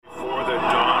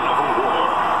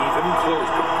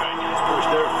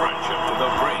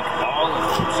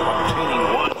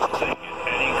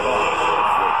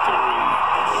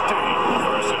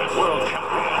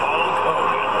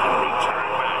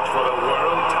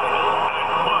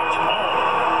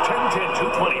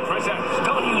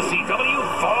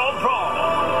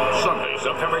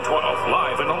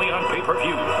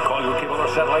pay-per-view. Call your cable or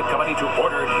satellite company to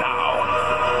order now.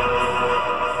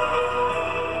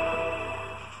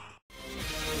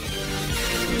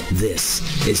 This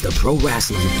is the Pro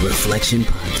Wrestling Reflection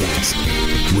Podcast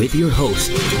with your host,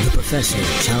 the Professor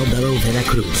Chalbelo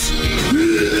Veracruz.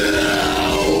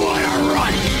 What a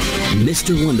run!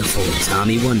 Mr. Wonderful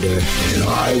Tommy Wonder. And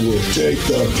I will take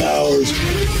the powers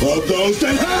of those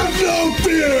that have no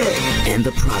fear! And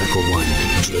the prodigal one,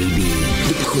 JB.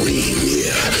 The cream,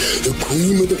 yeah. The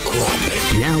cream of the crop.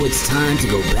 Now it's time to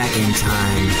go back in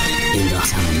time in the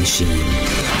time machine.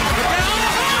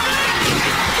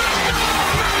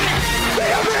 The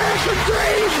American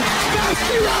Dream!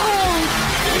 Dusty Rhodes!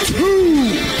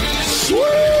 Too sweet!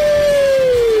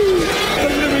 A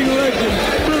living legend,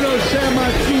 Bruno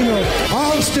Sammartino.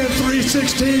 Austin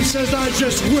 316 says I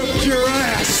just whipped your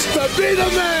ass. To be the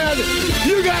man,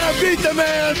 you gotta beat the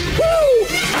man. Woo!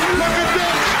 Look at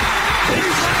this.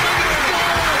 He's having a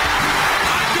ball.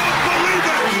 I don't believe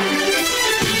it.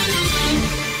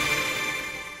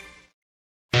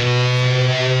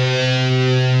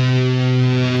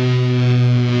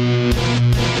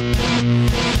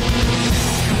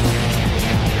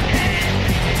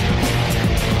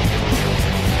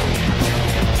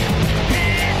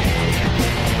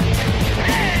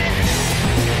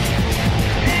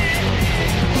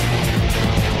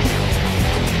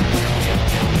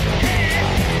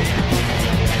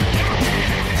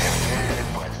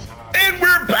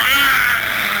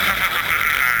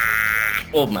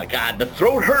 Oh my God, the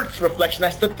throat hurts, Reflection.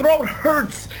 That's the throat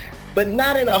hurts, but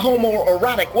not in a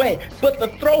homoerotic way. But the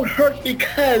throat hurts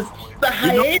because the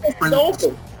hiatus is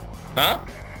over. Huh?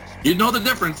 You know the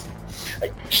difference.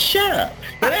 Shut up.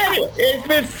 But anyway, it's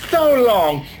been so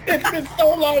long. It's been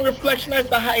so long, Reflection. As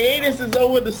the hiatus is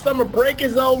over, the summer break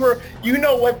is over. You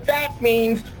know what that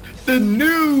means. The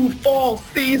new fall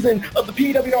season of the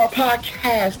PWR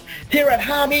podcast here at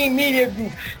Hameen Media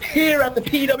Group, here at the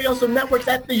PWSO Networks,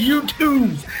 at the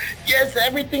YouTubes. Yes,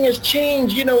 everything has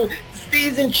changed. You know,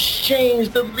 seasons change,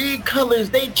 the league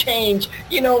colors, they change.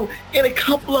 You know, in a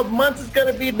couple of months, it's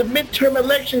going to be the midterm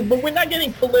elections, but we're not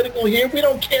getting political here. We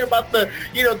don't care about the,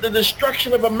 you know, the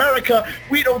destruction of America.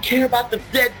 We don't care about the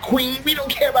dead queen. We don't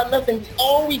care about nothing.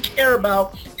 All we care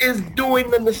about is doing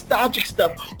the nostalgic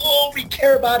stuff. All we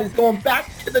care about is going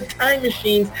back to the time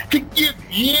machines to give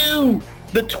you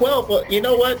the 12. Well, you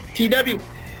know what, TW?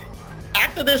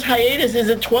 After this hiatus, is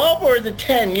it 12 or is it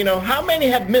 10? You know, how many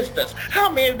have missed us? How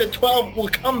many of the 12 will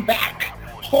come back?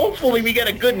 Hopefully we get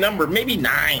a good number, maybe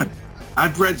 9.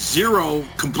 I've read 0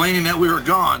 complaining that we were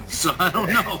gone, so I don't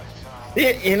know.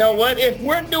 You know what? If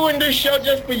we're doing this show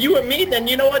just for you and me, then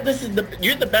you know what?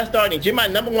 You're the best audience. You're my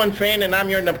number one fan, and I'm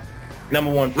your number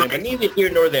one fan. But neither here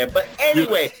nor there. But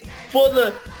anyway,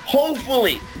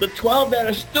 hopefully, the 12 that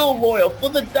are still loyal, for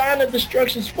the Donna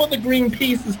Destructions, for the Green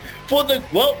Pieces, the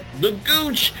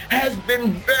Gooch has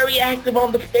been very active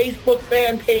on the Facebook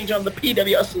fan page, on the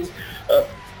PWS's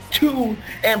 2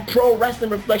 and Pro Wrestling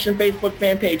Reflection Facebook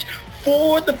fan page.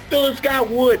 For the Philip Scott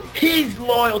Wood, he's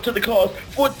loyal to the cause.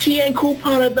 For TN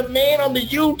Couponer, the man on the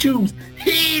YouTubes,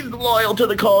 he's loyal to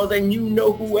the cause, and you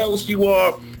know who else you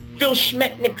are. Phil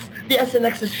Schmetniks, the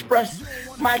SNX Express,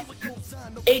 Mike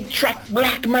 8-Track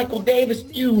Black, Michael Davis,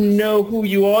 you know who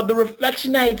you are. The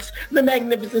Reflectionites, the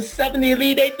Magnificent 7, the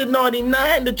Elite 8, the Naughty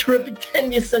 9, the Terrific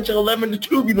 10, the Essential 11, the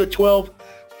Tubular 12.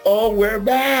 Oh, we're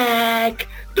back.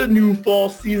 The new fall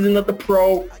season of the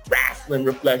Pro Wrestling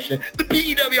Reflection, the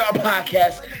PWR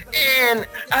podcast. And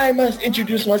I must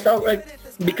introduce myself, right,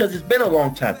 because it's been a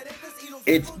long time.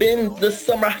 It's been the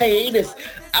summer hiatus.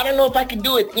 I don't know if I can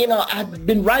do it. You know, I've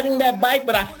been riding that bike,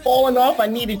 but I've fallen off. I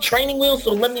needed training wheels,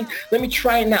 so let me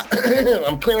try it now.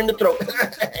 I'm clearing the throat.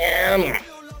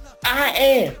 I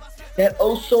am that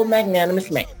oh-so magnanimous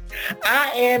man.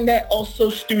 I am that oh-so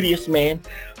studious man.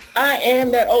 I am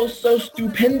that oh-so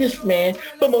stupendous man.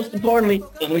 But most importantly,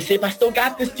 let me see if I still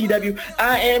got this, TW.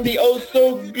 I am the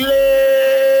oh-so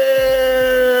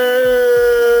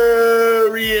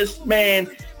glorious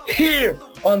man here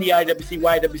on the IWC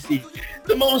YWC,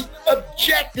 the most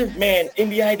objective man in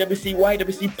the IWC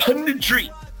YWC punditry.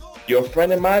 Your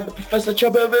friend and mine, the Professor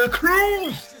Chalbelo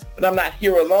Cruz. But I'm not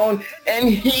here alone, and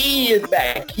he is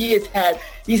back. He's had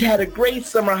a great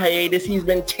summer hiatus. He's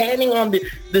been tanning on the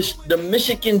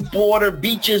Michigan border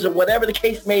beaches or whatever the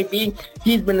case may be.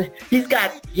 He's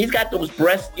got those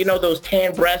breasts, you know, those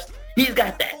tan breasts. He's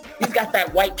got that. He's got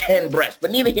that white tan breast.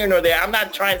 But neither here nor there. I'm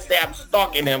not trying to say I'm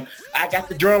stalking him. I got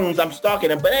the drones. I'm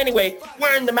stalking him. But anyway,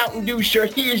 wearing the Mountain Dew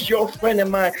shirt, he is your friend of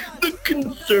mine, the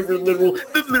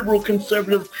liberal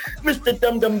conservative, Mr.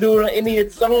 Dum Dum Dura in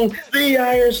its own, the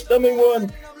iron stomach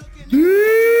one,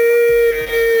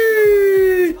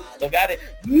 Look at it.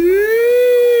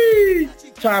 Yee!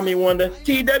 Tommy Wonder.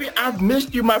 TW, I've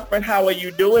missed you, my friend. How are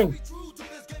you doing?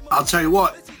 I'll tell you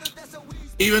what.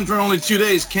 Even for only 2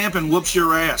 days, camping whoops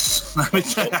your ass. Let me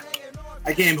tell you.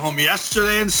 I came home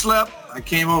yesterday and slept. I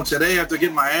came home today after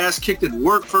getting my ass kicked at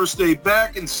work first day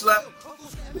back and slept.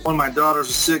 One of my daughters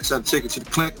is sick, so I had to take her to the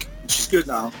clinic. She's good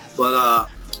now. But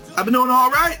I've been doing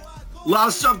all right. A lot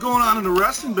of stuff going on in the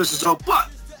wrestling business, though. But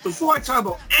before I talk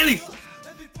about anything,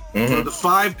 for the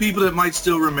 5 people that might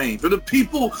still remain, for the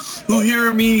people who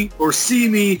hear me or see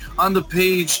me on the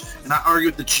page and I argue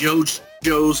with the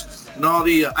JoJos and all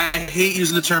the, I hate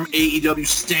using the term AEW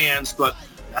stands, but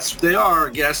that's what they are,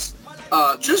 I guess.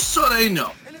 Just so they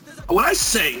know, when I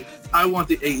say I want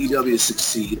the AEW to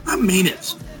succeed, I mean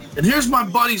it. And here's my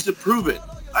buddies to prove it.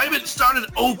 I even started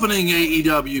opening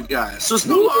AEW guys, so it's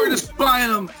no longer just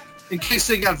buying them in case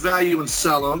they got value and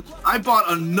sell them. I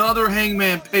bought another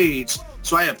Hangman page,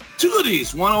 so I have 2 of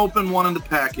these, one open, one in the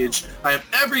package. I have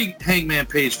every Hangman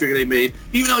page figure they made,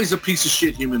 even though he's a piece of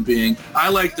shit human being. I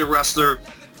like the wrestler.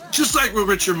 Just like with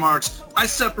Richard Marx, I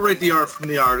separate the art from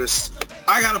the artist.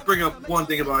 I got to bring up one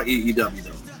thing about AEW,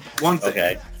 though. One thing.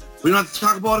 Okay. We don't have to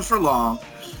talk about it for long,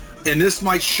 and this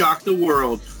might shock the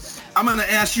world. I'm going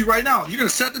to ask you right now. You're going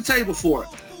to set the table for it.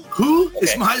 Who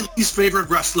is my least favorite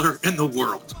wrestler in the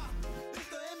world?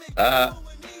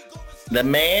 The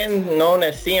man known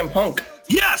as CM Punk.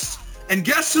 Yes, and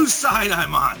guess whose side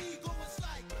I'm on?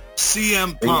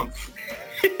 CM Punk.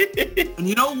 And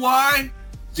you know why?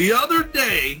 The other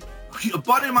day, a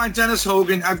buddy of mine, Dennis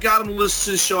Hogan, I've got him to listen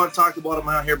to the show. I've talked about him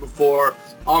out here before.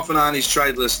 Off and on, he's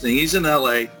tried listening. He's in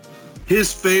L.A.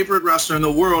 His favorite wrestler in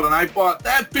the world, and I bought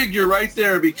that figure right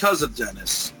there because of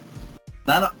Dennis.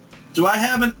 Do I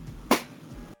have it?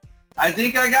 I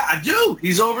think I do.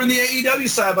 He's over in the AEW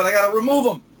side, but I got to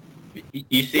remove him.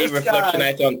 You see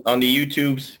Reflectionites on the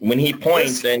YouTubes when he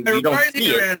points and you don't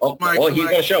see it. Oh, he's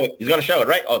going to show it. He's going to show it,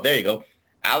 right? Oh, there you go.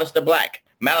 Aleister Black.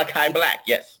 Malachi Black,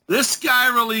 yes. This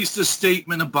guy released a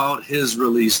statement about his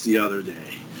release the other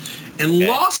day and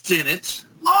lost in it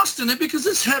because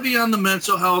it's heavy on the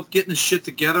mental health, getting his shit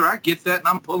together. I get that, and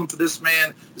I'm pulling for this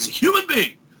man as a human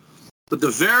being. But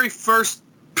the very first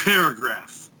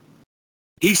paragraph,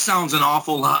 he sounds an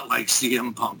awful lot like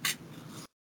CM Punk.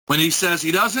 When he says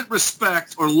he doesn't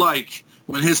respect or like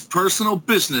when his personal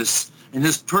business and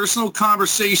his personal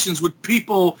conversations with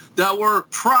people that were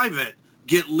private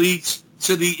get leaked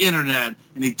to the internet,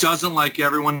 and he doesn't like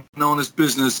everyone knowing his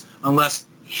business unless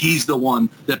he's the one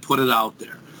that put it out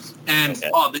there. And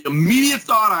the immediate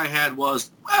thought I had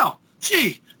was, well,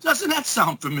 gee, doesn't that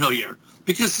sound familiar?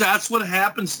 Because that's what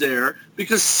happens there,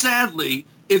 because sadly,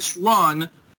 it's run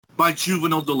by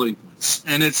juvenile delinquents.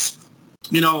 And it's,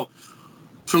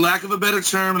 for lack of a better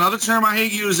term, another term I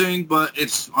hate using, but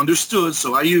it's understood,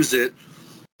 so I use it.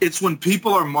 It's when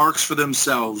people are marks for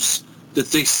themselves that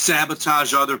they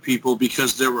sabotage other people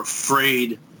because they're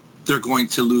afraid they're going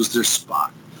to lose their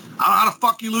spot. I don't know how the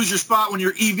fuck you lose your spot when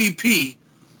you're EVP,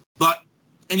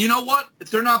 and you know what?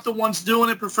 If they're not the ones doing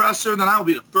it, Professor, then I'll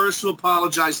be the first to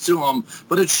apologize to them.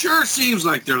 But it sure seems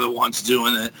like they're the ones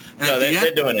doing it. And no,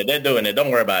 they're doing it. They're doing it.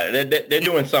 Don't worry about it. They're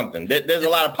doing something. There's a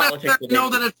lot of politics. I don't know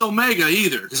that it's Omega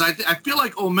either, because I feel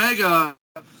like Omega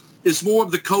is more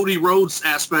of the Cody Rhodes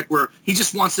aspect where he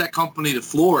just wants that company to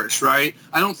flourish, right?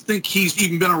 I don't think he's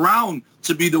even been around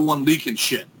to be the one leaking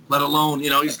shit, let alone,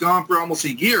 he's gone for almost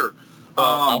a year.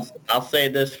 I'll say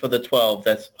this for the 12.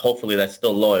 Hopefully that's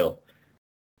still loyal.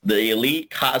 The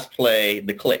Elite cosplay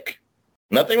the Clique.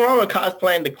 Nothing wrong with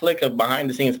cosplaying the Clique of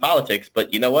behind-the-scenes politics,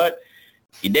 but you know what?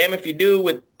 You're damn if you do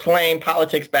with playing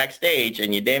politics backstage,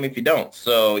 and you're damn if you don't.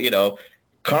 So,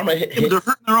 karma hits. They're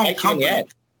hurting their own company.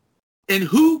 And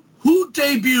who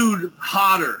debuted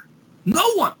hotter?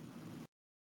 No one.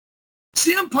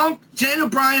 CM Punk, Daniel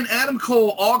Bryan, Adam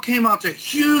Cole all came out to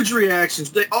huge reactions.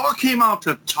 They all came out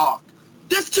to talk.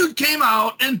 This dude came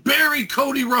out and buried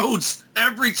Cody Rhodes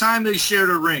every time they shared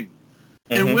a ring.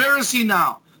 Mm-hmm. And where is he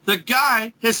now? The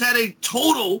guy has had a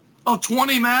total of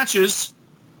 20 matches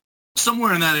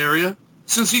somewhere in that area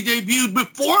since he debuted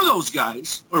before those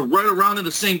guys, or right around at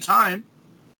the same time.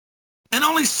 And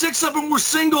only 6 of them were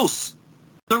singles.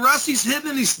 The rest he's hidden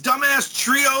in these dumbass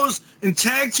trios and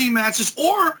tag team matches,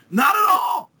 or not at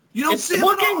all. You don't see him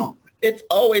at all. It's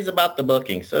always about the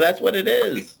booking, so that's what it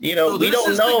is. So we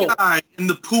don't know. The guy in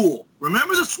the pool.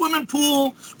 Remember the swimming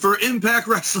pool for Impact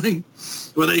Wrestling,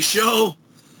 where they show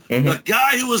the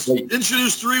guy who was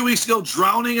introduced 3 weeks ago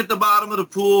drowning at the bottom of the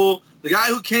pool. The guy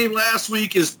who came last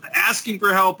week is asking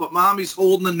for help, but mommy's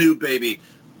holding the new baby.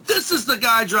 This is the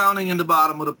guy drowning in the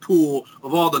bottom of the pool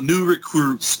of all the new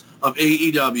recruits of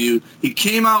AEW. He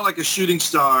came out like a shooting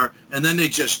star, and then they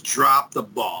just dropped the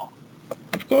ball.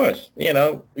 Of course. You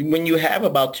know, when you have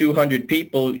about 200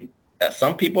 people,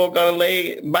 some people are going to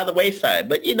lay by the wayside.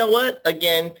 But you know what?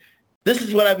 Again, this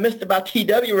is what I've missed about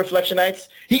TW Reflectionites.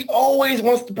 He always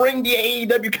wants to bring the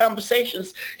AEW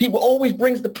conversations. He always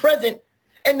brings the present,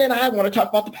 and then I want to talk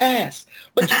about the past.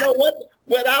 But you know what?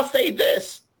 Well, I'll say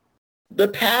this. The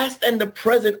past and the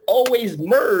present always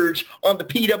merge on the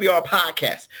PWR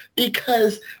podcast,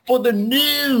 because for the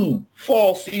new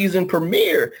fall season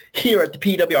premiere here at the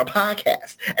PWR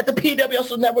podcast, at the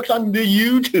PWR Networks on the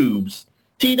YouTubes,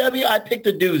 TW, I picked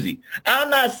a doozy. I'm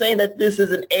not saying that this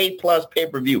is an A-plus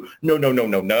pay-per-view.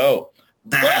 No.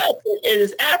 But it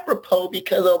is apropos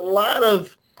because a lot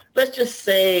of, let's just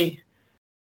say,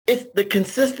 it's the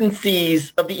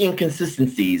consistencies of the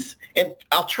inconsistencies. And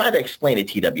I'll try to explain it,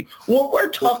 TW. What we're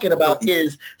talking about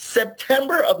is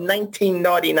September of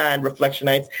 1999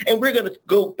 Reflectionites, and we're going to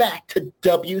go back to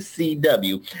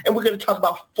WCW, and we're going to talk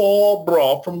about Fall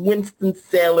Brawl from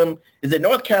Winston-Salem. Is it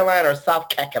North Carolina or South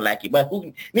Kakalaki? But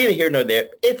neither here nor there.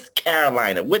 It's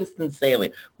Carolina,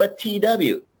 Winston-Salem. But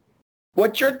TW,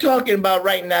 what you're talking about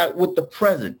right now with the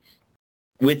present,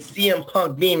 with CM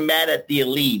Punk being mad at the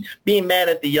Elite, being mad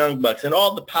at the Young Bucks, and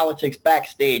all the politics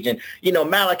backstage, and, you know,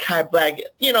 Malachi Black,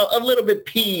 you know, a little bit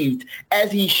peeved,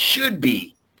 as he should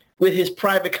be, with his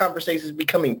private conversations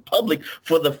becoming public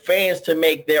for the fans to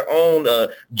make their own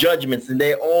judgments and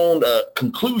their own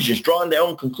conclusions, drawing their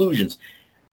own conclusions.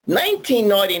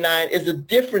 1999 is a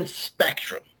different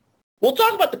spectrum. We'll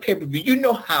talk about the pay-per-view. You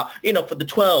know how, you know, for the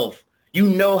 12, you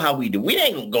know how we do. We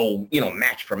ain't going to go, you know,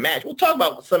 match for match. We'll talk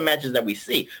about some matches that we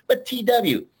see. But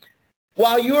TW,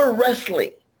 while you're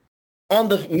wrestling on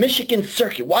the Michigan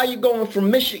circuit, while you're going from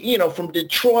Michigan, you know, from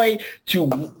Detroit to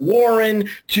Warren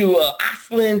to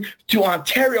Ashland to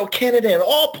Ontario, Canada, and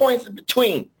all points in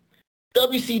between,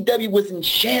 WCW was in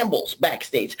shambles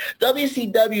backstage.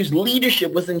 WCW's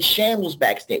leadership was in shambles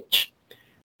backstage.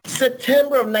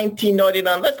 September of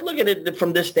 1999, let's look at it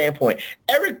from this standpoint.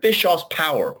 Eric Bischoff's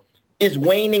power is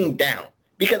waning down,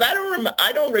 because I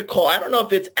don't recall, I don't know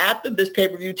if it's after this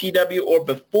pay-per-view, TW, or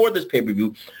before this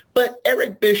pay-per-view, but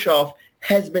Eric Bischoff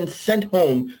has been sent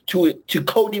home to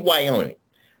Cody, Wyoming.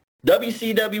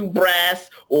 WCW brass,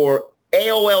 or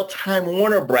AOL Time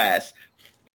Warner brass,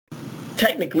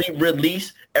 technically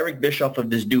released Eric Bischoff of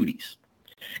his duties.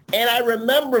 And I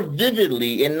remember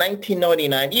vividly in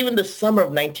 1999, even the summer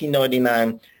of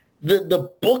 1999,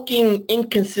 the booking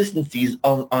inconsistencies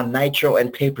on Nitro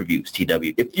and pay-per-views,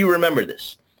 TW, if you remember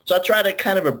this. So I try to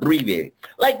kind of abbreviate it.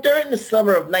 Like during the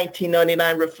summer of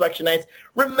 1999 Reflectionites,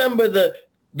 remember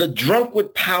the drunk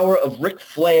with power of Ric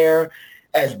Flair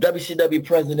as WCW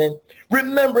president?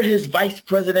 Remember his vice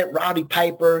president, Roddy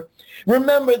Piper?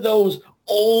 Remember those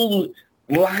old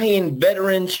Lion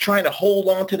veterans trying to hold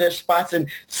on to their spots, and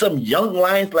some young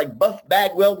Lions like Buff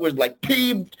Bagwell was like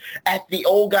peeved at the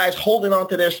old guys holding on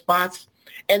to their spots?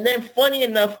 And then, funny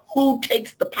enough, who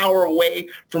takes the power away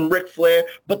from Ric Flair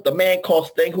but the man called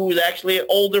Sting, who is actually an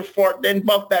older fart than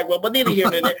Buff Bagwell? But neither here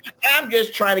nor there. I'm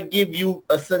just trying to give you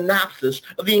a synopsis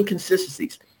of the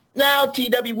inconsistencies. Now,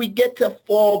 TW, we get to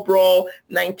Fall Brawl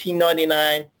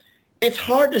 1999. It's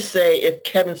hard to say if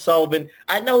Kevin Sullivan,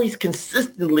 I know he's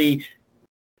consistently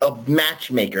a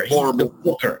matchmaker. He's the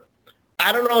booker.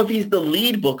 I don't know if he's the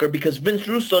lead booker, because Vince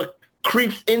Russo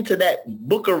creeps into that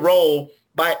booker role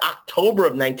by October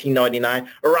of 1999,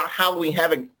 around Halloween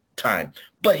Havoc time.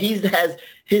 But has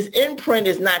his imprint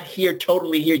is not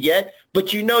totally here yet.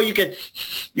 But you know, you can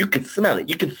smell it.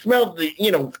 You can smell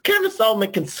Kevin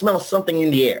Sullivan can smell something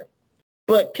in the air.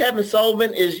 But Kevin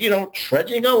Sullivan is,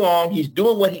 trudging along. He's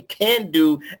doing what he can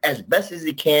do as best as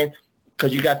he can.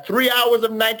 Because you got 3 hours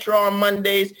of Nitro on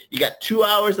Mondays. You got 2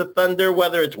 hours of Thunder,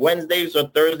 whether it's Wednesdays or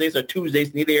Thursdays or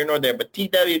Tuesdays, neither here nor there. But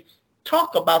TW,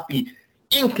 talk about the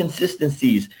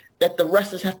inconsistencies that the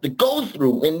wrestlers have to go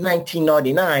through in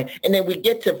 1999. And then we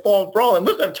get to Fall Brawl, and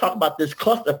we're going to talk about this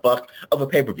clusterfuck of a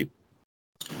pay-per-view.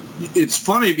 It's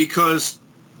funny because,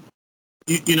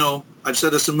 I've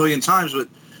said this a million times, but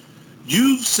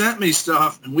you've sent me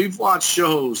stuff, and we've watched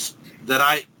shows that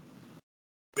I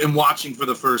am watching for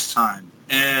the first time.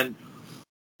 And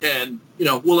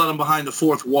we'll let them behind the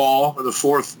fourth wall or the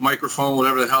fourth microphone,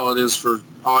 whatever the hell it is for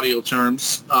audio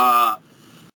terms.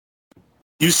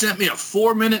 You sent me a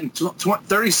 4-minute and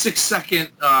 36-second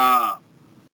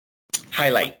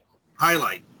highlight.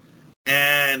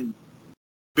 And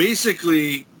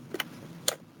basically,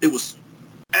 it was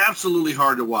absolutely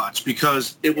hard to watch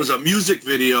because it was a music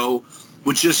video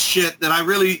with just shit that I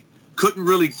really couldn't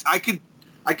really...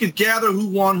 I could gather who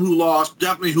won, who lost,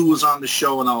 definitely who was on the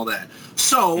show and all that.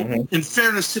 So, in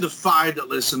fairness to the 5 that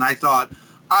listen, I thought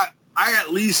I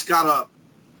at least got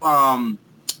to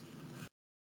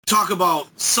talk about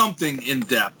something in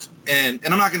depth. And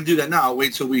I'm not going to do that now. I'll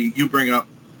wait till you bring up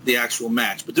the actual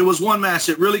match. But there was one match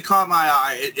that really caught my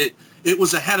eye. It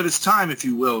was ahead of its time, if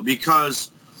you will,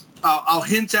 because I'll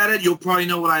hint at it. You'll probably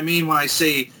know what I mean when I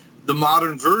say the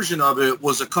modern version of it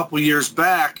was a couple years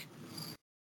back.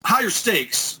 Higher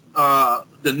stakes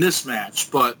than this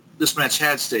match, but this match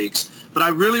had stakes. But I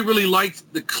really, really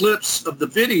liked the clips of the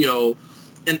video,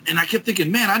 and I kept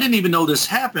thinking, man, I didn't even know this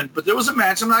happened. But there was a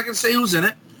match. I'm not going to say who's in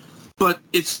it, but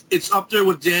it's up there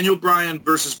with Daniel Bryan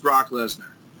versus Brock Lesnar,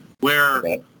 where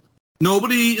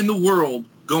nobody in the world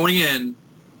going in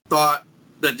thought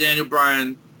that Daniel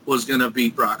Bryan was going to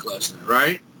beat Brock Lesnar,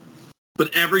 right?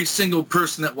 But every single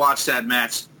person that watched that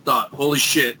match thought, holy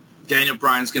shit, Daniel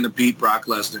Bryan's going to beat Brock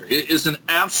Lesnar. It is an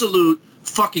absolute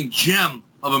fucking gem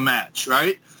of a match,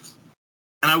 right?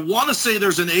 And I want to say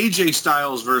there's an AJ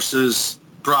Styles versus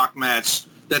Brock match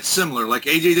that's similar. Like,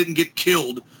 AJ didn't get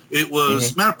killed. It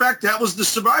was, matter of fact, that was the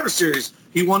Survivor Series.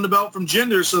 He won the belt from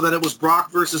Jinder so that it was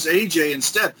Brock versus AJ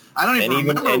instead. I don't even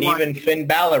remember. And even Finn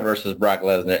Balor versus Brock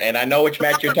Lesnar. And I know which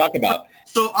match you're talking about.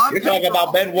 So you're talking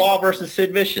about Benoit versus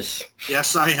Sid Vicious.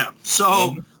 Yes, I am.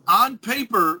 So on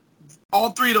paper,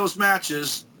 all 3 of those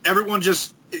matches, everyone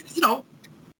just,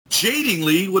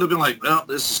 jadingly would have been like, well,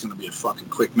 this is going to be a fucking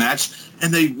quick match.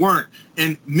 And they weren't.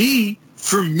 And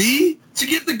for me to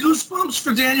get the goosebumps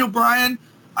for Daniel Bryan,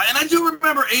 and I do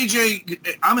remember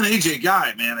AJ, I'm an AJ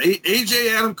guy, man.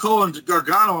 AJ, Adam Cole, and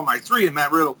Gargano are my 3, and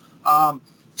Matt Riddle.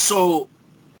 So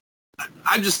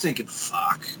I'm just thinking,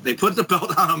 fuck. They put the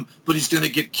belt on him, but he's going to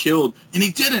get killed. And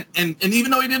he didn't. And even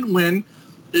though he didn't win,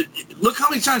 look how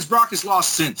many times Brock has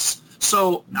lost since.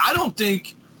 So I don't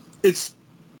think it's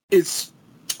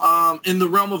in the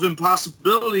realm of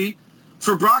impossibility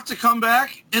for Brock to come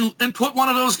back and put one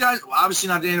of those guys, well, obviously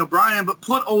not Daniel Bryan, but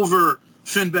put over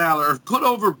Finn Balor, or put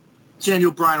over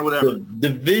Daniel Bryan or whatever. The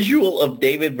visual of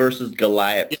David versus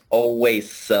Goliath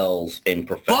always sells in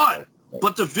professional.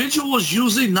 But the visual was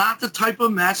usually not the type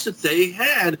of match that they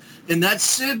had, and that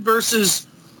Sid versus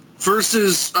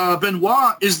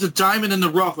Benoit is the diamond in the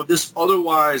rough of this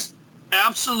otherwise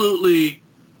absolutely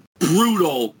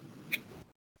brutal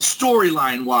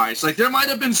storyline-wise. Like, there might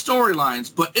have been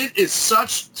storylines, but it is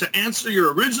such, to answer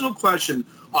your original question,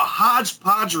 a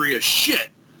hodgepodgery of shit.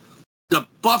 The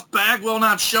Buff Bagwell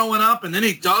not showing up, and then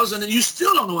he does, and then you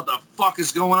still don't know what the fuck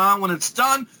is going on when it's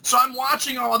done. So I'm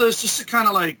watching all this just to kind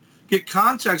of, like, get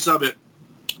context of it.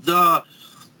 The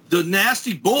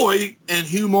Nasty Boy and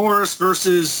Hugh Morris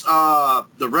versus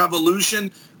the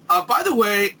Revolution. By the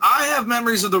way, I have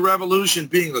memories of the Revolution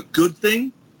being a good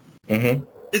thing.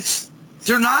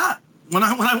 They're not. When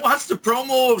I watched the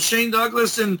promo of Shane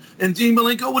Douglas and Dean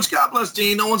Malenko, which God bless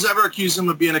Dean, no one's ever accused him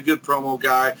of being a good promo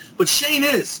guy, but Shane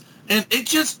is. And it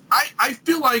just, I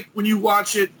feel like when you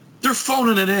watch it, they're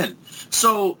phoning it in.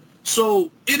 So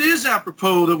it is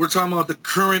apropos that we're talking about the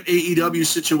current AEW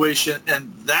situation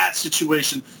and that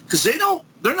situation, because they're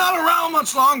not around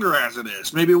much longer as it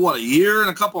is. Maybe, a year and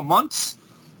a couple of months?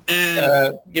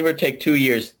 And give or take 2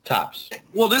 years tops.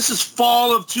 Well, this is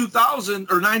fall of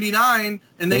 2000 or 99,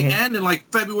 and they end in like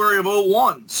February of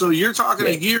 01. So you're talking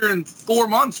a year and 4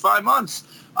 months, 5 months.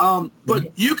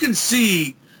 But you can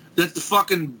see that the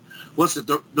fucking,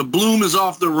 the bloom is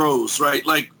off the rose, right?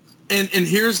 Like, and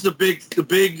here's the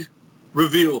big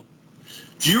reveal.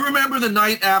 Do you remember the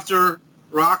night after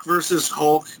Rock versus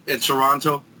Hulk at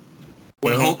Toronto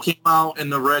when Hulk came out in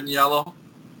the red and yellow?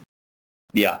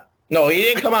 Yeah. No, he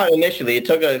didn't come out initially. It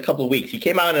took a couple of weeks. He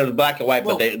came out in the black and white,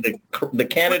 but the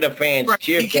Canada fans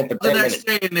cheered him for 10 minutes.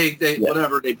 The next day,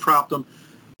 and they propped him.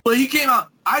 But he came out.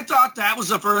 I thought that was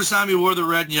the first time he wore the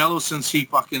red and yellow since he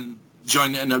fucking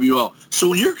joined the NWO. So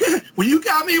when you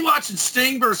got me watching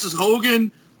Sting versus Hogan,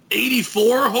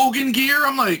 84 Hogan gear,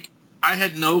 I'm like, I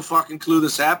had no fucking clue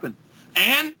this happened.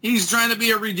 And he's trying to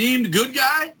be a redeemed good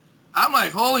guy. I'm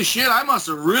like, holy shit, I must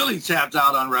have really tapped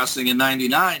out on wrestling in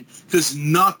 99 because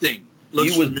nothing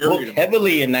looks familiar. He was booked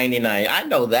heavily in 99. I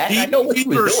know that. I know what he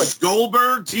was doing.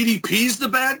 Goldberg, DDP's the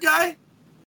bad guy,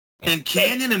 and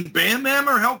Canyon and Bam Bam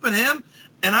are helping him.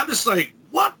 And I'm just like,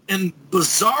 what in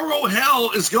bizarro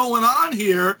hell is going on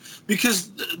here?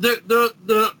 Because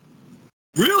the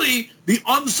really the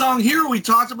unsung hero we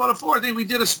talked about before, I think we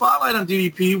did a spotlight on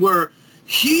DDP where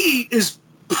he is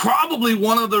probably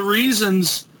one of the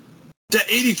reasons that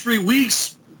 83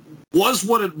 weeks was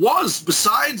what it was.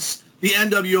 Besides the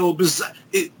NWO,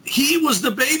 he was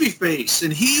the baby face,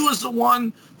 and he was the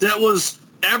one that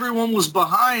everyone was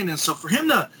behind. And so for him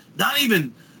to not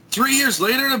even 3 years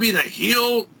later to be the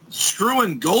heel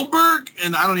screwing Goldberg,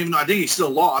 and I don't even know. I think he still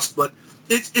lost, but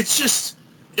it's just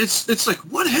it's like,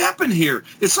 what happened here?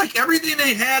 It's like everything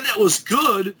they had that was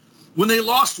good when they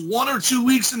lost 1 or 2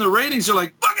 weeks in the ratings, they're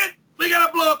like, fuck it, we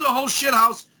gotta blow up the whole shit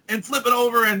house and flip it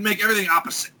over and make everything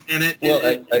opposite. And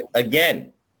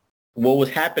again, what was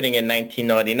happening in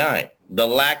 1999? The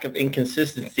lack of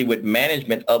inconsistency with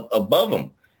management above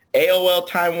them. AOL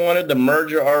Time Warner, the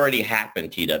merger already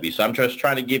happened, TW. So I'm just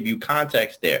trying to give you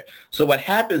context there. So what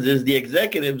happens is the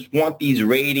executives want these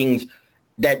ratings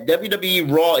that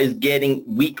WWE Raw is getting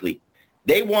weekly.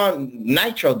 They want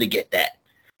Nitro to get that.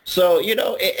 So,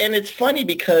 and it's funny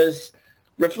because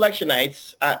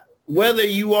Reflectionites, whether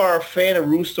you are a fan of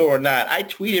Russo or not, I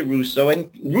tweeted Russo, and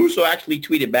Russo actually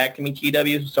tweeted back to me,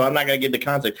 TW, so I'm not going to give the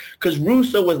context, because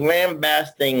Russo was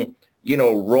lambasting,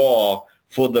 Raw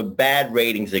for the bad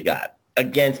ratings it got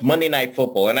against Monday Night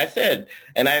Football. And I said,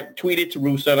 and I tweeted to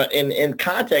Russo in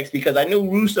context because I knew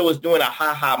Russo was doing a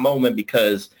ha-ha moment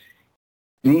because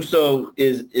Russo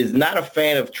is not a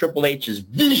fan of Triple H's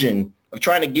vision of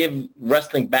trying to give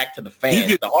wrestling back to the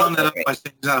fans. You get sum that up by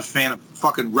saying he's not a fan of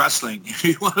fucking wrestling.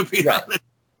 You want to be honest.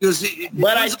 Because he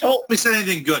told me say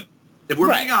anything good. If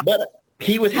we're being honest. But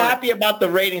he was happy about the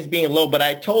ratings being low. But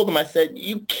I told him, I said,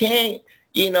 you can't,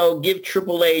 give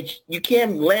Triple H, you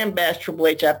can't lambast Triple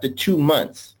H after 2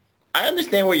 months. I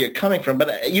understand where you're coming from,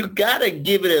 but you got to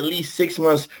give it at least 6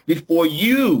 months before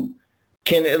you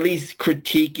can at least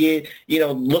critique it,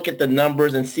 look at the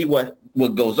numbers and see what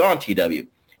goes on, TW.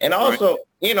 And also,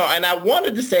 and I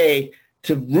wanted to say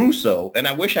to Russo, and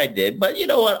I wish I did, but you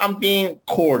know what? I'm being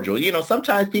cordial.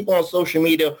 Sometimes people on social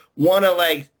media want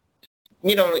to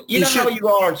how you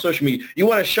are on social media. You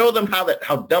want to show them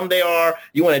how dumb they are.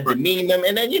 You want to demean them.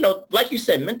 And then, like you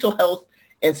said, mental health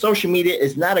and social media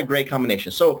is not a great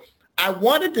combination. So I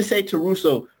wanted to say to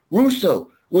Russo,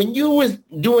 when you was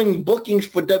doing bookings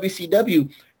for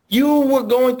WCW, you were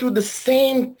going through the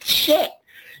same shit.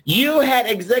 You had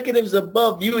executives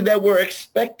above you that were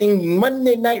expecting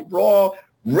Monday Night Raw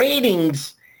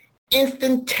ratings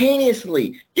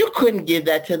instantaneously. You couldn't give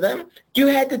that to them. You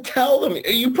had to tell them.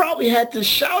 You probably had to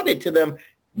shout it to them.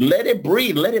 Let it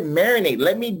breathe. Let it marinate.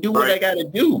 Let me do what I got to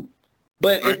do.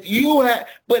 But if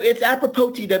but it's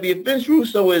apropos, TW. If Vince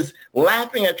Russo is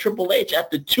laughing at Triple H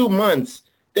after 2 months,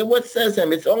 then what says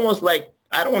him? It's almost like,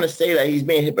 I don't want to say that he's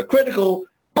being hypocritical,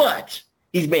 but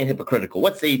he's being hypocritical.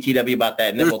 What say you, TW, about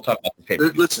that? And then we'll talk about the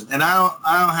paper. Listen, and I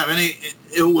don't have any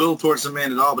ill will towards the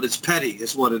man at all, but it's petty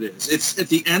is what it is. It's at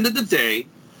the end of the day,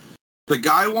 the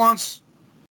guy wants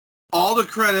all the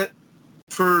credit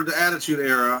for the Attitude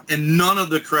Era and none of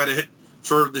the credit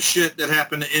for the shit that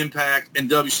happened to Impact and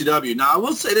WCW. Now, I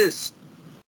will say this.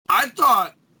 I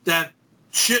thought that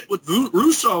shit with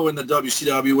Russo in the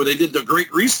WCW where they did the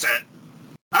Great Reset,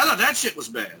 I thought that shit was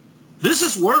bad. This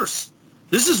is worse.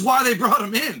 This is why they brought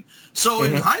him in. So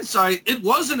in hindsight, it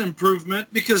was an improvement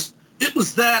because it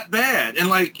was that bad.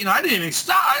 And I didn't even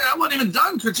stop. I wasn't even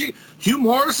done critiquing. Hugh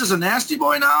Morris is a nasty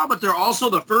boy now, but they're also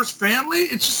the first family.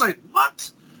 It's just like,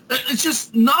 what? It's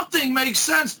just nothing makes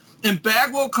sense. And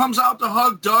Bagwell comes out to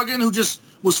hug Duggan, who just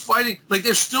was fighting. Like,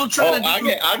 they're still trying to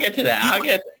do. I'll get to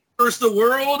that. Versus the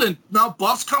world, and now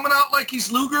Buff's coming out like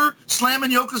he's Luger,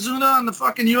 slamming Yokozuna on the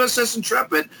fucking USS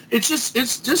Intrepid. This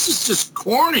is just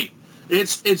corny.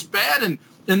 It's bad, and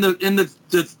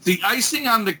the icing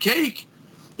on the cake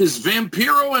is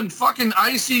Vampiro and fucking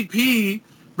ICP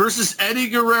versus Eddie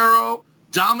Guerrero,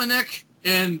 Dominic,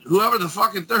 and whoever the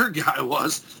fucking third guy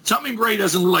was. Tell me Bray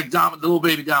doesn't look like the little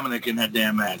baby Dominic in that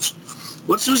damn match.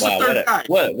 Who's the third guy?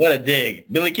 What a dig.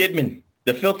 Billy Kidman.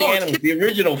 The Filthy Animals, the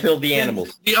original Filthy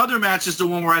Animals. The other match is the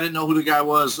one where I didn't know who the guy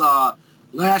was.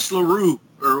 Lash LaRue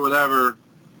or whatever.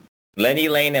 Lenny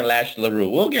Lane and Lash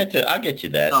LaRue. I'll get you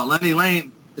that. No, Lenny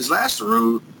Lane. Is Lash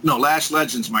LaRue? No, Lash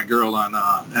Legend's my girl on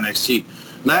NXT.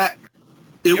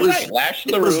 It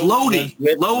was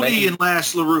Lodi and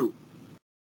Lash LaRue.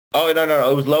 Oh,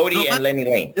 no. It was Lodi and Lenny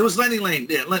Lane. It was Lenny Lane.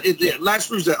 Yeah, Lash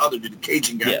LaRue's that other dude, the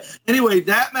Cajun guy. Yeah. Anyway,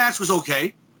 that match was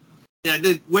okay. Yeah, I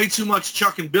did way too much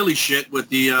Chuck and Billy shit with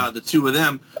the two of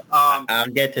them. I'll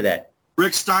get to that.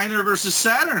 Rick Steiner versus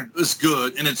Saturn was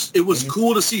good, and it was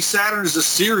cool to see Saturn as a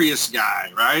serious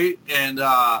guy, right? And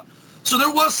so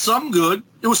there was some good.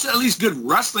 It was at least good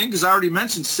wrestling because I already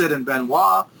mentioned Sid and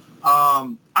Benoit.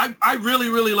 I really,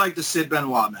 really like the Sid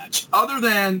Benoit match. Other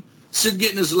than Sid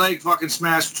getting his leg fucking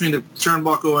smashed between the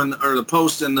turnbuckle or the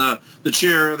post and the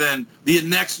chair, then the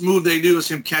next move they do is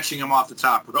him catching him off the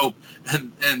top rope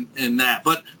and that.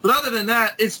 But other than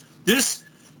that, it's this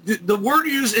the word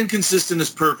you use inconsistent is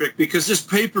perfect because this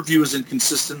pay-per-view is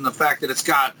inconsistent in the fact that it's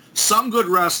got some good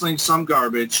wrestling, some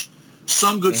garbage,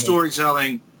 some good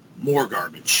storytelling, more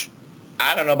garbage.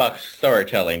 I don't know about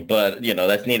storytelling, but,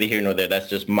 that's neither here nor there. That's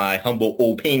just my humble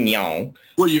opinion.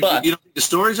 Well, you don't think the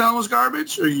storytelling was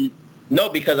garbage? Or you? No,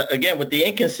 because, again, with the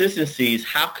inconsistencies,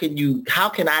 how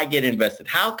can I get invested?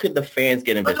 How could the fans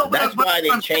get invested? That's why they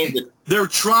changed it. They're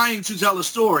trying to tell a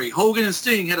story. Hogan and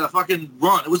Sting had a fucking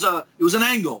run. It was an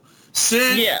angle.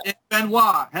 Sid and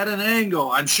Benoit had an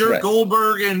angle. I'm sure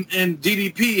Goldberg and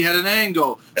DDP had an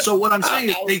angle. So what I'm saying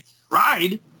is they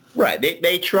tried. Right.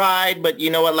 They tried, but you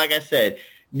know what? Like I said,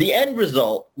 the end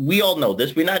result, we all know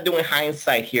this. We're not doing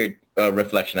hindsight here,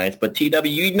 Reflectionites, but TW,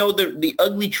 you know the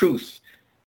ugly truth.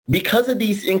 Because of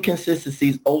these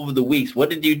inconsistencies over the weeks, what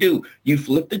did you do? You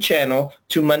flipped the channel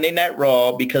to Monday Night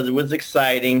Raw because it was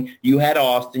exciting. You had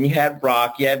Austin, you had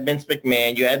Brock, you had Vince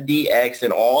McMahon, you had DX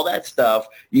and all that stuff.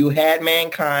 You had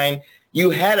Mankind. You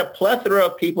had a plethora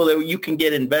of people that you can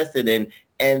get invested in.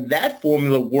 And that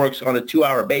formula works on a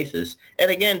 2-hour basis. And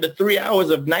again, the 3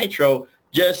 hours of Nitro,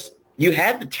 you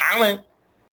had the talent.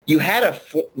 You had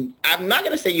I'm not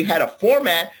going to say you had a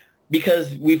format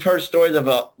because we've heard stories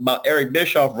about Eric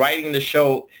Bischoff writing the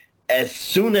show as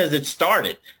soon as it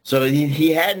started. So he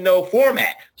had no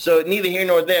format. So neither here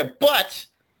nor there. But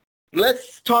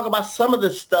let's talk about some of the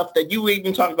stuff that you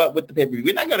even talked about with the pay-per-view.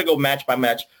 We're not going to go match by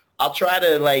match. I'll try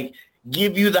to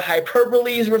give you the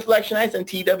hyperboles, Reflectionites, and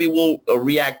TW will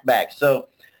react back. So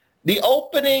the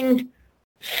opening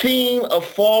theme of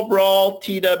Fall Brawl,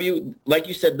 TW, like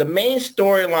you said, the main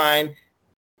storyline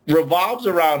revolves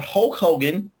around Hulk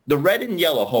Hogan, the red and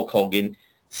yellow Hulk Hogan,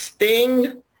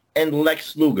 Sting, and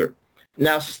Lex Luger.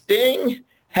 Now, Sting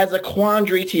has a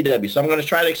quandary, TW, so I'm going to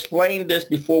try to explain this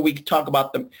before we talk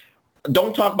about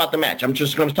don't talk about the match. I'm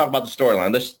just going to talk about the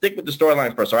storyline. Let's stick with the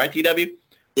storyline first, all right, TW?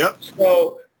 Yep.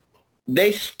 So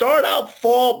they start out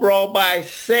Fall Brawl by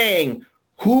saying,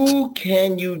 who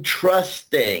can you trust,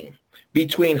 Sting?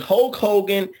 Between Hulk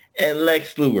Hogan and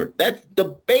Lex Luger. That's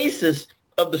the basis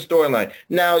of the storyline.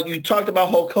 Now, you talked about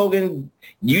Hulk Hogan.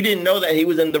 You didn't know that he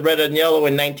was in the red and yellow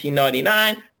in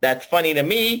 1999. That's funny to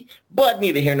me, but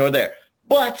neither here nor there.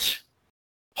 But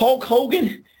Hulk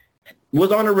Hogan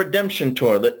was on a redemption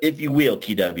tour, if you will,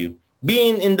 TW.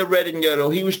 Being in the red and yellow,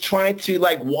 he was trying to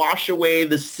wash away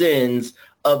the sins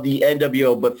of the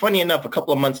NWO. But funny enough, a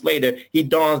couple of months later, he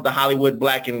dons the Hollywood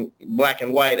black and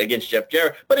white against Jeff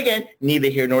Jarrett. But again, neither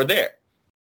here nor there.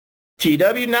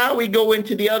 TW, now we go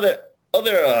into the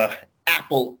other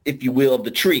apple, if you will, of the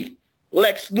tree.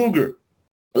 Lex Luger.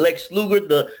 Lex Luger,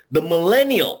 the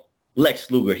millennial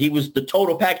Lex Luger. He was the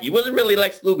total package. He wasn't really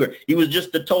Lex Luger. He was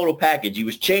just the total package. He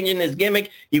was changing his gimmick.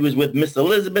 He was with Miss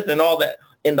Elizabeth and all that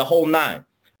in the whole nine.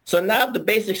 So now the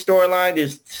basic storyline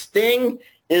is Sting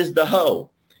is the hoe.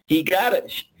 He got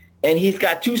it, and he's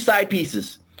got two side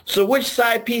pieces. So which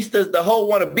side piece does the hoe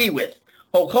want to be with?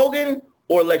 Hulk Hogan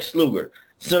or Lex Luger?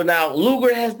 So now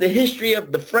Luger has the history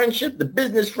of the friendship, the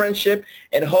business friendship,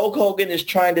 and Hulk Hogan is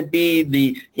trying to be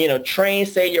the, train,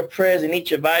 say your prayers, and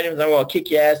eat your vitamins, I'm going to kick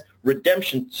your ass,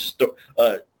 redemption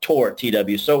tour,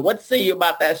 TW. So what say you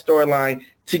about that storyline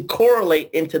to correlate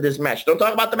into this match? Don't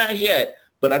talk about the match yet,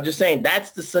 but I'm just saying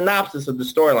that's the synopsis of the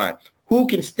storyline. Who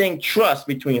can Sting trust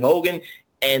between Hogan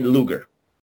and Luger?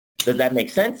 Does that make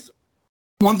sense?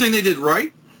 One thing they did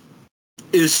right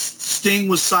is Sting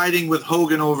was siding with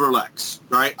Hogan over Lex,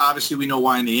 right? Obviously, we know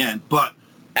why in the end, but...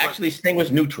 Actually, Sting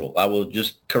was neutral. I will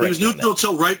just correct you. He was neutral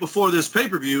till right before this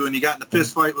pay-per-view, and he got in a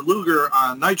fist fight with Luger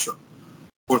on Nitro,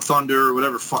 or Thunder, or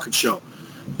whatever fucking show.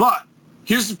 But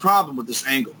here's the problem with this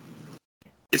angle.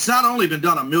 It's not only been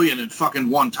done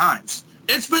 1,000,001 times.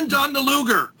 It's been done to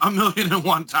Luger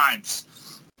 1,000,001 times.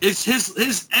 It's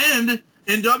his end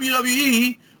in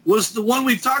WWE was the one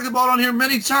we've talked about on here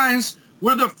many times,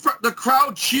 where the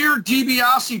crowd cheered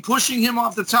DiBiase pushing him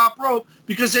off the top rope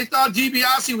because they thought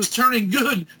DiBiase was turning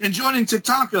good and joining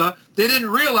Tatanka. They didn't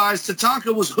realize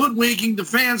Tatanka was hoodwinking the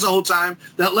fans the whole time,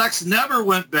 that Lex never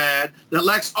went bad, that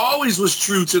Lex always was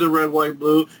true to the red, white,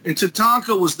 blue, and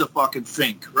Tatanka was the fucking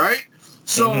Fink, right?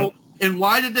 So, and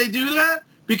why did they do that?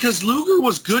 Because Luger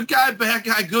was good guy, bad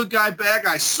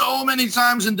guy so many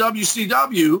times in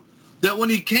WCW that when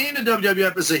he came to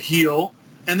WWF as a heel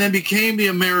and then became the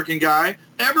American guy,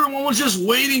 everyone was just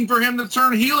waiting for him to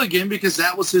turn heel again because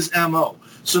that was his MO.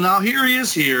 So now here he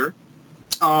is here.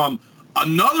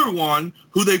 Another one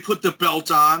who they put the belt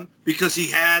on because he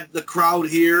had the crowd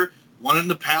here, one in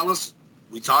the Palace.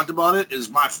 We talked about it. Is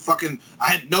my fucking... I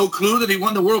had no clue that he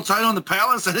won the world title in the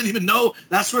Palace. I didn't even know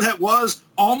that's where that was.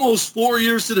 Almost 4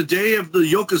 years to the day of the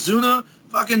Yokozuna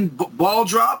fucking ball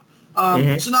drop.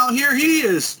 So now here he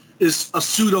is a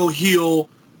pseudo heel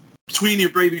between your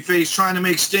babyface trying to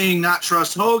make Sting not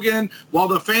trust Hogan, while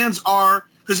the fans are,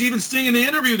 because even Sting in the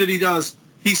interview that he does,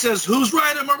 he says, who's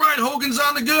right? Am I right? Hogan's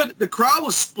on the good. The crowd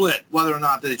was split whether or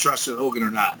not they trusted Hogan or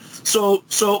not. So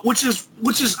which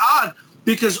is odd,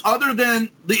 because other than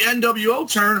the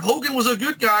NWO turn, Hogan was a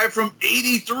good guy from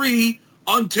 83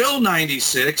 until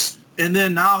 96. And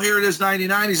then now here it is,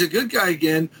 99. He's a good guy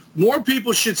again. More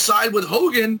people should side with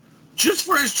Hogan just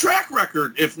for his track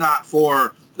record, if not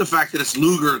for the fact that it's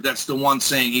Luger that's the one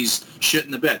saying he's shit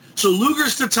in the bed. So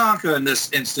Luger's Tatanka in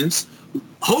this instance.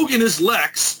 Hogan is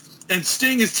Lex. And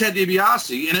Sting is Ted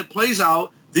DiBiase, and it plays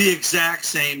out the exact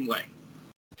same way.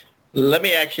 Let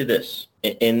me ask you this,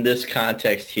 in this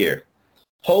context here.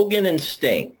 Hogan and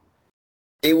Sting,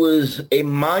 it was a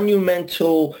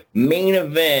monumental main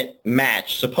event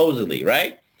match, supposedly,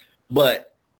 right?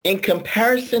 But in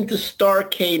comparison to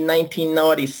Starrcade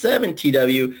 1997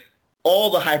 TW,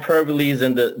 all the hyperboles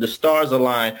and the stars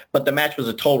align, but the match was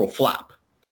a total flop.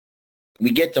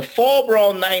 We get to Fall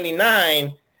Brawl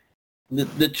 99.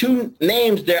 The two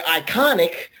names, they're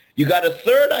iconic. You got a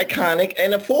third iconic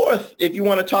and a fourth if you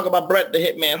want to talk about Bret the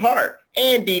Hitman Hart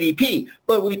and DDP.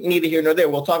 But we neither here nor there.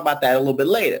 We'll talk about that a little bit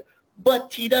later.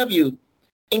 But TW,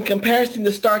 in comparison to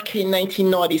Starrcade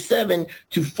 1997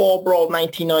 to Fall Brawl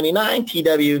 1999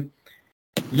 TW,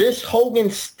 this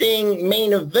Hogan-Sting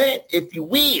main event, if you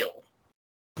will,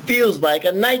 feels like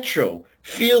a Nitro,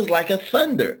 feels like a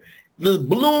Thunder. The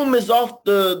bloom is off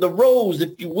the rose,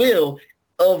 if you will,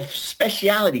 of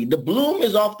speciality. The bloom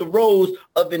is off the rose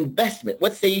of investment.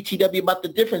 What say you, TW, about the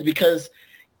difference? Because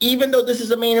even though this is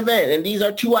a main event and these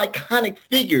are two iconic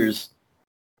figures,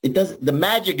 the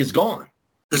magic is gone.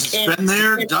 It's been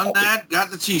there, done that,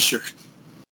 got the T-shirt.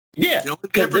 Yeah,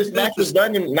 because this match was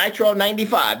done in Nitro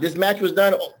 95. This match was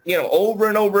done, over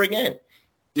and over again.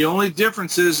 The only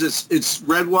difference is it's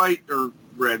red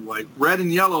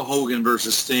and yellow Hogan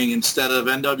versus Sting instead of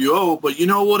NWO. But you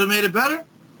know what would have made it better?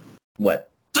 What?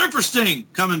 Surfer Sting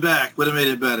coming back would have made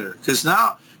it better. Because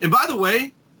now, and by the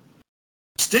way,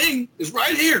 Sting is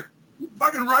right here.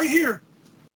 Fucking right here.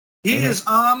 He is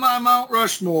on my Mount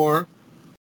Rushmore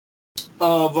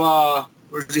of,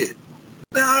 where's he?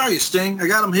 Where are you, Sting? I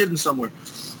got him hidden somewhere.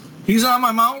 He's on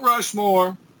my Mount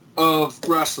Rushmore of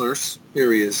wrestlers.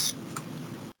 Here he is.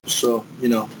 So,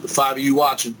 the five of you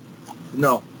watching.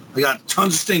 No, I got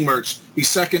tons of Sting merch. He's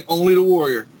second only to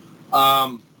Warrior.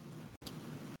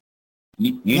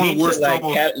 You need to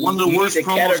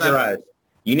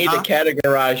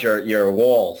categorize your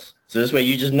walls. So this way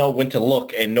you just know when to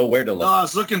look and know where to look. No, I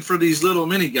was looking for these little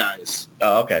mini guys.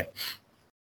 Oh, okay.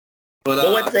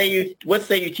 But what say you,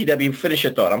 TW? Finish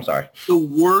your thought. I'm sorry. The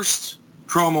worst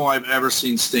promo I've ever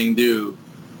seen Sting do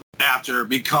after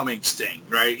becoming Sting,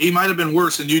 right? He might have been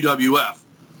worse than UWF.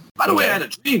 By the way, I had a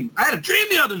dream. I had a dream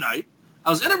the other night. I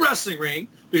was in a wrestling ring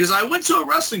because I went to a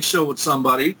wrestling show with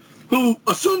somebody who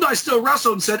assumed I still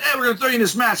wrestled and said, hey, we're going to throw you in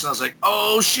this match. And I was like,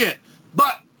 oh, shit.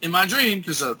 But in my dream,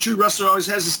 because a true wrestler always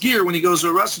has his gear when he goes to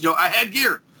a wrestling show, I had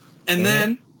gear. And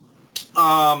then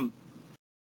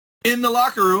in the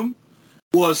locker room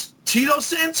was Tito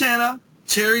Santana,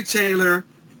 Terry Taylor,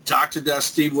 Dr. Death,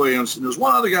 Steve Williams, and there was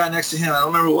one other guy next to him. I don't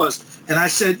remember who it was. And I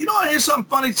said, here's something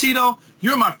funny, Tito.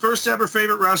 You're my first ever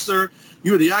favorite wrestler.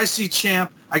 You were the IC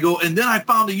champ. I go, and then I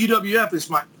found the UWF. It's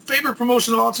my favorite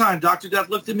promotion of all time. Dr. Death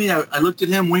looked at me. I looked at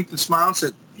him, winked and smiled, and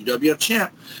said, UWF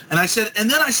champ. And I said, and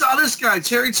then I saw this guy,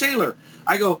 Terry Taylor.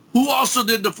 I go, who also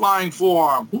did the flying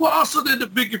forearm? Who also did the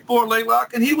figure four leg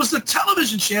lock? And he was the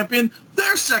television champion,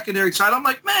 their secondary title. I'm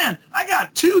like, man, I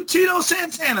got two Tito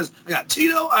Santanas. I got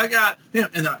Tito, I got him.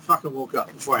 And then I fucking woke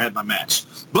up before I had my match.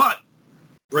 But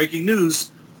breaking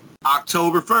news,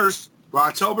 October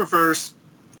 1st,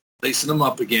 lacing them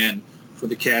up again for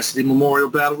the Cassidy Memorial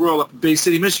Battle Royal up in Bay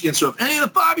City, Michigan. So if any of the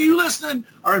five of you listening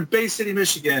are in Bay City,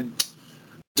 Michigan,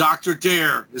 Dr.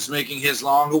 Dare is making his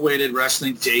long-awaited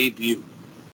wrestling debut.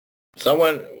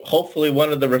 Hopefully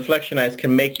one of the Reflectionites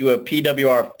can make you a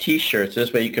PWR T-shirt, so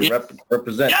this way you can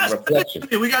represent the Reflection.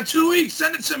 We got 2 weeks.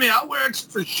 Send it to me. I'll wear it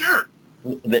for sure.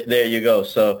 There you go.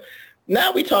 So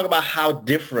now we talk about how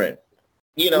different,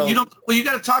 you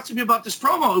got to talk to me about this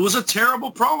promo. It was a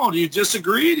terrible promo. Do you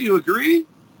disagree? Do you agree?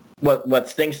 What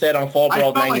Sting said on Fall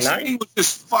Brawl 99? Like Sting was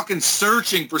just fucking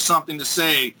searching for something to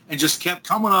say and just kept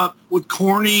coming up with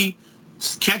corny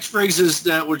catchphrases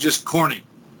that were just corny.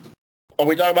 Are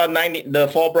we talking about the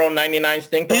Fall Brawl 99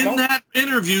 Sting promo? In that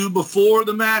interview before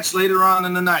the match later on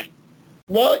in the night.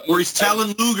 Well, where he's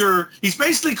telling Luger, he's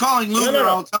basically calling Luger,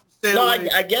 I'll tell the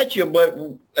I get you, but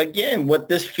again, what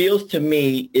this feels to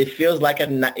me, it feels like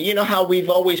you know how we've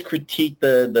always critiqued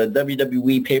the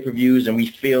WWE pay-per-views and we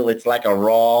feel it's like a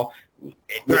Raw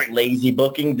with lazy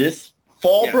booking. This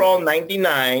Fall Brawl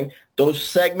 99, those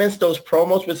segments, those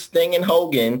promos with Sting and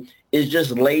Hogan is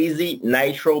just lazy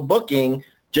Nitro booking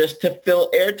just to fill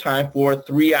airtime for a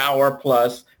 3-hour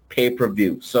plus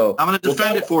pay-per-view. So I'm going to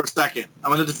defend it for a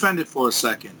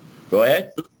second. Go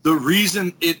ahead. The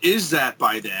reason it is that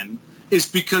by then is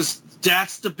because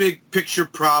that's the big picture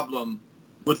problem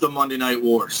with the Monday Night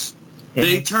Wars. Mm-hmm.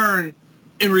 They turn,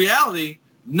 in reality,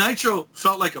 Nitro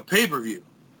felt like a pay-per-view.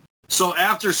 So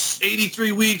after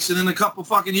 83 weeks and then a couple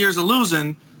fucking years of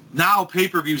losing, now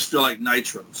pay-per-views feel like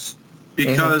Nitros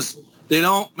because they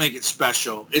don't make it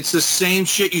special. It's the same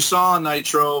shit you saw on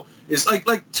Nitro. It's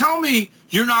like tell me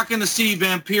you're not going to see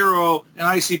Vampiro and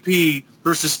ICP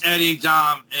versus Eddie,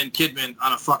 Dom, and Kidman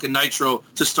on a fucking Nitro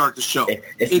to start the show.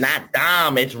 It's not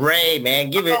Dom, it's Ray, man.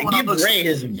 Give Ray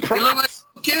his props. He looks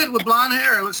like a kid with blonde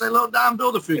hair. It looks like a little Dom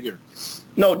Build-A-Figure.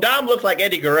 No, Dom looks like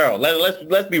Eddie Guerrero.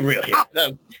 Let's be real here.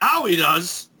 How he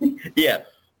does. Yeah.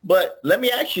 But let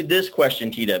me ask you this question,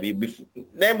 TW.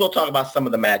 Then we'll talk about some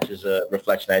of the matches,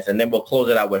 Reflection Nights, and then we'll close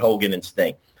it out with Hogan and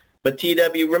Sting. But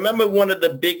TW, remember one of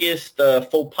the biggest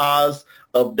faux pas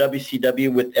of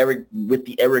WCW with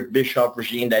the Eric Bischoff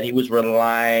regime, that he was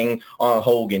relying on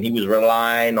Hogan, he was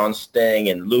relying on Sting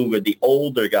and Luger, the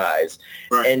older guys,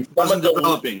 right. And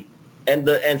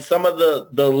some of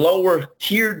the lower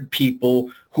tiered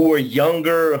people who were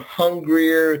younger,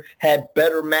 hungrier, had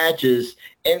better matches.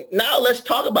 And now let's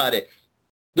talk about it.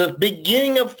 The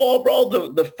beginning of Fall Brawl,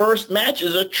 the first match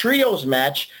is a trios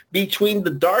match between the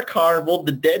Dark Carnival,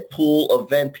 the Deadpool of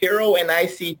Vampiro and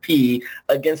ICP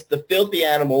against the Filthy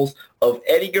Animals of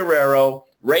Eddie Guerrero,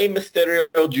 Rey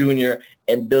Mysterio Jr.,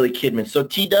 and Billy Kidman. So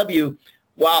TW,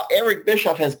 while Eric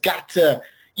Bischoff has got to,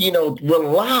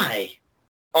 rely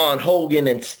on Hogan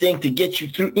and Sting to get you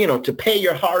through, to pay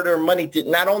your hard-earned money to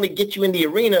not only get you in the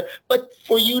arena, but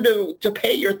for you to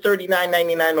pay your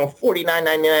 $39.99 or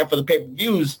 $49.99 for the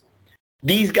pay-per-views,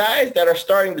 these guys that are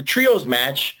starting the trios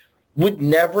match would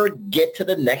never get to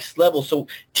the next level. So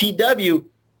TW,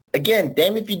 again,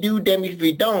 damn if you do, damn if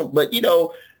you don't, but,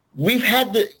 we've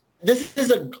had this is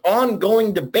an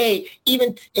ongoing debate,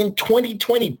 even in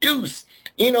 2020 Deuce.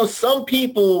 Some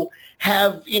people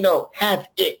have the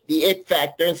it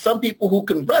factor, and some people who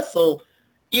can wrestle,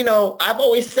 I've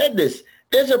always said this,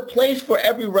 there's a place for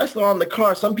every wrestler on the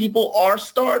card. Some people are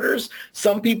starters,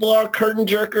 some people are curtain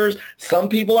jerkers, some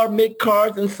people are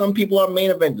mid-cards, and some people are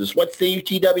main eventers. What say you,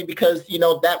 TW? Because,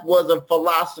 that was a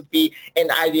philosophy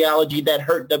and ideology that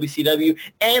hurt WCW,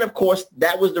 and of course,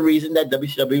 that was the reason that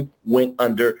WCW went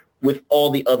under with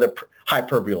all the other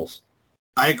hyperboles.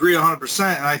 I agree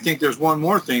 100%, and I think there's one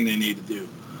more thing they need to do.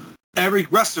 Every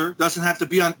wrestler doesn't have to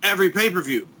be on every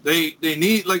pay-per-view. They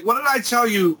need, like, what did I tell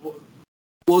you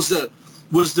was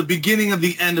the beginning of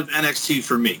the end of NXT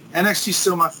for me. NXT's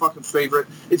still my fucking favorite.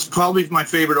 It's probably my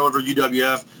favorite over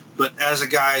UWF, but as a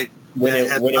guy when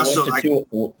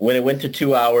it went to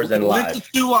 2 hours and live. When it went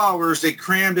to 2 hours, they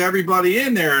crammed everybody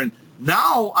in there, and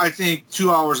now I think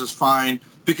 2 hours is fine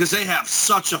because they have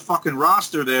such a fucking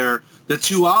roster there that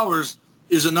 2 hours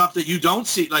is enough that you don't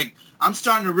see, like, I'm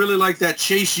starting to really like that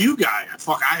Chase U guy.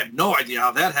 I have no idea how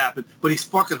that happened, but he's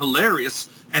fucking hilarious,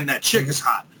 and that chick is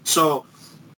hot. So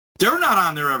they're not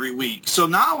on there every week. So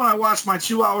now when I watch my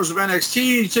 2 hours of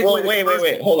NXT,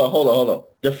 wait. Hold on.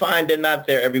 Define they're not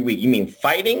there every week. You mean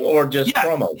fighting or just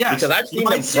promos? Yes. Because I've seen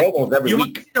them promos every week. You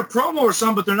might see a promo or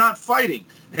something, but they're not fighting.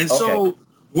 And so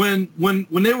when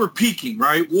they were peaking,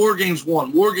 right? War Games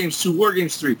 1, War Games 2, War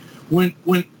Games 3, when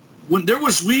there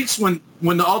was weeks when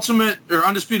the Ultimate or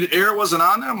Undisputed Era wasn't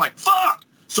on there, I'm like, fuck.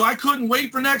 So I couldn't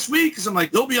wait for next week because I'm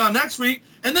like, they'll be on next week,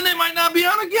 and then they might not be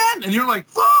on again. And you're like,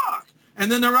 fuck.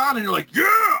 And then they're on, and you're like,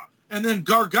 yeah. And then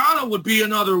Gargano would be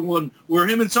another one where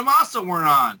him and Tommaso weren't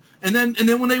on. And then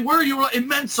when they were, it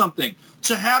meant something.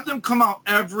 To have them come out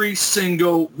every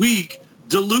single week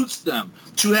dilutes them.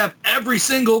 To have every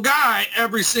single guy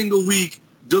every single week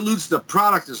dilutes the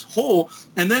product as whole.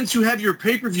 And then to have your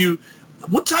pay-per-view,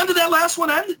 what time did that last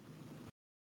one end?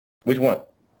 Which one?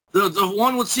 The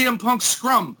one with CM Punk's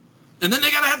scrum. And then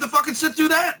they got to have to fucking sit through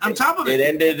that on top of it.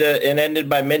 It ended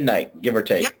by midnight, give or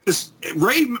take. Yeah, because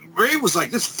Ray was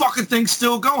like, this fucking thing's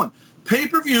still going.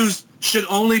 Pay-per-views should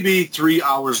only be 3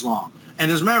 hours long.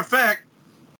 And as a matter of fact,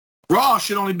 Raw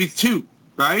should only be 2,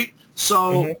 right?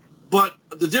 So, but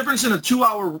the difference in a 2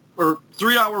 hour or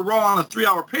 3 hour Raw and a 3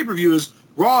 hour pay-per-view is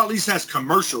Raw at least has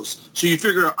commercials. So you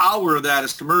figure an hour of that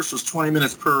is commercials, 20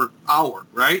 minutes per hour,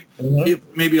 right?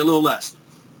 Maybe a little less.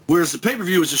 Whereas the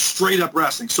pay-per-view is just straight up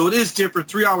wrestling. So it is different.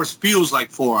 3 hours feels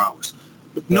like 4 hours.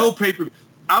 But no pay-per-view.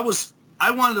 I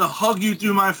wanted to hug you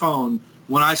through my phone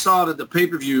when I saw that the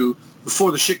pay-per-view,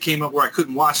 before the shit came up where I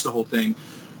couldn't watch the whole thing,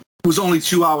 was only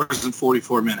 2 hours and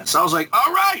 44 minutes. I was like,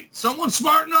 all right, someone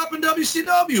smarten up in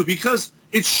WCW, because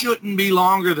it shouldn't be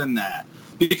longer than that.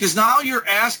 Because now you're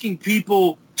asking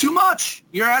people too much.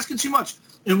 You're asking too much.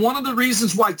 And one of the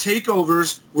reasons why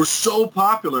takeovers were so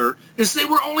popular is they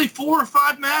were only 4 or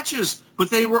 5 matches,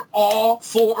 but they were all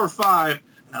 4 or 5,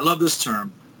 and I love this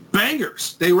term,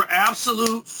 bangers. They were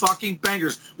absolute fucking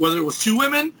bangers. Whether it was 2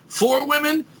 women, 4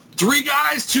 women, 3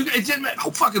 guys, 2 guys, it didn't matter.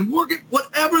 Oh, fucking work it.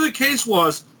 Whatever the case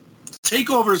was,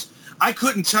 takeovers, I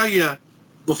couldn't tell you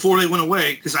before they went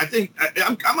away, because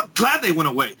I'm glad they went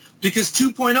away, because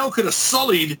 2.0 could have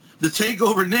sullied the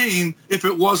takeover name if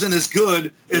it wasn't as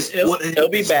good as it'll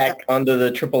be back under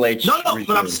the Triple H. No,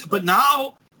 but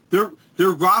now their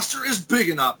roster is big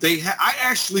enough. I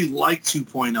actually like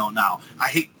 2.0 now. I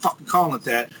hate fucking calling it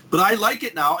that, but I like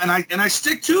it now, and I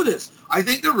stick to this. I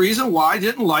think the reason why I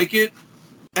didn't like it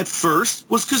at first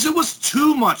was because it was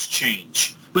too much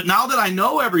change. But now that I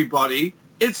know everybody,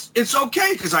 it's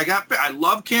okay, because I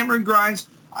love Cameron Grimes.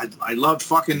 I loved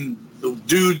fucking the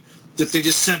dude that they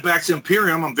just sent back to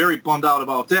Imperium. I'm very bummed out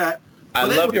about that. I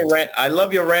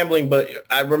love your rambling, but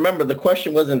I remember the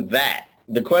question wasn't that.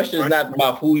 The question is not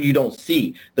about who you don't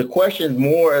see. The question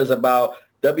more is about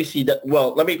WCW.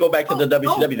 Well, let me go back to the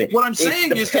WCW thing. What I'm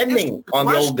saying is depending on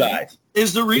the old guys.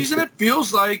 Is the reason it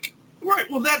feels like, right,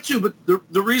 well, that too, but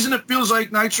the reason it feels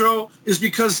like Nitro is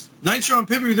because Nitro and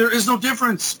pay-per-view, there is no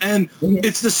difference, and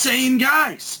it's the same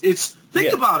guys.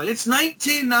 Think about it. It's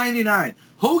 1999.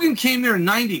 Hogan came there in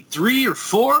 93 or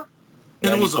 4,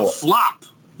 and 94. It was a flop.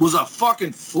 It was a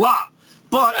fucking flop.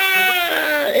 But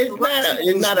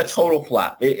it's not a total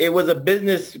flop. It was a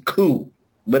business coup,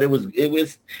 but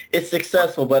it's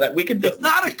successful. But we could. It's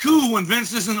not a coup when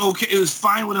Vince isn't okay. It was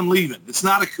fine with him leaving. It's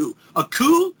not a coup. A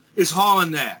coup is Hall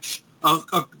and Nash.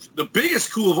 The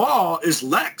biggest coup of all is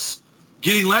Lex,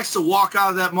 getting Lex to walk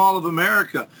out of that Mall of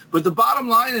America. But the bottom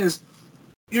line is,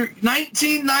 your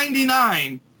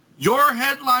 1999, your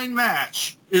headline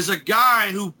match is a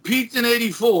guy who peaked in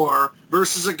 84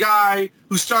 versus a guy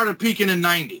who started peaking in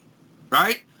 90,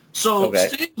 right? So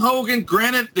Sting, Hogan,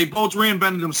 granted, they both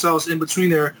reinvented themselves in between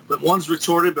there, but one's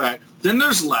retorted back. Then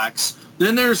there's Lex.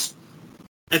 Then there's,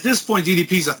 at this point,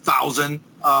 DDP's 1,000.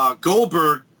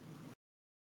 Goldberg,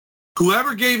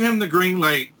 whoever gave him the green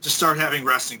light to start having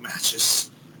wrestling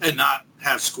matches and not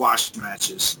have squash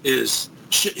matches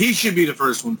he should be the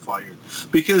first one fired.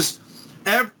 Because,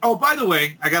 by the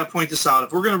way, I got to point this out.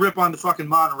 If we're going to rip on the fucking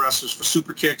modern wrestlers for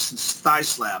super kicks and thigh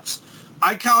slaps,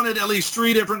 I counted at least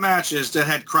 3 different matches that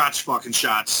had crotch fucking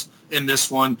shots in this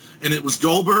one. And it was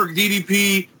Goldberg,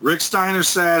 DDP, Rick Steiner,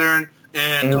 Saturn,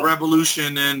 and the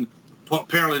Revolution, and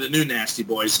apparently the new Nasty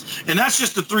Boys. And that's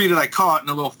just the 3 that I caught in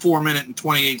a little 4-minute and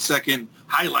 28-second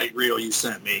highlight reel you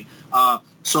sent me.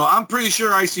 So I'm pretty sure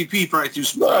ICP probably threw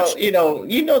some. Well, you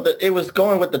know that it was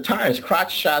going with the times.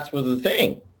 Crotch shots was the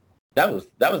thing. That was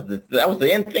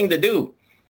the end thing to do.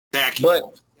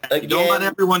 But again, don't let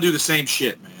everyone do the same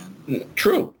shit, man.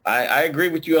 True, I agree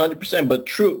with you 100%. But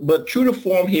true to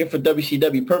form here for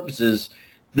WCW purposes,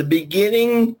 the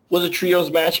beginning was a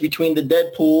trios match between the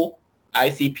Deadpool,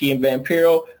 ICP, and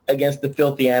Vampiro against the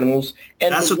Filthy Animals.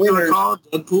 And that's what they were called,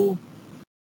 Deadpool.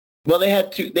 Well, they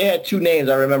had 2 names.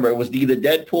 I remember it was either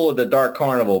Deadpool or the Dark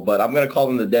Carnival, but I'm going to call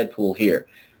them the Deadpool here.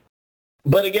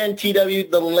 But again, TW,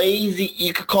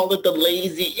 you could call it the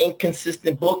lazy,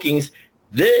 inconsistent bookings.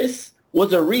 This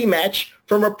was a rematch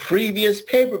from a previous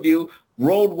pay-per-view,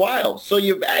 Road Wild. So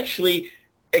you're actually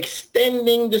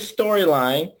extending the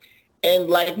storyline. And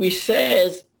like we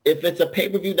says, if it's a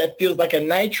pay-per-view that feels like a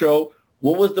Nitro,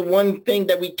 what was the one thing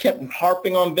that we kept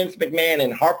harping on Vince McMahon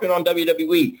and harping on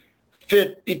WWE?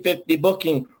 50-50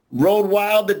 booking. Road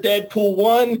Wild, the Deadpool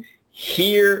won.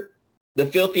 Here, the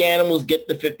Filthy Animals get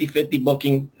the 50-50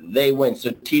 booking. They win.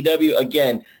 So TW,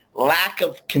 again, lack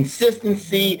of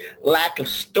consistency, lack of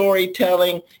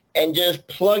storytelling, and just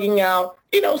plugging out,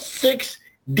 6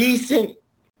 decent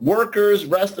workers,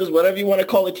 wrestlers, whatever you want to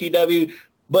call it, TW.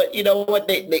 But you know what?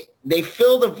 They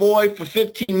fill the void for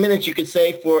 15 minutes, you could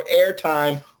say, for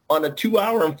airtime on a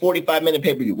 2-hour and 45-minute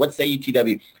pay-per-view. What say you,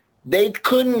 TW? They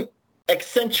couldn't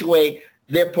accentuate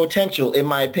their potential, in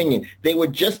my opinion. They were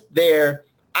just there.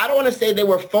 I don't want to say they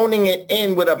were phoning it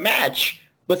in with a match,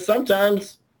 but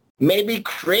sometimes maybe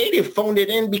creative phoned it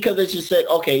in because it just said,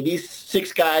 okay, these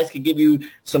 6 guys could give you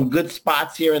some good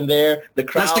spots here and there. The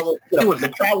crowd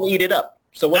will eat it up.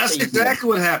 So that's exactly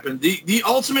what happened. The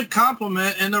ultimate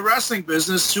compliment in the wrestling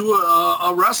business to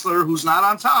a wrestler who's not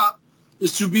on top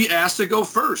is to be asked to go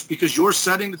first because you're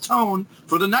setting the tone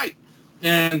for the night.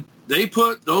 And they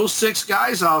put those 6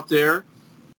 guys out there.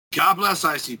 God bless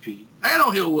ICP. I had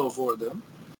no ill will for them.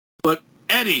 But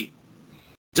Eddie,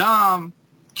 Dom,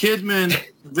 Kidman,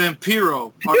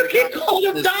 Vampiro. You can't call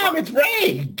him Dom. It's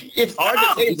Ray. It's hard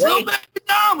to say Ray. Go back to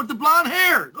Dom with the blonde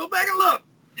hair. Go back and look.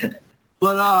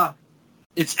 But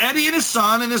it's Eddie and his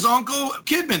son and his uncle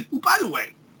Kidman. Who, by the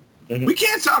way, we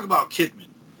can't talk about Kidman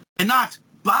and not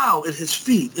bow at his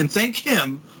feet and thank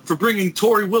him for bringing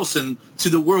Tori Wilson to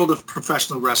the world of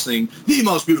professional wrestling, the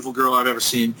most beautiful girl I've ever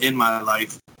seen in my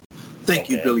life. Thank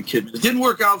you, Billy Kidman. It didn't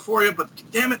work out for you, but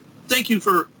damn it, thank you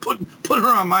for putting her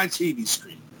on my TV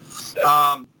screen.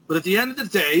 But at the end of the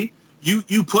day,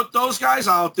 you put those guys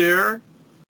out there.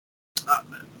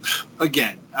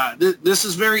 Again, this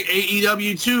is very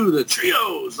AEW too, the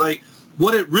trios. Like,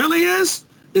 what it really is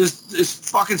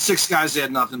fucking 6 guys they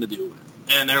had nothing to do with.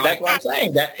 And they're that's like, what I'm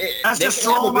saying. That's just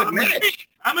throw them out.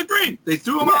 I'm agreeing. They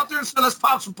threw them out there and said, let's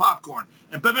pop some popcorn.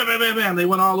 And bam, bam, bam, bam, bam. They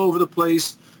went all over the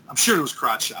place. I'm sure there was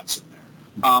crotch shots in there.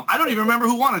 I don't even remember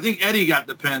who won. I think Eddie got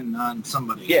the pin on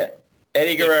somebody. Yeah.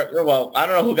 Eddie Guerrero, well, I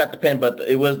don't know who got the pin, but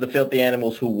it was the Filthy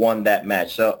Animals who won that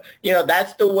match. So,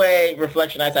 that's the way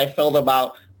Reflection Nights I felt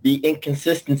about the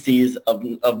inconsistencies of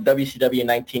WCW in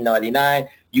 1999.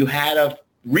 You had a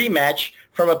rematch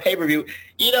from a pay-per-view.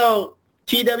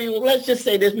 TW, let's just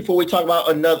say this before we talk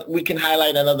about we can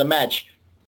highlight another match.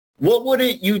 What would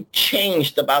you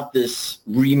changed about this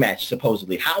rematch,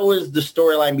 supposedly? How would the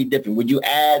storyline be different? Would you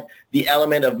add the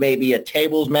element of maybe a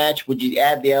tables match? Would you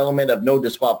add the element of no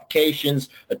disqualifications,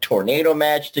 a tornado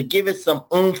match to give it some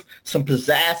oomph, some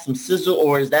pizzazz, some sizzle,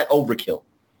 or is that overkill?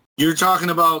 You're talking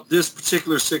about this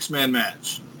particular 6-man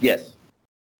match? Yes.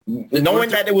 Knowing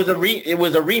that it was a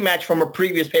rematch from a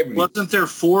previous pay-per-view. Wasn't there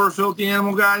 4 Filthy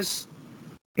Animal guys?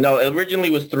 No, it originally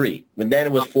was 3, but then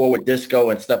it was 4 with Disco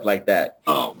and stuff like that.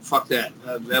 Oh, fuck that.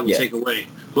 That would take away.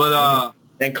 But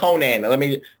and Conan.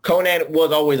 Conan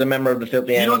was always a member of the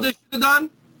Filthy Animals. You know what they should have done?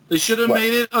 They should have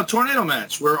made it a tornado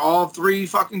match where all 3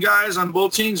 fucking guys on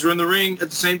both teams were in the ring at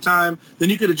the same time. Then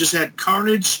you could have just had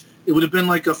Carnage. It would have been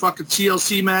like a fucking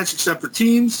TLC match except for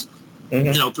teams. 3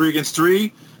 against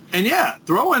 3. And yeah,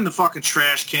 throw in the fucking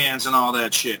trash cans and all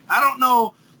that shit. I don't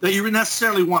know that you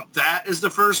necessarily want that as the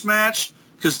first match.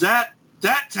 Because that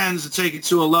tends to take it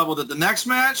to a level that the next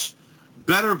match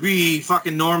better be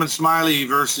fucking Norman Smiley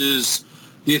versus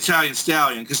the Italian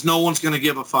Stallion, because no one's going to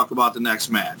give a fuck about the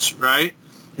next match, right?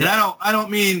 And I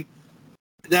don't mean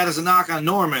that as a knock on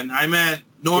Norman. I meant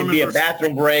Norman. It'd be a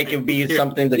bathroom break. It'd be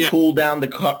something to cool down the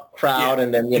crowd,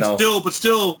 and then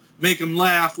still make him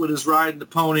laugh with his riding the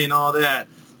pony and all that.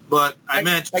 But I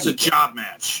meant it's a job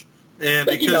match, and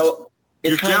but because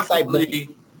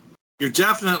you're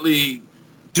definitely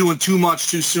doing too much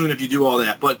too soon if you do all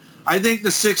that. But I think the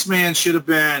 6-man should have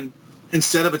been,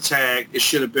 instead of a tag, it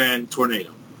should have been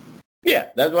Tornado. Yeah,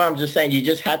 that's what I'm just saying. You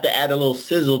just have to add a little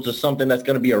sizzle to something that's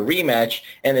going to be a rematch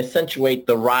and accentuate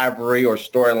the rivalry or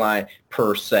storyline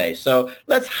per se. So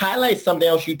let's highlight something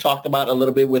else you talked about a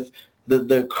little bit with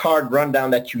the card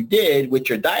rundown that you did with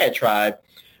your diatribe.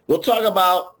 We'll talk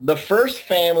about the First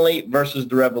Family versus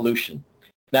the Revolution.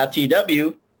 Now,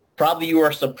 TW, probably you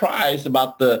are surprised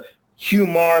about the Hugh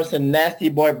Morris and Nasty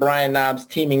Boy Brian Knobbs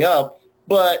teaming up,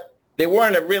 but they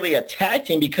weren't really a tag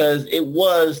team because it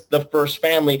was the First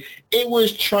Family. It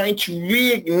was trying to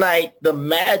reignite the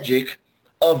magic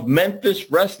of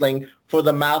Memphis wrestling for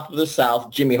the mouth of the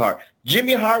South, Jimmy Hart.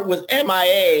 Jimmy Hart was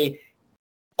MIA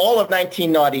all of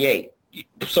 1998,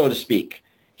 so to speak.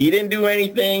 He didn't do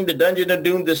anything. The Dungeon of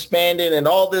Doom disbanded and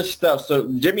all this stuff. So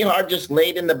Jimmy Hart just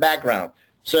laid in the background.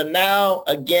 So now,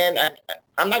 again,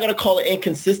 I'm not going to call it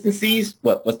inconsistencies.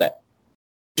 What's that?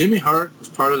 Jimmy Hart was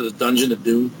part of the Dungeon of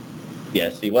Doom?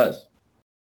 Yes, he was.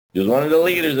 He was one of the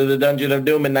leaders of the Dungeon of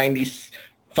Doom in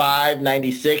 95,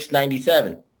 96,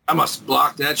 97. I must have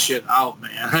blocked that shit out,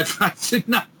 man. I did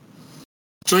not.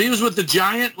 So he was with the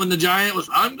Giant when the Giant was,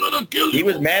 I'm going to kill you. He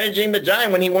was managing the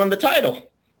Giant when he won the title.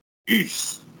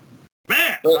 Jeez.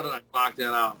 Man, how did I block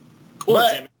that out? Cool,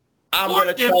 but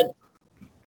Jimmy.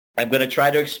 I'm going to try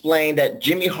to explain that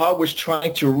Jimmy Hart was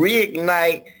trying to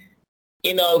reignite,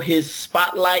 his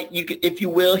spotlight, if you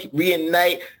will,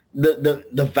 reignite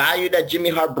the value that Jimmy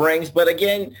Hart brings. But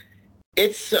again,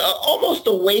 it's almost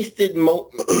a wasted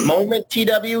moment,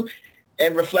 TW,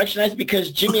 and Reflection,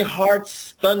 because Jimmy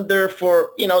Hart's thunder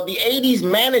for, the 80s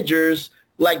managers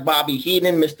like Bobby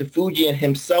Heenan, Mr. Fuji, and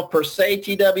himself per se,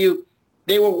 TW,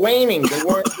 they were waning.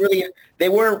 They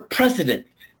weren't precedent.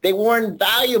 They weren't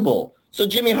valuable. So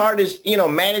Jimmy Hart is,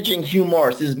 managing Hugh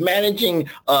Morris, is managing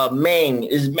Meng,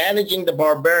 is managing the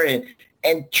Barbarian,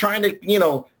 and trying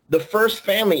to, the First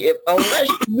Family. Unless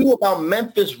you knew about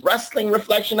Memphis Wrestling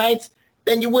Reflectionites,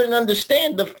 then you wouldn't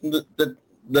understand the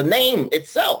name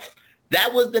itself.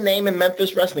 That was the name in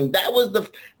Memphis Wrestling. That was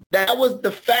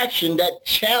the faction that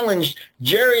challenged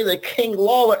Jerry the King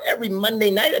Lawler every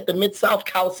Monday night at the Mid-South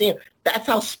Coliseum. That's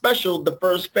how special the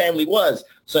First Family was.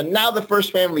 So now the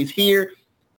First Family's here,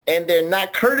 and they're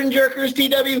not curtain jerkers,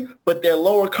 TW, but they're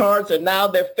lower cards, and now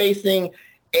they're facing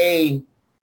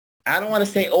I don't want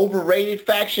to say overrated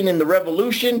faction in the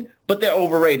Revolution, but they're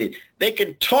overrated. They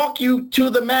can talk you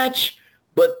to the match,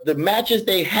 but the matches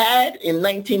they had in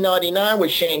 1999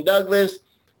 with Shane Douglas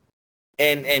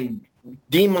and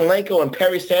Dean Malenko and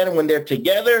Perry Saturn when they're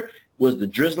together was the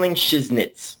Drizzling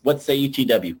Shiznits. What say you,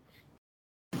 TW?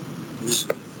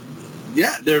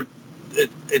 Yeah,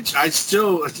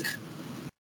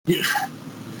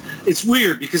 it's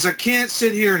weird because I can't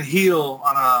sit here and heel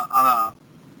on a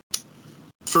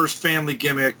First Family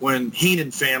gimmick when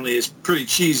Heenan Family is pretty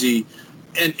cheesy,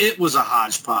 and it was a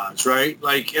hodgepodge, right?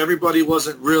 Like everybody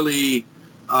wasn't really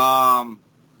on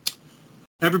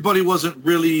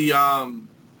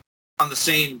the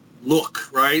same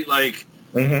look, right? Like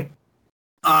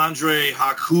Andre,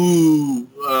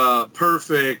 Haku,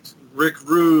 Perfect, Rick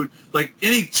Rude, like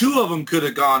any two of them could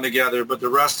have gone together, but the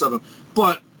rest of them.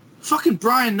 But fucking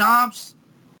Brian Knobbs,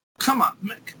 come on.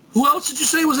 Who else did you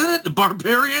say was in it? The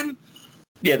Barbarian?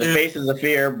 Yeah, the Faces of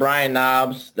Fear, Brian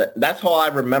Knobbs. That's all I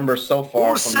remember so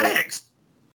far. Or Sags.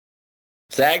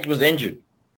 Sags was injured.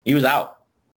 He was out.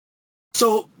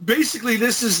 So basically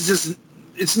this is just,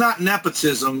 it's not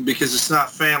nepotism because it's not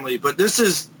family, but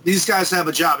these guys have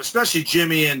a job, especially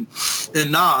Jimmy and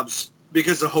Knobbs,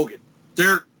 because of Hogan.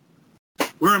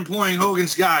 We're employing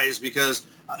Hogan's guys because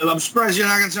I'm surprised you're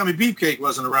not going to tell me Beefcake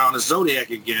wasn't around as Zodiac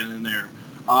again in there.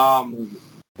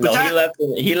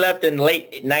 He left in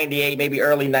late 98, maybe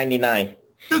early 99.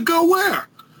 To go where?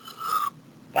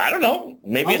 I don't know.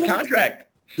 Maybe his contract.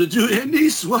 To do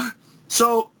indies? What?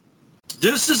 So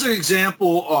this is an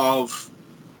example of,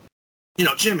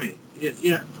 Jimmy,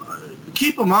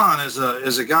 keep him on as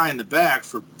a guy in the back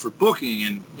for booking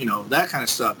and, that kind of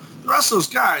stuff. The rest of those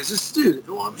guys,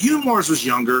 Hugh Morris was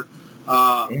younger,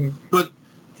 but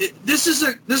this is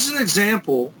an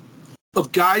example of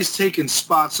guys taking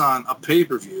spots on a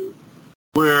pay-per-view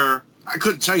where I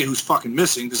couldn't tell you who's fucking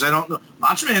missing because I don't know.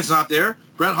 Macho Man's not there.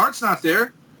 Bret Hart's not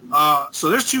there. So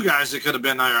there's two guys that could have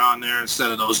been on there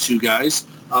instead of those two guys.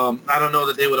 I don't know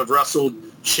that they would have wrestled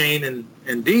Shane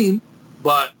and Dean,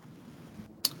 but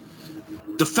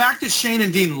the fact that Shane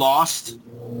and Dean lost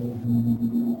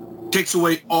takes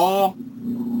away all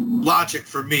logic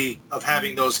for me of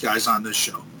having those guys on this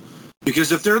show.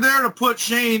 Because if they're there to put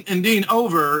Shane and Dean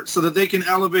over so that they can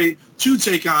elevate to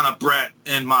take on a Bret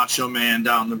and Macho Man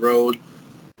down the road,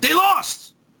 they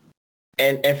lost.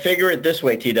 And figure it this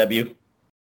way, TW,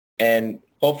 and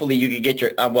hopefully you can get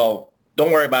your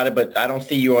don't worry about it, but I don't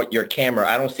see your camera.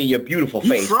 I don't see your beautiful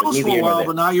face. You froze for a while,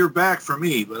 but now you're back for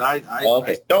me. But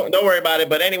okay. Don't worry about it.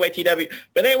 But anyway, TW.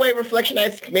 But anyway,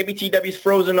 Reflectionites, maybe TW's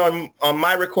frozen on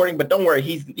my recording, but don't worry.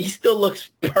 He still looks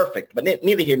perfect. But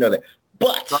neither here nor there.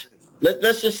 But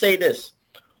let's just say this.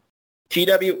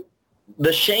 TW,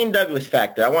 the Shane Douglas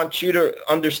factor. I want you to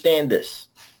understand this.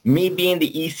 Me being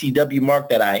the ECW mark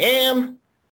that I am,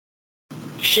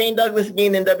 Shane Douglas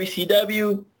being in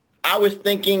WCW, I was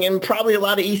thinking, and probably a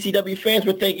lot of ECW fans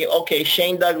were thinking, okay,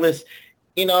 Shane Douglas,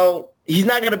 he's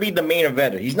not going to be the main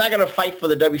eventer. He's not going to fight for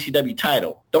the WCW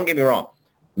title. Don't get me wrong.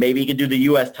 Maybe he could do the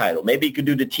U.S. title. Maybe he could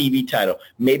do the TV title.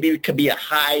 Maybe it could be a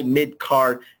high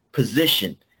mid-card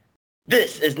position.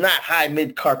 This is not high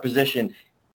mid-card position,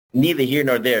 neither here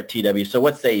nor there, TW. So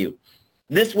what say you?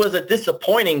 This was a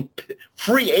disappointing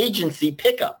free agency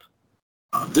pickup.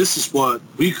 This is what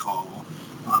we call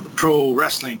the Pro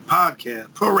Wrestling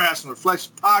Podcast, Pro Wrestling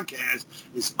Reflection Podcast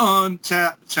is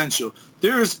untapped potential.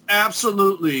 There is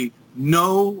absolutely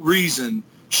no reason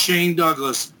Shane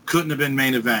Douglas couldn't have been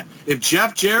main event. If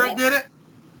Jeff Jarrett did it,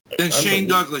 then Shane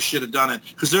Douglas should have done it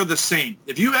because they're the same.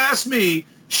 If you ask me,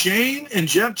 Shane and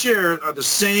Jeff Jarrett are the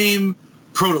same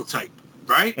prototype,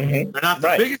 right? Mm-hmm. They're not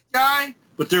the biggest guy,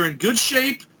 but they're in good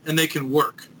shape and they can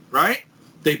work, right?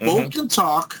 They both can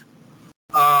talk.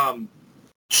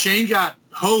 Shane got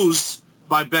hosed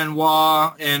by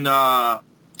Benoit and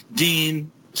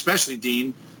Dean, especially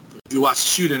Dean, if you watch the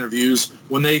shoot interviews,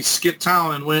 when they skipped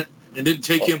town and went and didn't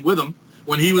take him with them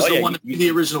when he was the one that made the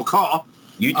original call.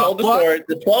 You told the story.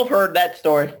 The 12 heard that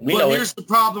story. But here's the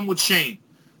problem with Shane.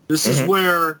 This is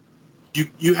where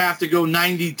you have to go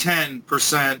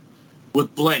 90-10%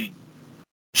 with Blaine.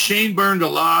 Shane burned a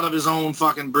lot of his own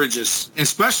fucking bridges.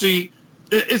 Especially,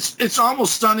 it's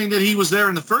almost stunning that he was there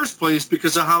in the first place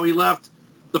because of how he left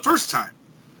the first time.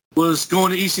 Was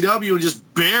going to ECW and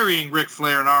just burying Ric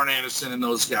Flair and Arn Anderson and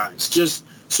those guys. Just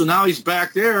so now he's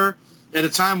back there at a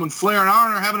time when Flair and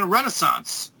Arn are having a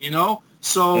renaissance, you know?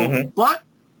 So, but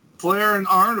Flair and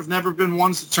Arn have never been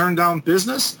ones to turn down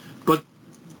business. But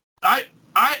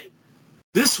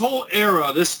this whole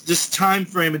era, this time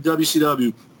frame in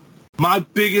WCW, my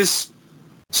biggest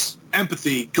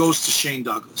empathy goes to Shane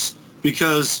Douglas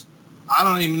because I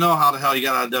don't even know how the hell he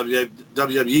got out of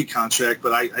WWE contract,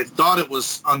 but I thought it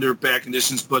was under bad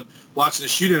conditions, but watching the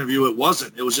shoot interview, it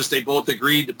wasn't. It was just they both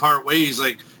agreed to part ways,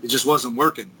 like it just wasn't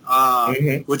working,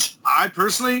 which I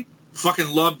personally fucking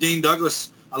loved Dean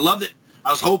Douglas. I loved it.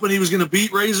 I was hoping he was going to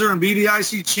beat Razor and be the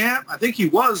IC champ. I think he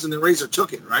was, and then Razor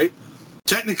took it, right?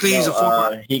 Technically, he's a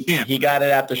former champ. He got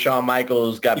it after Shawn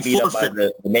Michaels got beat up by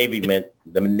the Navy men.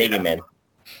 The Navy men.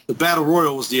 The Battle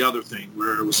Royal was the other thing,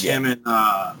 where it was him and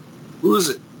who was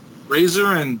it? Razor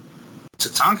and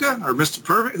Tatanka or Mr.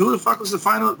 Perfect? Who the fuck was the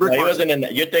final? No, he wasn't in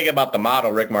that. You're thinking about the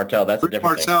model, Rick Martel. That's Rick a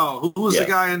different Martel. thing. Who was the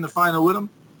guy in the final with him?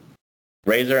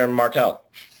 Razor and Martel.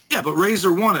 Yeah, but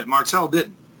Razor won it. Martel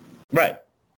didn't. Right.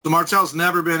 So Martel's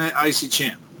never been an IC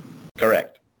champ.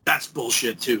 Correct. That's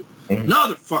bullshit, too.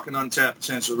 Another fucking untapped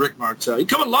potential, Rick Martel. He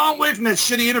come a long way from that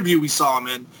shitty interview we saw him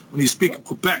in when he was speaking of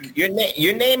Quebec.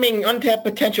 You're naming untapped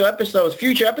potential episodes,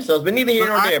 future episodes, but neither here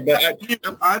nor there.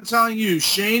 But I'm telling you,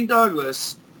 Shane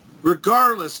Douglas,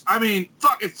 regardless, I mean,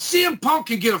 fuck, if CM Punk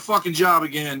can get a fucking job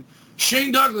again,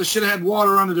 Shane Douglas should have had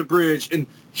water under the bridge, and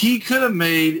he could have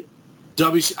made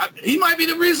he might be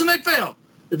the reason they failed.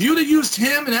 If you'd have used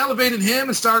him and elevated him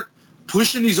and start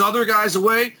pushing these other guys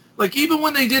away, like even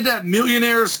when they did that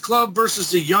Millionaires Club versus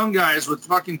the Young Guys with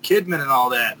fucking Kidman and all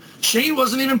that, Shane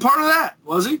wasn't even part of that,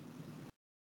 was he?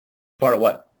 Part of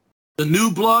what? The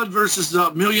New Blood versus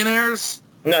the Millionaires?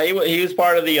 No, he was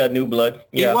part of the New Blood.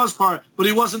 Yeah. He was part, but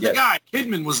he wasn't the guy.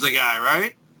 Kidman was the guy,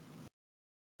 right?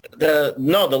 The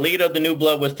leader of the New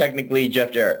Blood was technically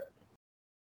Jeff Jarrett.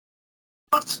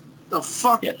 What the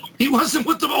fuck? Yeah. He wasn't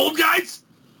with the old guys?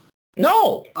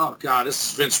 No. Oh, God,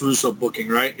 this is Vince Russo booking,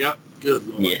 right? Yep. Good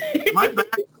Lord. Yeah. Am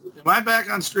I back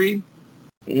on screen?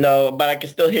 No, but I can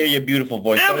still hear your beautiful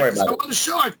voice. Don't worry about it. On the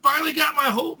show, I finally got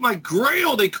my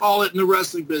grail, they call it in the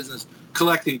wrestling business,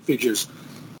 collecting figures.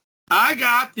 I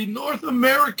got the North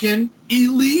American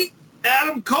Elite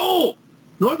Adam Cole,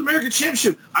 North American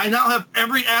Championship. I now have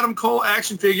every Adam Cole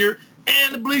action figure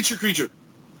and the Bleacher Creature.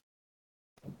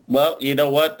 Well, you know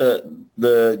what? The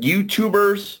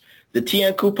YouTubers, the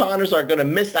TN couponers are going to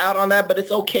miss out on that, but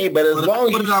it's okay. But as long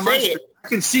as you say it, I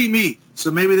can see me,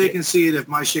 so maybe they can see it if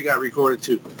my shit got recorded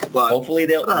too. But hopefully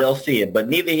they'll see it. But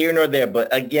neither here nor there.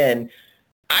 But again,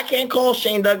 I can't call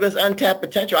Shane Douglas untapped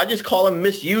potential. I just call him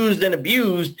misused and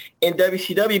abused in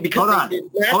WCW because they did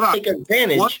not take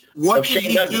advantage of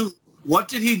Shane Douglas. What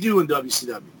did he do in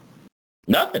WCW?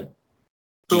 Nothing.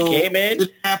 So he came in. Did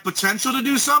he have potential to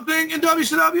do something in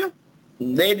WCW?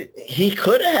 He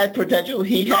could have had potential.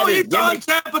 He had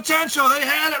potential. They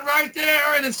had it right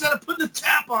there, and instead of putting the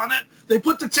tap on it, they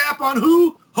put the tap on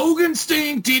who? Hogan,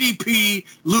 Sting, DDP,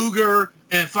 Luger,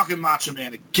 and fucking Macho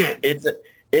Man again. It's a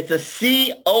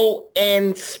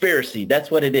conspiracy. That's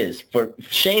what it is. For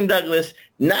Shane Douglas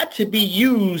not to be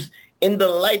used in the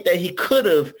light that he could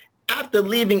have after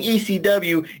leaving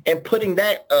ECW and putting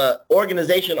that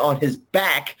organization on his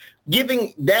back,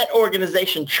 giving that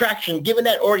organization traction, giving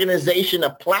that organization a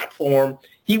platform.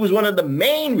 He was one of the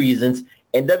main reasons,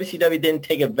 and WCW didn't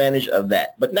take advantage of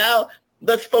that. But now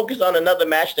let's focus on another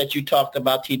match that you talked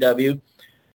about, TW.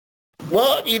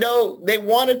 Well, you know, they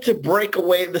wanted to break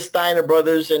away the Steiner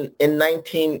brothers in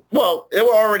they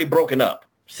were already broken up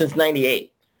since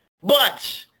 98.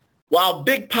 But while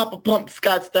Big Papa Pump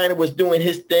Scott Steiner was doing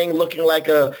his thing, looking like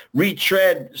a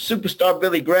retread superstar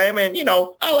Billy Graham, and, you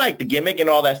know, I like the gimmick and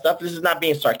all that stuff. This is not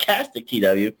being sarcastic,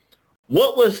 TW.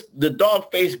 What was the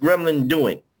dog-faced gremlin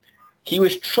doing? He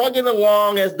was trugging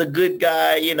along as the good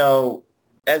guy, you know,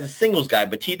 as a singles guy.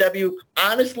 But TW,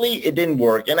 honestly, it didn't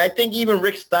work. And I think even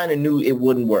Rick Steiner knew it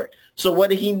wouldn't work. So what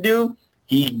did he do?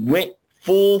 He went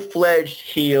full-fledged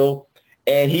heel,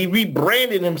 and he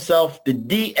rebranded himself the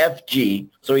DFG.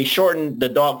 So he shortened the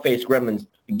dog-faced gremlins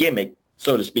gimmick,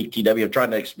 so to speak, TW. I'm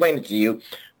trying to explain it to you.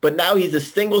 But now he's a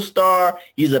single star.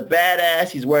 He's a badass.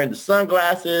 He's wearing the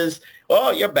sunglasses.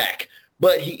 Oh, you're back.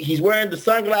 But he's wearing the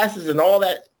sunglasses and all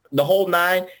that, the whole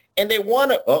nine. And they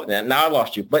want to, now I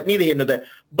lost you. But neither here nor there.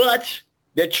 But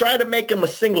they're trying to make him a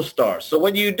single star. So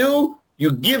what do?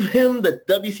 You give him the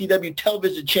WCW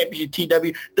Television Championship,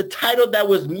 TW, the title that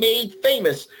was made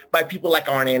famous by people like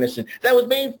Arn Anderson, that was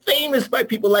made famous by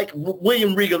people like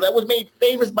William Regal, that was made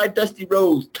famous by Dusty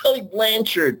Rhodes, Tully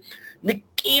Blanchard,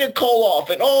 Nikita Koloff,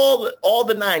 and all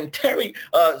the nine, Terry,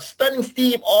 Stunning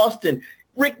Steve Austin,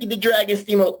 Ricky the Dragon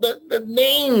Steamboat, the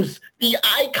names, the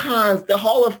icons, the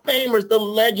Hall of Famers, the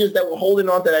legends that were holding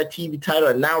on to that TV title,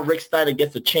 and now Rick Steiner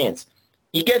gets a chance.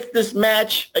 He gets this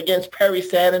match against Perry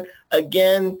Saturn.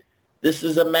 Again, this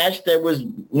is a match that was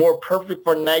more perfect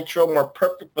for Nitro, more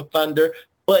perfect for Thunder,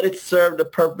 but it served a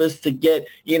purpose to get,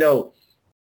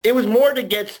 it was more to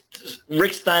get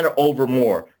Rick Steiner over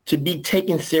more, to be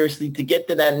taken seriously, to get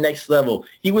to that next level.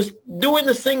 He was doing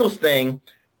the singles thing,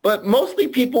 but mostly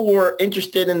people were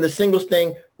interested in the singles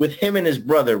thing with him and his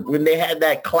brother when they had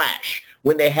that clash,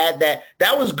 when they had that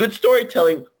was good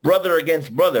storytelling, brother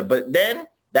against brother. But then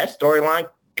that storyline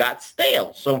got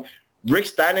stale. So Rick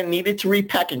Steiner needed to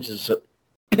repackage himself.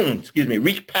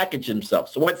 Repackage himself.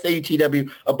 So what say you, TW,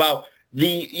 about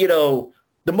the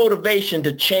motivation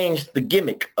to change the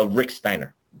gimmick of Rick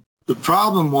Steiner? The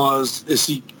problem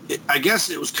I guess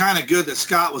it was kind of good that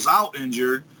Scott was out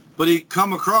injured, but he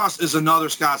come across as another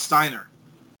Scott Steiner.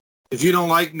 If you don't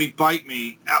like me, bite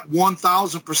me. At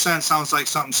 1,000% sounds like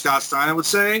something Scott Steiner would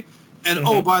say. And,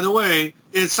 oh, by the way,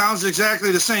 it sounds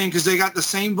exactly the same because they got the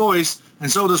same voice,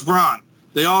 and so does Braun.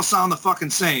 They all sound the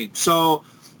fucking same. So,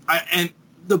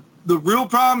 the real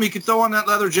problem, he could throw on that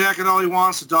leather jacket all he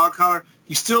wants, the dog collar.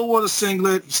 He still wore the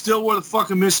singlet. He still wore the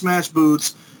fucking mismatched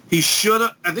boots. I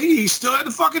think he still had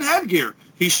the fucking headgear.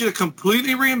 He should have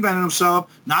completely reinvented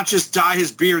himself, not just dye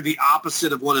his beard the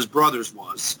opposite of what his brother's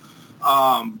was.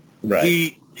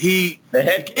 Right.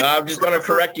 I'm just going to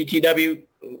correct you, TW.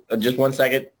 Just 1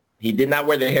 second. He did not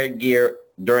wear the headgear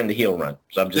during the heel run.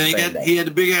 So I'm just saying that. He had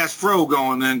the big-ass fro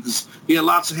going then because he had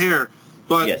lots of hair.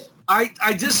 But yes.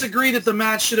 I disagree that the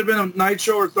match should have been a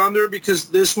Nitro or Thunder because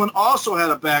this one also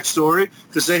had a backstory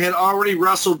because they had already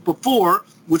wrestled before,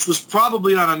 which was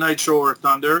probably on a Nitro or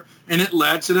Thunder, and it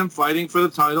led to them fighting for the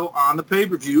title on the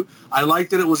pay-per-view. I liked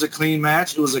that it was a clean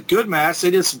match. It was a good match. They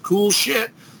did some cool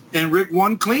shit, and Rick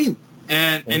won clean.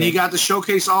 And he got to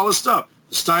showcase all his stuff.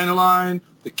 The Steiner line,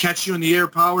 the catch you in the air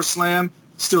power slam,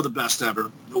 still the best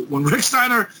ever. When Rick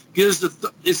Steiner gives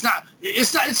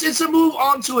it's a move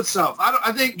onto itself.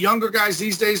 I think younger guys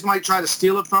these days might try to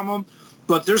steal it from him,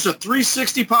 but there's a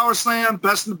 360 power slam.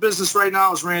 Best in the business right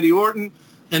now is Randy Orton,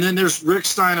 and then there's Rick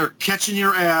Steiner catching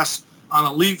your ass on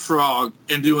a leapfrog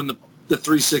and doing the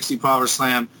 360 power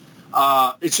slam.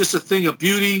 It's just a thing of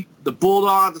beauty. The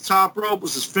bulldog at the top rope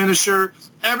was his finisher.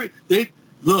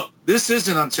 Look, this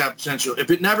isn't untapped potential.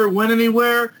 If it never went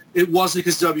anywhere, it wasn't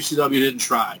because WCW didn't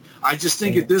try. I just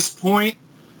think at this point,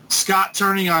 Scott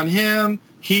turning on him,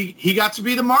 he got to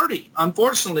be the Marty,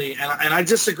 unfortunately. And I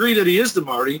disagree that he is the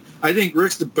Marty. I think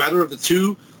Rick's the better of the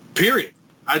two, period.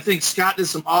 I think Scott did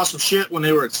some awesome shit when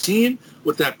they were a team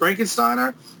with that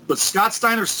Frankensteiner. But Scott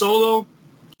Steiner solo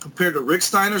compared to Rick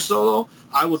Steiner solo,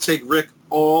 I will take Rick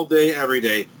all day, every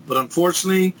day. But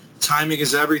unfortunately, timing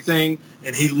is everything.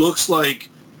 And he looks like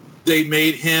they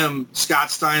made him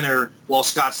Scott Steiner while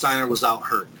Scott Steiner was out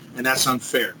hurt. And that's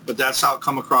unfair. But that's how it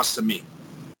come across to me.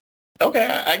 Okay,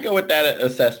 I go with that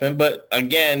assessment. But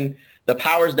again, the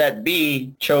powers that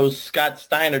be chose Scott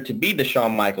Steiner to be the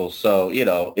Shawn Michaels. So,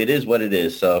 it is what it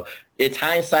is. So it's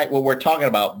hindsight what we're talking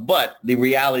about. But the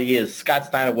reality is Scott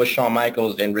Steiner was Shawn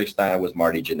Michaels and Rick Steiner was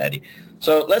Marty Jannetty.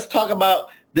 So let's talk about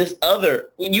this other.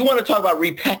 You want to talk about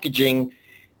repackaging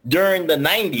during the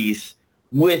 90s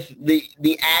with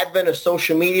the advent of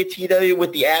social media, TW,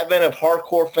 with the advent of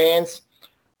hardcore fans.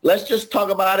 Let's just talk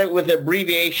about it with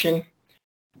abbreviation.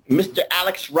 Mr.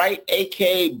 Alex Wright,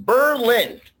 a.k.a.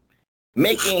 Berlin,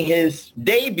 making his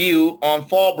debut on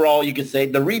Fall Brawl, you could say,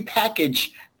 the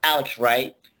repackaged Alex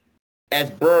Wright as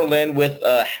Berlin with,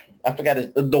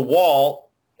 the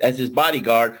Wall as his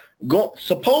bodyguard.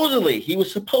 Supposedly, he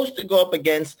was supposed to go up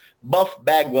against Buff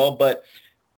Bagwell, but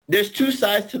there's two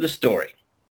sides to the story.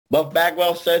 Buff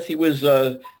Bagwell says he was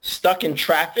stuck in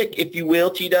traffic, if you will,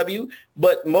 TW,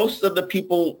 but most of the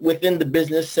people within the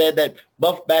business said that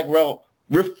Buff Bagwell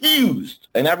refused,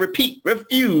 and I repeat,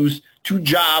 refused to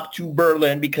job to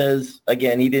Berlin because,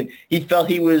 again, he felt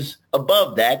he was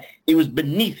above that. It was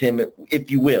beneath him, if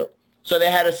you will. So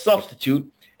they had a substitute,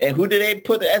 and who did they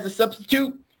put as a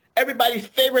substitute? Everybody's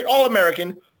favorite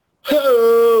All-American,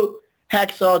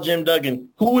 Hacksaw Jim Duggan,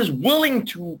 who was willing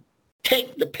to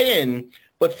take the pin.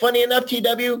 But funny enough,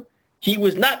 TW, he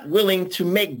was not willing to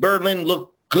make Berlin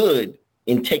look good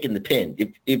in taking the pin,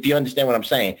 if you understand what I'm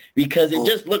saying, because it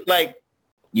just looked like,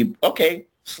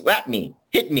 slap me,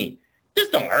 hit me. This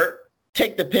don't hurt.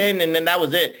 take the pin, and then that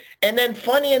was it. And then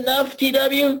funny enough,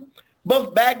 TW,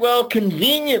 Buff Bagwell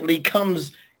conveniently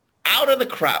comes out of the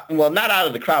crowd. Well, not out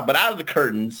of the crowd, but out of the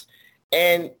curtains.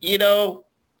 And,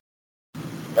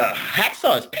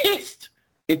 Hacksaw is pissed,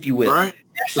 if you will. Right.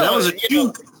 So that was a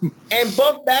juke. And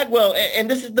Buff Bagwell, and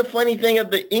this is the funny thing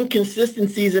of the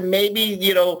inconsistencies and maybe,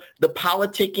 the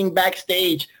politicking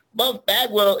backstage. Buff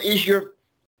Bagwell is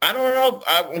I don't know if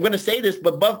I'm going to say this,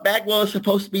 but Buff Bagwell is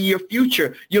supposed to be your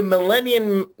future, your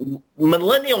millennial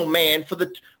man for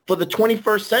the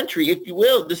 21st century, if you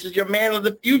will. This is your man of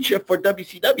the future for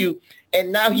WCW,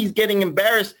 and now he's getting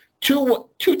embarrassed two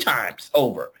times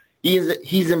over.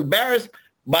 He's embarrassed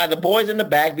by the boys in the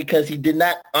back because he did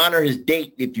not honor his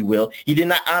date, if you will. He did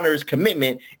not honor his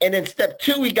commitment. And then step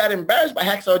 2, he got embarrassed by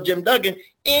Hacksaw Jim Duggan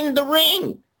in the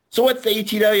ring. So what say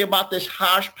TW about this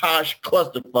hosh-posh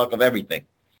clusterfuck of everything?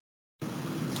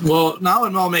 Well, now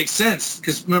it all makes sense,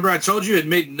 because remember I told you it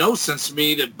made no sense to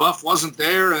me that Buff wasn't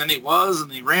there, and then he was,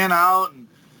 and he ran out. And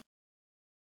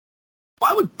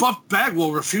why would Buff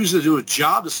Bagwell refuse to do a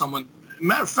job to someone?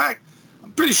 Matter of fact,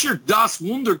 I'm pretty sure Das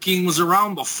Wunderkind was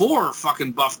around before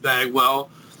fucking Buff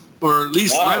Bagwell, or at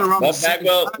least right around Buff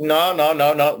Bagwell.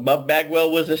 No. Buff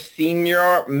Bagwell was a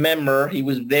senior member. He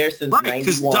was there since 91. Right,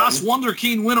 because Das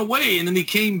Wunderkind went away, and then he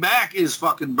came back as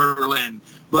fucking Berlin.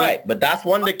 But Das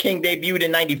Wunderkind debuted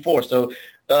in 94. So,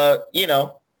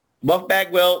 Buff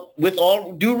Bagwell, with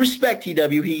all due respect,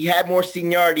 TW, he had more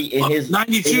seniority in his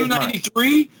 92,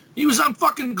 93? He was on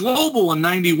fucking Global in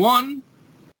 91.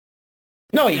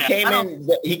 No, he came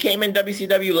in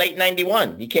WCW late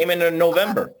 91. He came in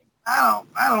November. I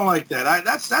don't like that.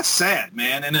 That's sad,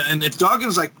 man. And if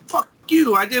Duggan's like, fuck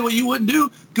you, I did what you wouldn't do,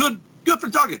 good for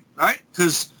Duggan, right?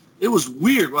 Because it was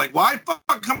weird. Like, why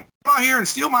fuck come out here and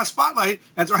steal my spotlight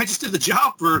after I just did the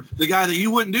job for the guy that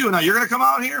you wouldn't do? Now you're going to come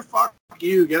out here? Fuck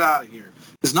you. Get out of here.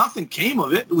 Because nothing came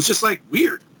of it. It was just, like,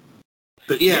 weird.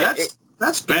 But, yeah,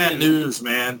 that's bad news,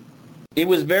 man. It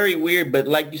was very weird. But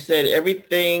like you said,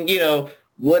 everything,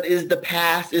 what is the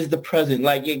past is the present.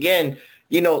 Like, again,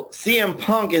 CM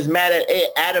Punk is mad at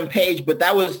Adam Page, but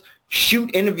that was shoot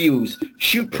interviews,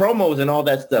 shoot promos and all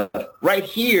that stuff. Right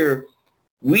here,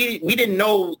 we didn't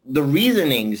know the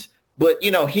reasonings, but,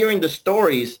 hearing the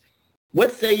stories,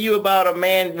 what say you about a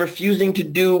man refusing to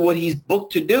do what he's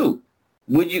booked to do?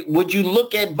 Would you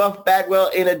look at Buff Bagwell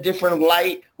in a different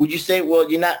light? Would you say, well,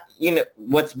 you're not,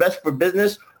 what's best for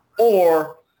business?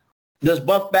 Or does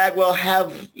Buff Bagwell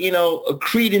have, a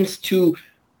credence to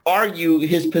argue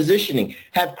his positioning,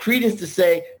 have credence to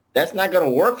say, that's not going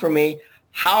to work for me.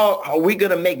 How are we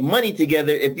going to make money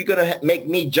together if you're going to make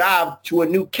me job to a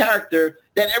new character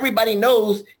that everybody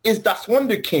knows is Das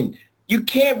Wunderkind? You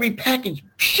can't repackage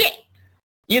shit.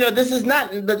 This is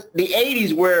not the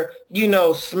 80s where,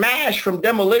 Smash from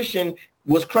Demolition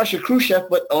was Crusher Khrushchev,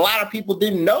 but a lot of people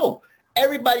didn't know.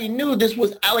 Everybody knew this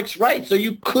was Alex Wright, so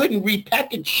you couldn't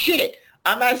repackage shit.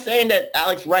 I'm not saying that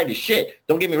Alex Wright is shit.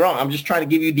 Don't get me wrong. I'm just trying to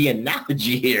give you the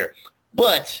analogy here.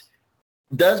 But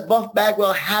does Buff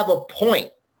Bagwell have a point?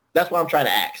 That's what I'm trying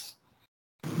to ask.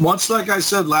 Much like I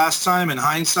said last time, in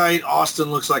hindsight,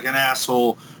 Austin looks like an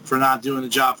asshole for not doing the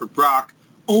job for Brock,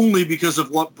 only because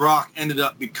of what Brock ended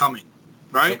up becoming,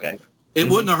 right? Okay. It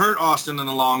wouldn't have hurt Austin in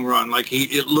the long run. Like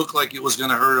it looked like it was going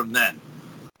to hurt him then.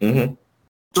 Mm-hmm.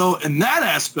 So in that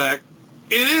aspect,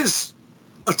 it is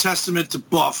a testament to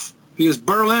Buff, because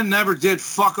Berlin never did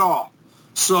fuck all.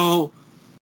 So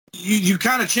you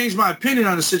kind of changed my opinion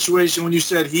on the situation when you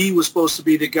said he was supposed to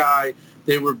be the guy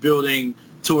they were building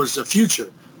towards the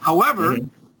future. However,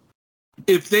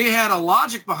 if they had a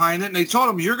logic behind it and they told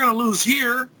him, you're going to lose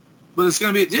here, but it's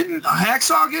going to be, didn't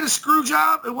Hacksaw get a screw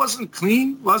job? It wasn't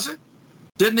clean, was it?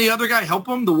 Didn't the other guy help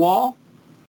him, the Wall?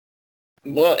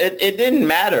 Well, it didn't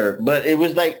matter, but it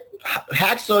was like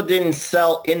Hacksaw didn't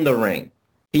sell in the ring.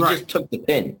 He just took the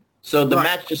pin. So the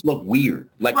match just looked weird,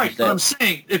 like you said. But I'm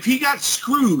saying, if he got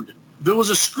screwed, if it was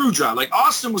a screw job, like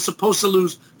Austin was supposed to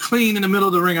lose clean in the middle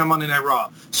of the ring on Monday Night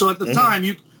Raw. So at the time,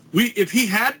 if he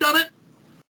had done it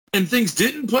and things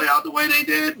didn't play out the way they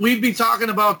did, we'd be talking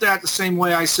about that the same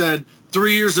way I said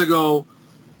 3 years ago,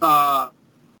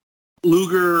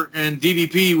 Luger and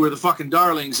DDP were the fucking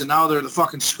darlings, and now they're the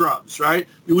fucking scrubs, right?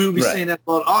 We would be saying that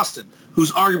about Austin,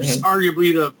 who's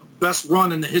arguably the best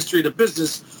run in the history of the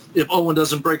business. If Owen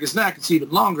doesn't break his neck, it's even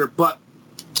longer. But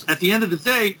at the end of the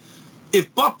day,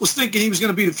 if Buck was thinking he was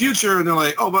going to be the future, and they're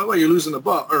like, oh, by the way, you're losing to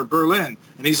Berlin,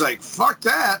 and he's like, fuck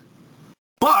that.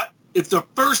 But if the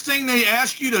first thing they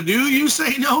ask you to do, you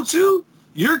say no to,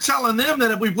 you're telling them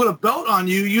that if we put a belt on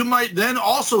you, you might then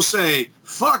also say,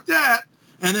 fuck that,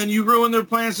 and then you ruin their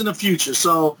plans in the future.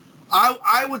 So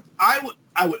I would,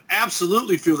 I would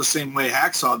absolutely feel the same way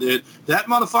Hacksaw did. That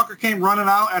motherfucker came running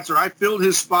out after I filled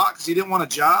his spot because he didn't want a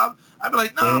job. I'd be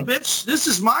like, no, bitch, this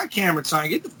is my camera time.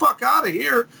 Get the fuck out of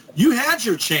here. You had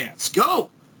your chance. Go.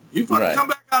 You fucking come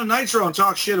back out of Nitro and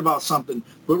talk shit about something.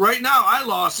 But right now, I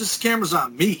lost. This camera's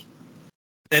on me.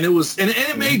 And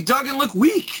it made Duggan look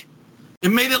weak. It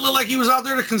made it look like he was out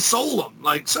there to console him.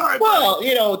 Like, sorry. Well,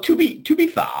 to be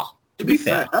fair,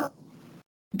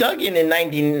 Duggan in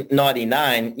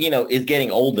 1999, is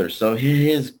getting older, so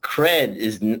his cred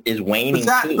is waning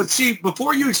too. But see,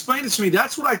 before you explained it to me,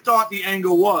 that's what I thought the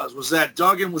angle was that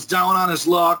Duggan was down on his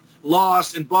luck,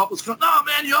 lost, and Buff was going, no,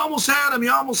 man, you almost had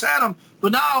him.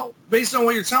 But now, based on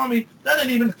what you're telling me, that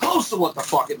ain't even close to what the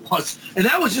fuck it was. And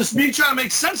that was just me trying to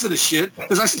make sense of the shit,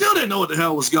 because I still didn't know what the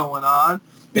hell was going on,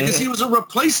 because he was a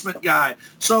replacement guy.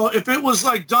 So if it was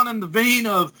like done in the vein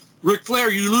of, Ric Flair,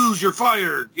 you lose, you're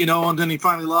fired, and then he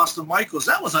finally lost to Michaels.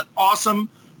 That was an awesome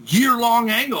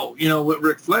year-long angle, with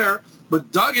Ric Flair.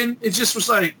 But Duggan, it just was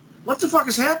like, what the fuck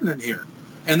is happening here?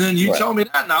 And then you told me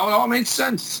that, now it all makes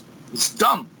sense. It's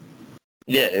dumb.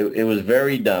 Yeah, it was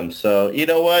very dumb. So, you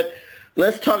know what?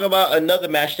 Let's talk about another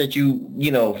match that you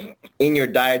in your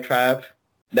diatribe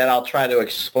that I'll try to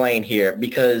explain here,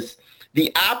 because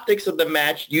the optics of the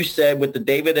match you said with the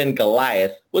David and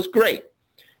Goliath was great.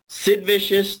 Sid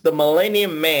Vicious, the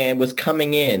Millennium Man, was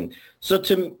coming in. So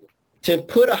to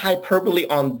put a hyperbole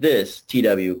on this,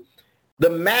 TW, the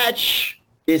match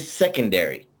is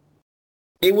secondary.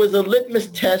 It was a litmus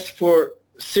test for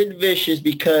Sid Vicious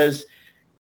because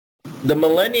the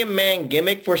Millennium Man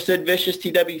gimmick for Sid Vicious,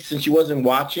 TW, since you wasn't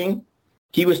watching,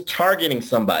 he was targeting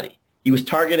somebody. He was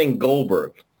targeting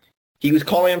Goldberg. He was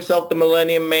calling himself the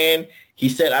Millennium Man. He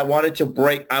said, I want to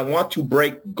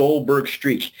break Goldberg's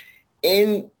streak.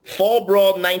 In Fall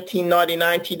Brawl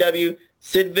 1999, TW,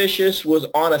 Sid Vicious was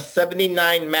on a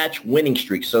 79-match winning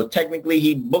streak. So technically,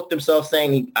 he booked himself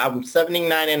saying, I'm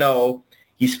 79-0.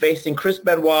 He's facing Chris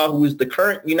Benoit, who is the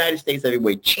current United States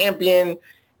Heavyweight Champion.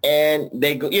 And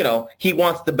he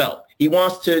wants the belt. He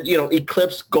wants to,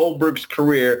 eclipse Goldberg's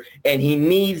career. And he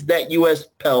needs that U.S.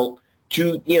 belt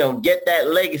to, get that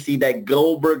legacy that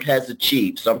Goldberg has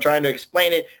achieved. So I'm trying to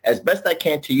explain it as best I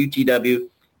can to you, TW.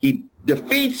 He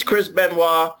defeats Chris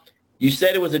Benoit. You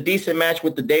said it was a decent match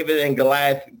with the David and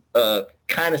Goliath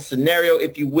kind of scenario,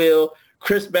 if you will.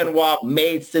 Chris Benoit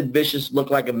made Sid Vicious look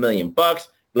like $1 million.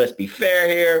 Let's be fair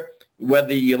here.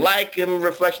 Whether you like him,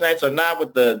 Reflection Nights, or not,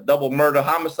 with the double murder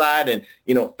homicide and,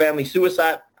 family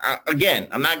suicide, again,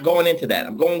 I'm not going into that.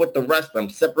 I'm going with the rest.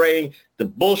 I'm separating the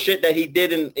bullshit that he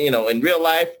did in real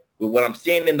life with what I'm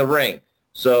seeing in the ring.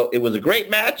 So it was a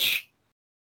great match.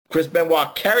 Chris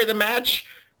Benoit carried the match.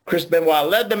 Chris Benoit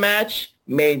led the match,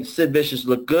 made Sid Vicious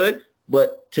look good.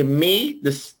 But to me,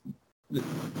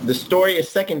 the story is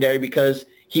secondary because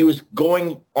he was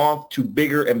going on to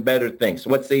bigger and better things. So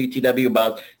what say you, TW,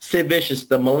 about Sid Vicious,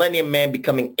 the Millennium Man,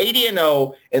 becoming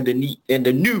 80-0 and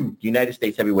the new United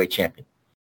States Heavyweight Champion?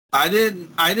 I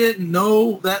didn't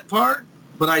know that part,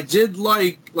 but I did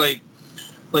like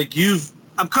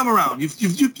I've come around.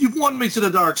 You've won me to the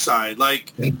dark side.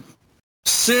 Like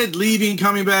Sid leaving,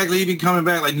 coming back.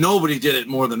 Like nobody did it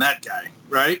more than that guy,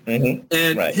 right? Mm-hmm.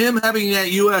 And him having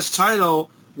that U.S.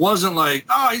 title wasn't like,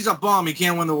 oh, he's a bum, he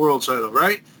can't win the world title,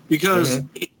 right? Because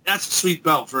that's a sweet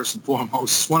belt, first and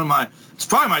foremost. It's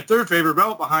probably my third favorite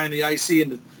belt behind the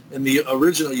IC and the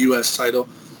original U.S. title.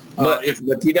 But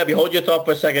TW, hold your thought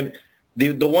for a second.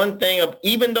 The one thing of,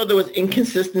 even though there was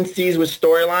inconsistencies with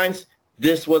storylines,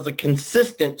 this was a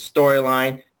consistent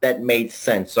storyline that made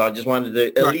sense. So I just wanted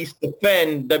to at least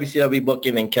defend WCW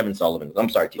booking and Kevin Sullivan. I'm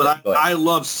sorry, TW. But I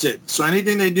love Sid. So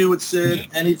anything they do with Sid,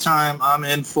 anytime, I'm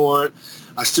in for it.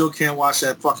 I still can't watch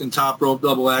that fucking top rope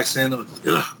double axe handle. Ugh,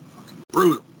 fucking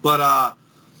brutal. But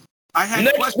I had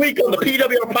next week on the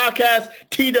PWR podcast,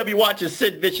 TW watches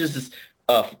Sid Vicious's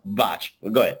botch.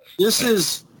 Well, go ahead. This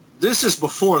is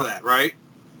before that, right?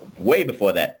 Way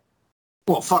before that.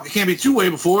 Well, fuck, it can't be too way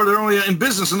before. They're only in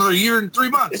business another year and 3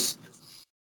 months.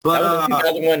 But that was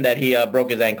 2001 that he broke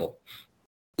his ankle.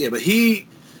 Yeah, but he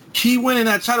winning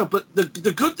that title. But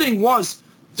the good thing was,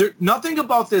 nothing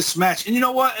about this match. And you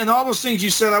know what? And all those things you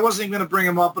said, I wasn't even going to bring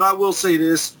them up, but I will say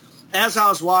this. As I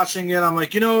was watching it, I'm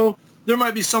like, there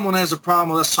might be someone that has a problem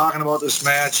with us talking about this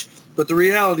match. But the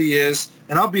reality is,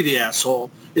 and I'll be the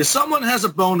asshole, if someone has a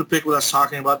bone to pick with us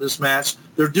talking about this match,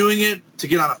 they're doing it to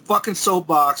get on a fucking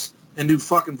soapbox and do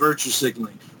fucking virtue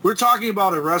signaling. We're talking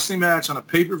about a wrestling match on a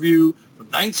pay-per-view from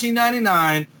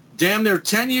 1999, damn near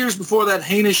 10 years before that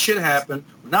heinous shit happened.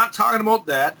 We're not talking about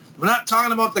that. We're not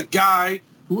talking about the guy.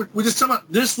 We're just talking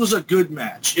about this was a good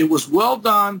match. It was well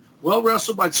done, well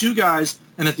wrestled by two guys,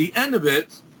 and at the end of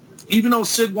it, even though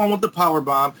Sid won with the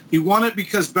powerbomb, he won it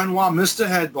because Benoit missed a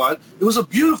headbutt. It was a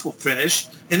beautiful finish,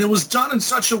 and it was done in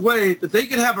such a way that they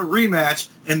could have a rematch,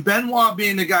 and Benoit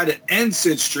being the guy to end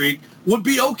Sid's streak would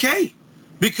be okay.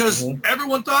 Because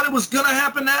everyone thought it was going to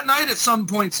happen that night at some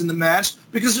points in the match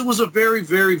because it was a very,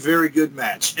 very, very good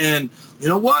match. And you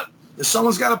know what? If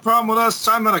someone's got a problem with us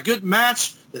talking about a good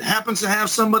match that happens to have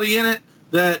somebody in it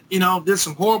that, you know, did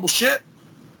some horrible shit,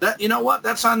 that, you know what?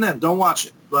 That's on them. Don't watch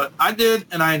it. But I did,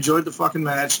 and I enjoyed the fucking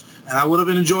match. And I would have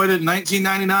enjoyed it in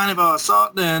 1999 if I saw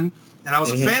it then. And I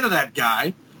was a fan of that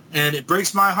guy. And it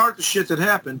breaks my heart, the shit that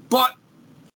happened. But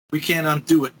we can't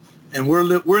undo it. And we're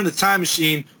in the time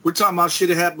machine. We're talking about shit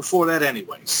that happened before that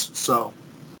anyways. So.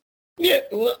 Yeah,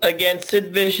 well, again,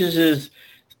 Sid Vicious's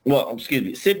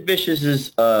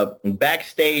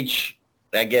backstage,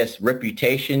 I guess,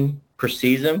 reputation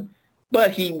precedes him.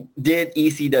 But he did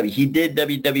ECW. He did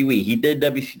WWE. He did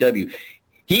WCW.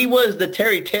 He was the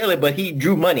Terry Taylor, but he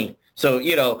drew money. So,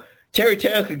 you know, Terry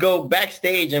Taylor could go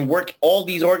backstage and work all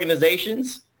these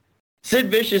organizations.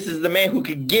 Sid Vicious is the man who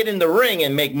could get in the ring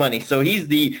and make money. So he's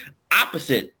the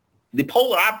opposite, the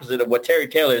polar opposite of what Terry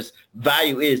Taylor's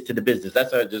value is to the business.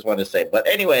 That's what I just want to say. But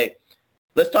anyway,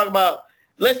 let's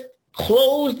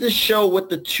close the show with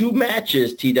the two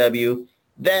matches, TW,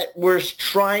 that were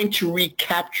trying to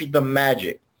recapture the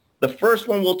magic. The first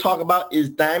one we'll talk about is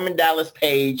Diamond Dallas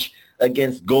Page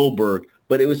against Goldberg,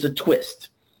 but it was a twist.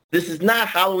 This is not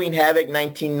Halloween Havoc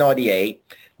 1998.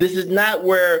 This is not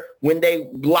where when they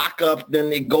lock up,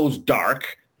 then it goes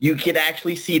dark. You can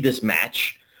actually see this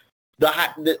match.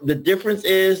 The difference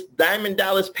is Diamond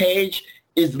Dallas Page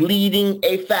is leading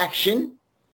a faction,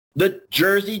 the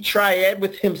Jersey Triad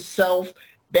with himself,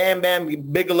 Bam Bam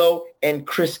Bigelow, and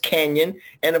Chris Kanyon.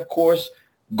 And, of course,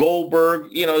 Goldberg,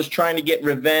 you know, is trying to get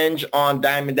revenge on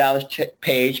Diamond Dallas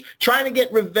Page, trying to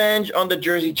get revenge on the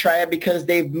Jersey Triad because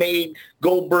they've made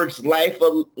Goldberg's life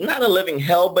not a living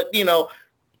hell, but, you know,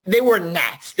 they were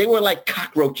gnats. They were like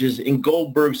cockroaches in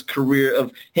Goldberg's career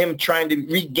of him trying to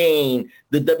regain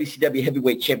the WCW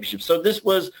Heavyweight Championship. So this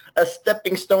was a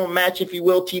stepping stone match, if you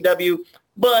will, TW.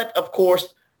 But, of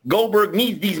course, Goldberg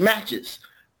needs these matches.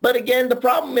 But, again, the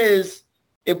problem is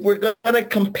if we're going to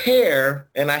compare,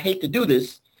 and I hate to do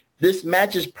this, this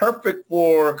match is perfect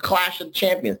for Clash of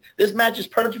Champions. This match is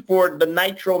perfect for the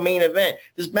Nitro main event.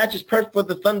 This match is perfect for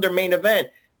the Thunder main event.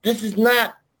 This is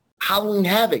not Halloween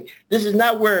Havoc. This is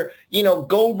not where, you know,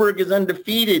 Goldberg is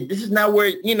undefeated. This is not where,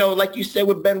 you know, like you said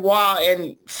with Benoit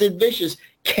and Sid Vicious,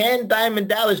 can Diamond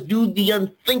Dallas do the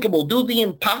unthinkable, do the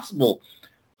impossible?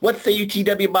 What say you,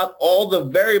 TW, about all the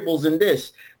variables in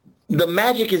this? The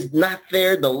magic is not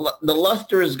there. The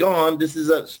luster is gone. This is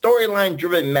a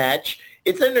storyline-driven match.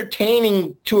 It's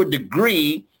entertaining to a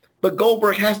degree, but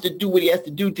Goldberg has to do what he has to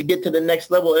do to get to the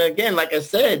next level. And again, like I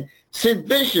said, Sid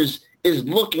Vicious is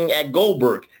looking at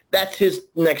Goldberg. That's his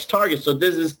next target. So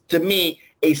this is, to me,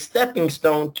 a stepping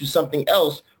stone to something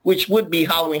else, which would be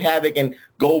Halloween Havoc, and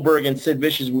Goldberg and Sid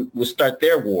Vicious would start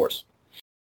their wars.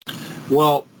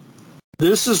 Well,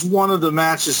 this is one of the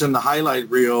matches in the highlight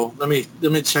reel. Let me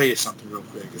tell you something real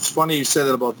quick. It's funny you said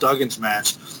that about Duggan's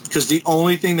match, because the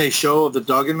only thing they show of the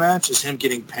Duggan match is him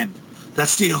getting pinned.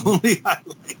 That's the only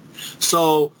highlight.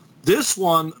 So this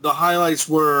one, the highlights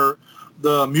were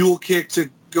the mule kick to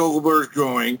Goldberg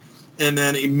going, and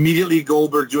then immediately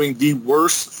Goldberg doing the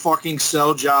worst fucking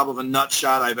sell job of a nut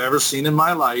shot I've ever seen in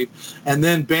my life. And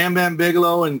then Bam Bam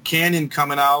Bigelow and Kanyon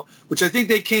coming out, which I think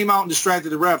they came out and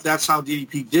distracted the ref. That's how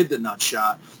DDP did the nut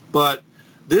shot. But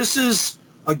this is,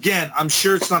 again, I'm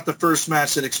sure it's not the first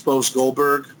match that exposed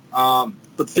Goldberg.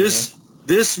 But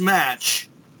this match,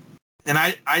 and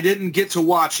I didn't get to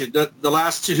watch it. The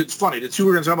last two, it's funny, the two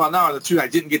we're going to talk about now are the two I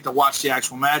didn't get to watch the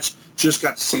actual match. Just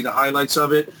got to see the highlights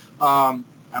of it.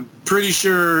 I'm pretty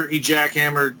sure he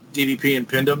jackhammered DDP and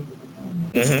pinned him.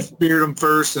 Speared him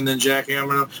first and then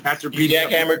jackhammered him. After he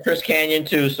jackhammered Chris Kanyon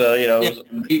too, so, you know,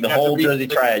 the whole Jersey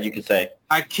Triad, you could say.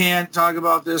 I can't talk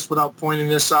about this without pointing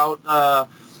this out.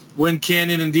 When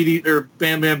Kanyon and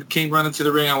Bam Bam came running to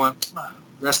the ring, I went,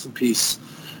 rest in peace.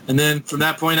 And then from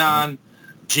that point on,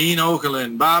 Gene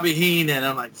Okerlund, Bobby Heenan,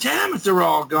 I'm like, damn it, they're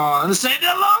all gone. And this ain't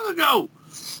that long ago.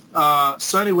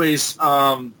 So anyways,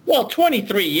 well,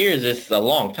 23 years is a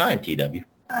long time, TW.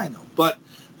 I know, but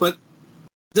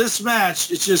this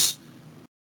match, it's just,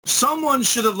 someone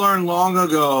should have learned long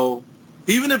ago,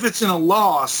 even if it's in a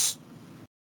loss,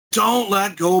 don't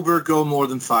let Goldberg go more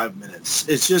than 5 minutes.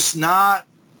 It's just not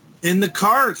in the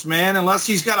cards, man, unless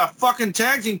he's got a fucking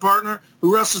tag team partner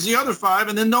who wrestles the other 5,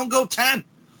 and then don't go 10,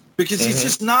 because he's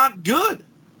just not good.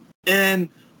 And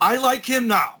I like him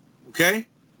now, okay,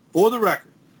 for the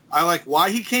record. I like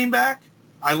why he came back.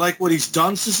 I like what he's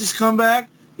done since he's come back.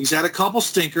 He's had a couple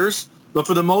stinkers, but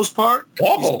for the most part,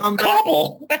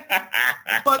 Couple.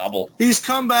 But he's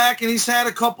come back and he's had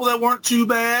a couple that weren't too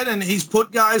bad, and he's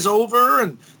put guys over,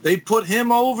 and they put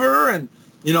him over, and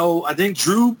I think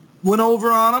Drew went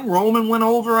over on him, Roman went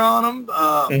over on him,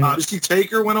 obviously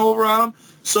Taker went over on him.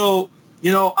 So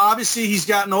obviously he's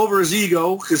gotten over his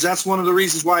ego, because that's one of the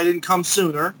reasons why he didn't come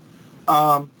sooner.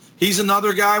 He's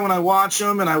another guy when I watch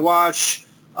him, and I watch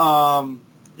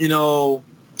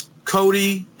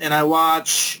Cody, and I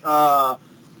watch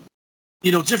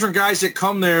different guys that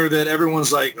come there that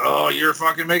everyone's like, oh, you're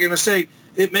fucking making a mistake.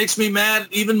 It makes me mad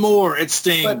even more at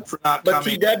Sting for not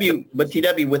coming.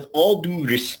 TW, with all due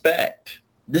respect,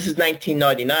 this is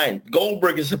 1999.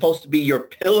 Goldberg is supposed to be your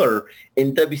pillar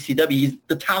in WCW. He's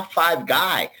the top 5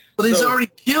 guy. But he's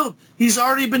already killed. He's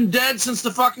already been dead since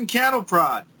the fucking cattle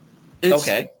prod.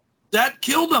 Okay. That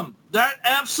killed him. That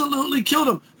absolutely killed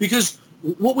him. Because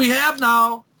what we have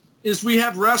now is we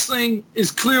have wrestling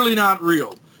is clearly not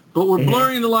real. But we're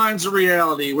blurring the lines of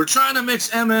reality. We're trying to mix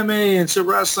MMA into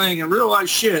wrestling and real life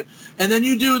shit. And then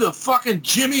you do the fucking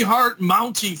Jimmy Hart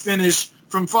Mountie finish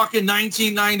from fucking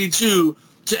 1992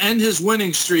 to end his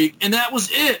winning streak. And that was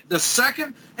it. The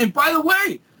second. And by the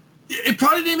way, it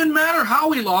probably didn't even matter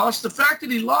how he lost. The fact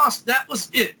that he lost, that was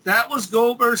it. That was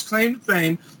Goldberg's claim to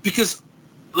fame. Because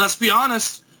let's be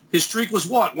honest, his streak was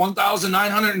what?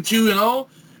 1,902-0?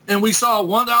 And we saw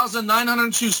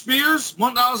 1,902 spears,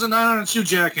 1,902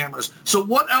 jackhammers. So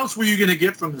what else were you going to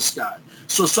get from this guy?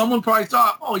 So someone probably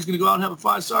thought, oh, he's going to go out and have a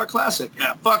 5-star classic.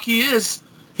 Yeah, fuck he is.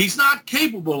 He's not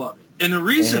capable of it. And the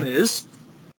reason is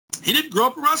he didn't grow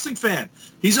up a wrestling fan.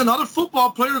 He's another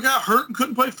football player who got hurt and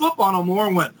couldn't play football no more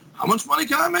and went, how much money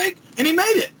can I make? And he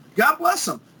made it. God bless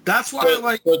him. That's why I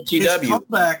like his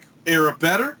comeback era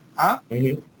better. Huh?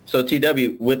 So,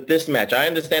 TW, with this match, I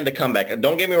understand the comeback.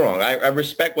 Don't get me wrong. I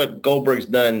respect what Goldberg's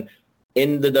done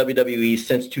in the WWE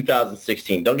since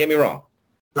 2016. Don't get me wrong.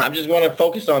 Right. I'm just going to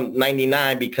focus on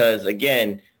 99 because,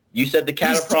 again, you said the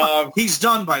cattle prod. He's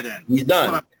done by then. He's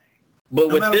done.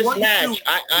 But with this match,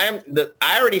 I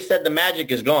already said the magic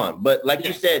is gone. But like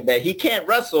you said, that he can't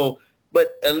wrestle,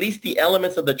 but at least the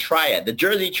elements of the triad, the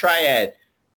Jersey Triad,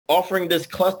 offering this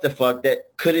clusterfuck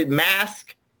that could it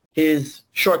mask his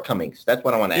shortcomings. That's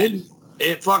what I want to add.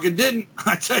 It fucking didn't.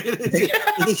 I tell you,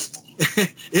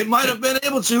 it might have been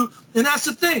able to, and that's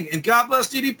the thing. And God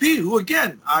bless DDP, who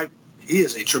again, he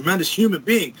is a tremendous human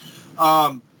being.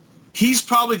 He's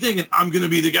probably thinking, I'm going to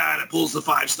be the guy that pulls the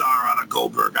 5-star out of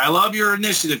Goldberg. I love your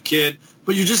initiative, kid,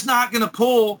 but you're just not going to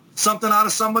pull something out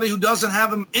of somebody who doesn't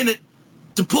have him in it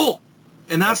to pull.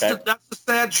 And that's the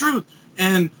sad truth.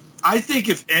 And I think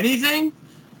if anything,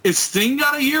 if Sting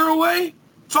got a year away,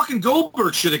 fucking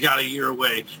Goldberg should have got a year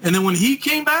away. And then when he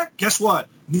came back, guess what?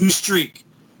 New streak.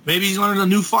 Maybe he's learned a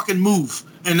new fucking move.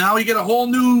 And now he get a whole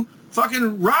new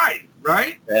fucking ride,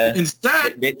 right?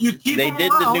 Instead, you keep him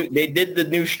around. They did the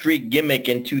new streak gimmick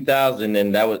in 2000,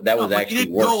 and that was actually he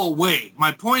didn't worse. Go away.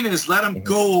 My point is, let him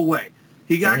go away.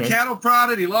 He got cattle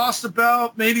prodded. He lost the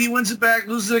belt. Maybe he wins it back,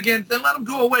 loses it again. Then let him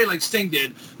go away like Sting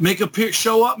did. Make a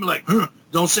show up and be like,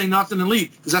 don't say nothing and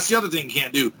leave. Because that's the other thing he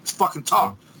can't do. It's fucking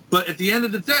talk. But at the end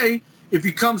of the day, if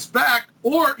he comes back,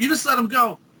 or you just let him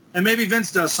go, and maybe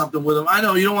Vince does something with him. I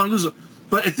know you don't want to lose him.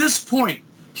 But at this point,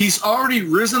 he's already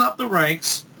risen up the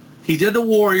ranks. He did the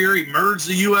Warrior. He merged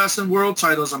the U.S. and World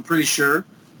titles, I'm pretty sure.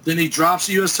 Then he drops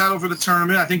the U.S. title for the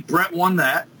tournament. I think Brett won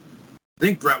that.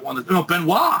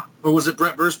 Benoit. Or was it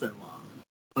Brett versus Benoit?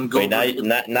 Wait, now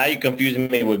you're confusing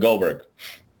me with Goldberg.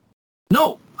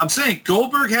 No, I'm saying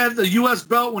Goldberg had the U.S.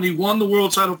 belt when he won the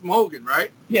World title from Hogan,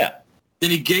 right? Yeah. Then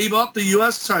he gave up the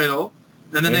U.S. title,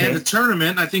 and then they had the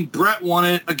tournament. I think Brett won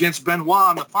it against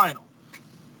Benoit in the final.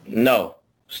 No,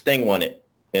 Sting won it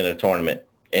in the tournament,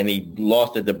 and he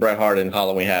lost it to Bret Hart in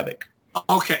Halloween Havoc.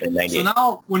 Okay, so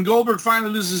now when Goldberg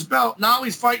finally loses his belt, now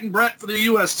he's fighting Brett for the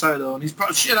U.S. title, and he's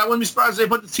probably, I wouldn't be surprised if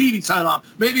they put the TV title on.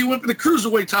 Maybe he went for the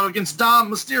Cruiserweight title against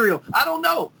Dom Mysterio. I don't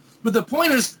know. But the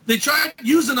point is, they try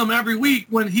using him every week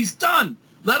when he's done.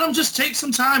 Let him just take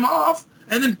some time off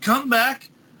and then come back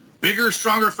bigger,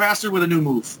 stronger, faster with a new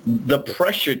move. The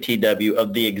pressure, TW,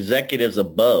 of the executives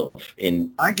above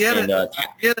in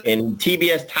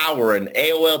TBS Tower and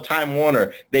AOL Time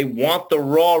Warner, they want the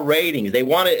Raw ratings. They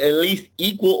want it at least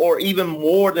equal or even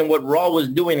more than what Raw was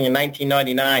doing in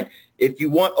 1999. If you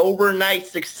want overnight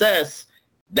success,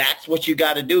 that's what you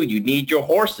got to do. You need your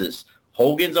horses.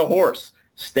 Hogan's a horse.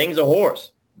 Sting's a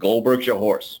horse. Goldberg's your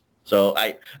horse. So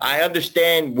I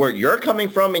understand where you're coming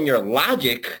from in your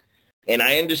logic, and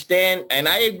I understand, and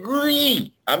I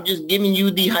agree. I'm just giving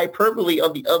you the hyperbole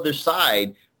of the other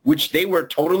side which they were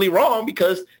totally wrong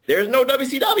because there's no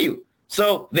WCW.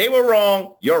 So they were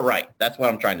wrong. You're right. That's what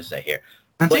I'm trying to say here.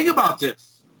 And think about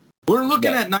this. We're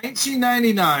looking at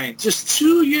 1999. Just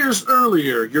 2 years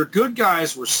earlier, your good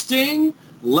guys were Sting,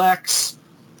 Lex,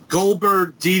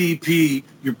 Goldberg, DDP.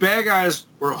 Your bad guys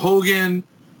were Hogan,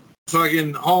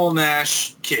 fucking Hall,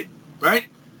 Nash, Kid, right?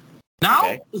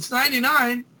 Now, it's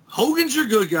 99. Hogan's your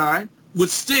good guy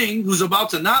with Sting, who's about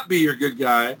to not be your good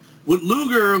guy, with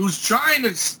Luger, who's trying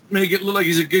to make it look like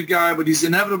he's a good guy, but he's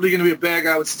inevitably going to be a bad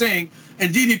guy with Sting,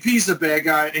 and DDP's the bad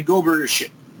guy, and Goldberg is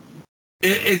shit.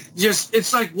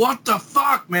 It's like, what the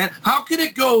fuck, man? How can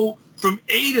it go from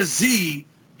A to Z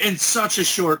in such a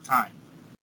short time?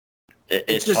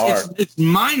 It's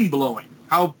mind-blowing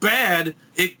how bad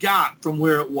it got from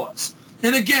where it was.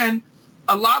 And again,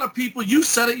 a lot of people, you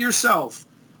said it yourself,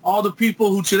 all the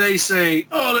people who today say,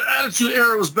 oh, the Attitude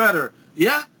Era was better.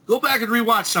 Yeah, go back and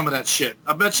rewatch some of that shit.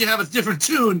 I bet you have a different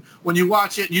tune when you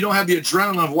watch it and you don't have the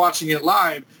adrenaline of watching it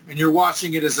live and you're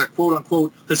watching it as a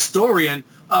quote-unquote historian.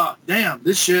 Damn,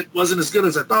 this shit wasn't as good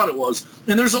as I thought it was.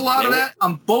 And there's a lot of that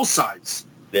on both sides.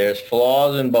 There's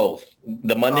flaws in both.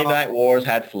 The Monday Night Wars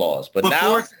had flaws. But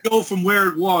now, for it to go from where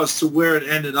it was to where it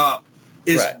ended up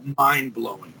is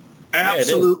mind-blowing.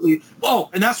 Absolutely. Yeah,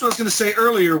 and that's what I was going to say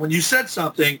earlier when you said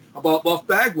something about Buff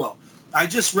Bagwell. I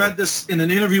just read this in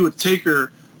an interview with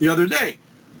Taker the other day.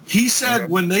 He said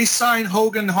when they signed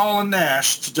Hogan, Hall, and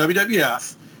Nash to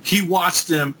WWF, he watched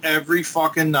them every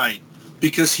fucking night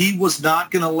because he was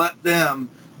not going to let them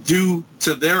do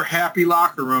to their happy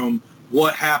locker room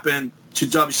what happened to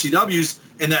WCW's,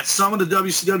 and that some of the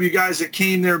WCW guys that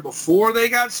came there before they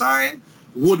got signed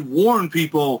would warn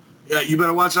people, you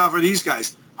better watch out for these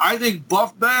guys. I think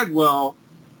Buff Bagwell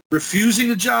refusing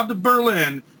the job to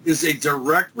Berlin is a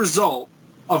direct result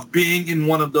of being in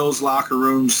one of those locker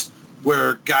rooms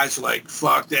where guys are like,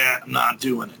 fuck that, I'm not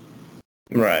doing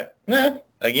it. Right.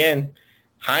 Again,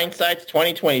 hindsight's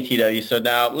 20/20, TW. So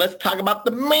now let's talk about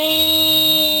the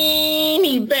main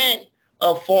event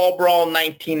of Fall Brawl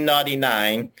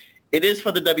 1999. It is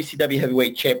for the WCW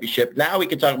Heavyweight Championship. Now we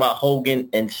can talk about Hogan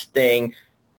and Sting.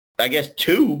 I guess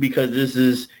two, because this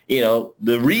is, the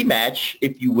rematch,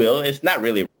 if you will. It's not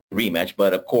really a rematch,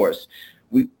 but of course,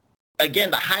 the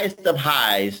highest of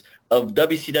highs of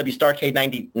WCW Starrcade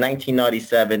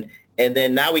 1997, and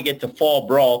then now we get to Fall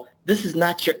Brawl. This is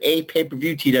not your A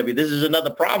pay-per-view, TW. This is another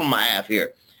problem I have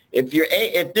here. If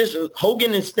this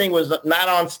Hogan and Sting was not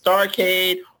on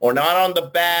Starrcade or not on the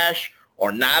Bash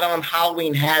or not on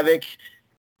Halloween Havoc,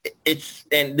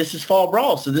 and this is Fall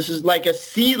Brawl, so this is like a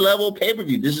C-level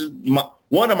pay-per-view. This is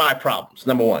one of my problems,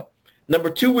 number one.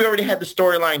 Number two, we already had the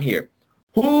storyline here.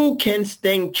 Who can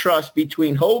Sting trust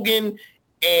between Hogan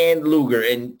and Luger?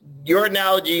 And your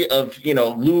analogy of,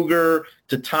 Luger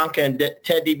to Tonka and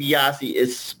Ted DiBiase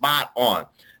is spot on.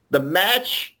 The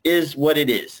match is what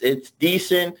it is. It's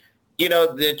decent.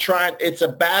 It's a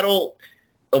battle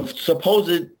of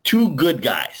supposed two good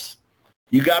guys.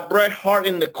 You got Bret Hart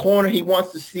in the corner. He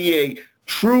wants to see a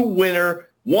true winner,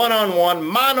 one-on-one,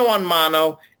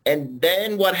 mano-on-mano. And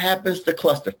then what happens to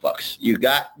clusterfucks? You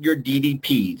got your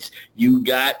DDPs. You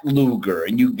got Luger.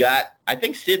 And you got, I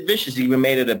think Sid Vicious even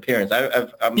made an appearance.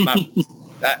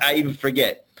 I even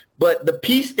forget. But the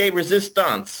piece de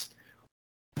resistance,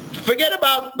 forget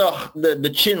about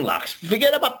the chin locks.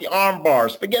 Forget about the arm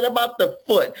bars. Forget about the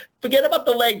foot. Forget about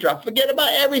the leg drop. Forget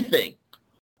about everything.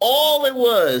 All it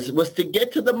was to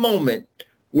get to the moment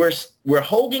where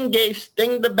Hogan gave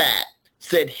Sting the bat,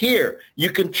 said, here,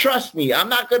 you can trust me. I'm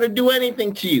not going to do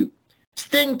anything to you.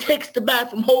 Sting takes the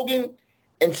bat from Hogan,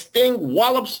 and Sting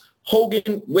wallops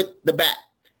Hogan with the bat.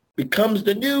 Becomes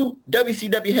the new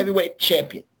WCW Heavyweight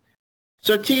Champion.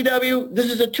 So, TW, this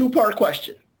is a two-part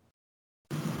question.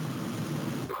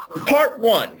 Part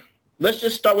one. Let's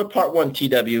just start with part one,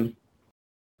 TW.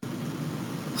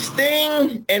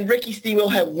 Sting and Ricky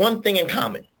Steamboat have one thing in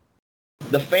common.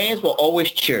 The fans will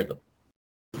always cheer them.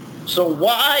 So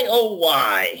why, oh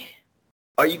why,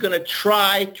 are you going to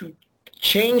try to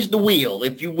change the wheel,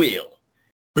 if you will?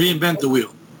 Reinvent the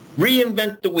wheel.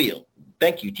 Reinvent the wheel.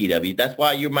 Thank you, TW. That's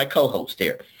why you're my co-host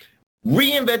here.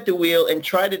 Reinvent the wheel and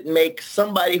try to make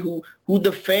somebody who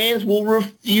the fans will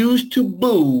refuse to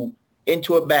boo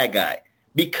into a bad guy.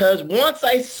 Because once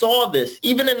I saw this,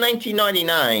 even in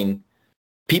 1999,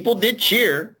 people did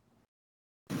cheer.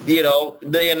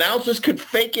 The announcers could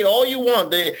fake it all you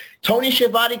want. Tony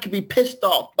Schiavone could be pissed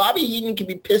off. Bobby Heenan could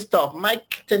be pissed off.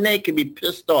 Mike Tenay could be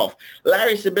pissed off.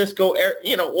 Larry Zbyszko,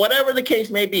 whatever the case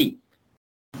may be.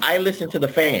 I listened to the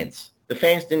fans. The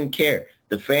fans didn't care.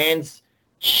 The fans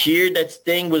cheered that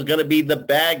Sting was going to be the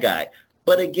bad guy.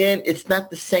 But again, it's not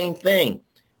the same thing.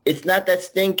 It's not that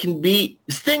Sting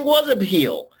was a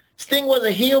heel. Sting was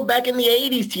a heel back in the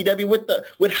 80s, TW,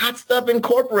 with Hot Stuff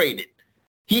Incorporated.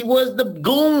 He was the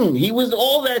Goon. He was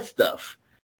all that stuff.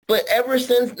 But ever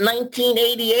since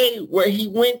 1988, where he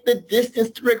went the distance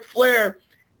to Ric Flair,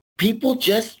 people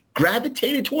just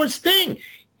gravitated towards Sting.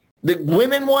 The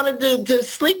women wanted to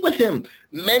sleep with him.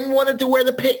 Men wanted to wear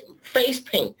the face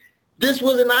paint. This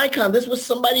was an icon. This was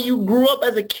somebody you grew up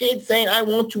as a kid saying, I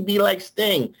want to be like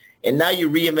Sting. And now you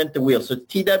reinvent the wheel. So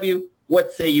TW,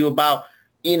 what say you about,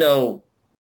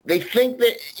 they think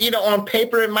that, on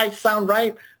paper it might sound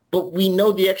right, but we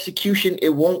know the execution, it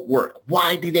won't work.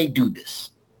 Why do they do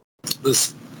this?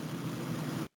 Listen,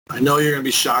 I know you're going to be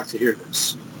shocked to hear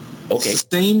this. Okay. It's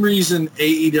the same reason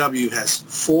AEW has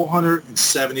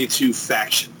 472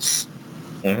 factions.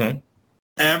 Mm-hmm.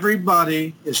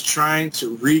 Everybody is trying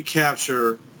to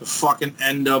recapture the fucking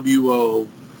NWO,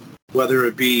 whether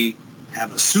it be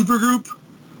have a supergroup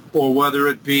or whether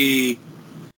it be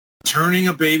turning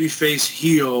a babyface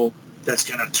heel that's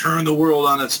going to turn the world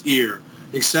on its ear.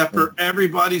 Except for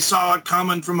everybody saw it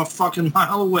coming from a fucking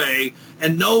mile away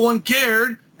and no one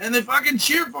cared and they fucking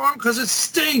cheer for him because it's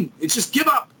Sting. It's just give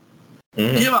up.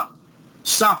 Mm-hmm. Give up.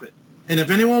 Stop it. And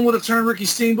if anyone would have turned Ricky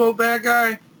Steamboat bad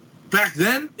guy back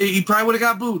then, he probably would have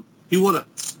got booed. He would have.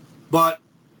 But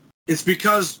it's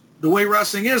because the way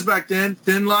wrestling is back then,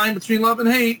 thin line between love and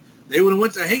hate, they would have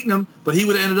went to hating him, but he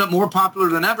would have ended up more popular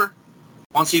than ever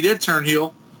once he did turn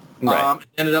heel. Right.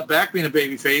 Ended up back being a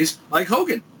babyface like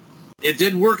Hogan. It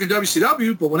didn't work in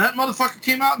WCW, but when that motherfucker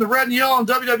came out in the red and yellow in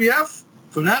WWF,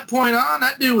 from that point on,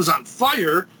 that dude was on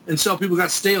fire until people got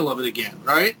stale of it again,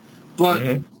 right?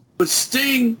 But but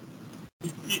Sting,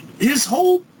 his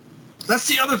whole, that's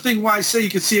the other thing why I say you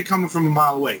could see it coming from a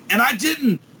mile away. And I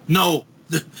didn't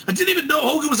even know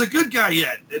Hogan was a good guy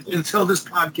yet until this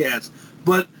podcast.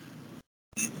 But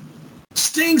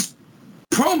Sting's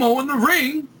promo in the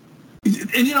ring,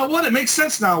 and you know what? It makes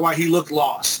sense now why he looked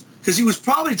lost. Because he was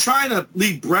probably trying to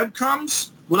leave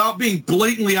breadcrumbs without being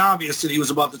blatantly obvious that he was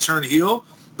about to turn heel.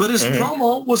 But his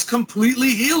promo was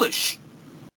completely heelish.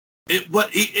 He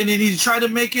tried to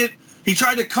make it, he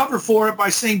tried to cover for it by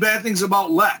saying bad things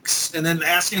about Lex and then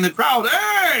asking the crowd,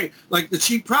 hey, like the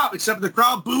cheap prop, except the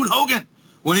crowd booed Hogan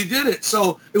when he did it.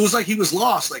 So it was like he was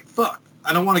lost, like, fuck,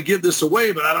 I don't want to give this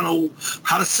away, but I don't know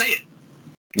how to say it.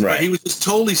 Right. He was just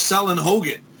totally selling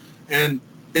Hogan. And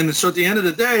so at the end of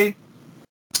the day,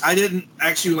 I didn't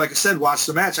actually, like I said, watch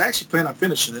the match. I actually planned on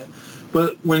finishing it.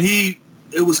 But when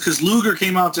it was because Luger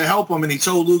came out to help him, and he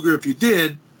told Luger, if you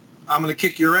did, I'm going to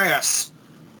kick your ass.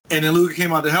 And then Luger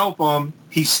came out to help him.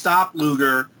 He stopped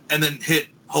Luger and then hit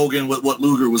Hogan with what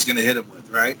Luger was going to hit him with,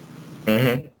 right?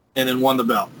 Mm-hmm. And then won the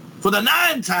belt. For the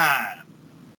 9th time.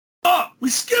 Oh, we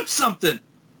skipped something.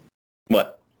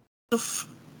 What? The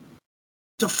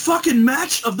fucking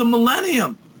match of the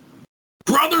millennium.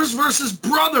 Brothers versus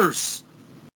brothers.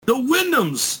 The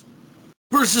Wyndhams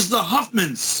versus the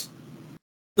Huffmans.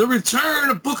 The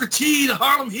return of Booker T to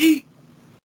Harlem Heat.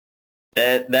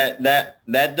 That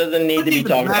doesn't need to be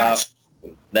talked about.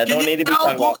 That don't need to be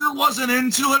talked about. Booker wasn't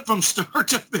into it from start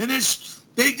to finish.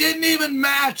 They didn't even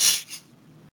match.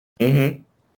 Mm-hmm. It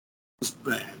was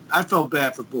bad. I felt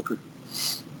bad for Booker.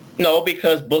 No,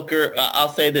 because Booker, I'll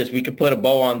say this. We could put a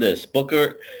bow on this.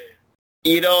 Booker,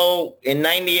 in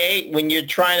 98, when you're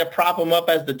trying to prop him up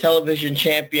as the television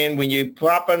champion, when you're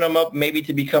propping him up maybe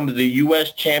to become the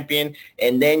U.S. champion,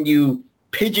 and then you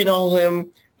pigeonhole him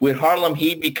with Harlem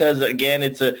Heat because, again,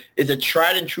 it's a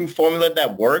tried and true formula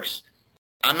that works.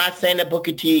 I'm not saying that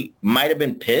Booker T might have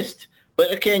been pissed,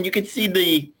 but, again, you could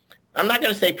see I'm not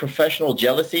going to say professional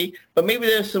jealousy, but maybe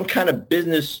there's some kind of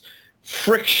business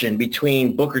friction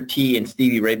between Booker T and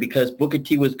Stevie Ray because Booker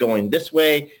T was going this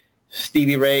way.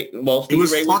 Stevie Ray was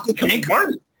becoming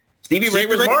Marty. Stevie Ray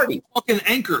was Marty. Fucking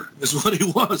anchor is what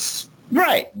he was.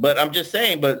 Right, but I'm just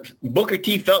saying, but Booker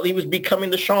T felt he was becoming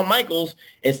the Shawn Michaels,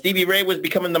 and Stevie Ray was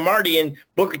becoming the Marty, and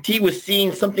Booker T was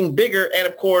seeing something bigger, and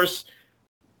of course,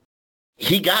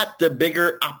 he got the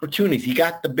bigger opportunities. He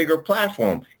got the bigger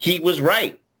platform. He was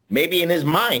right. Maybe in his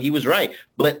mind, he was right.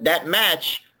 But that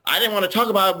match, I didn't want to talk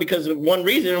about it because of one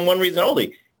reason and one reason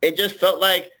only. It just felt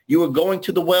like you were going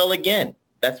to the well again.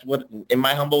 That's what, in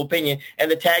my humble opinion. And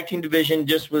the tag team division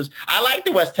just was, I like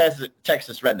the West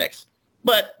Texas Rednecks.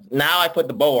 But now I put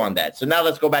the bow on that. So now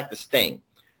let's go back to Sting.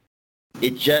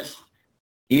 It just,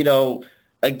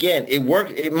 again, it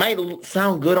worked. It might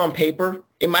sound good on paper.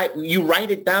 You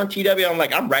write it down, TW. I'm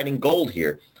like, I'm writing gold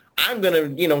here. I'm going to,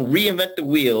 reinvent the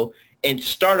wheel and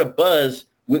start a buzz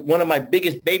with one of my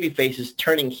biggest baby faces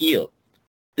turning heel.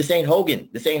 This ain't Hogan.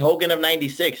 This ain't Hogan of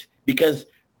 96 because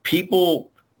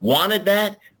people wanted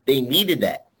that. They needed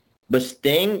that. but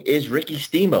Sting is Ricky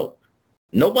Steamboat.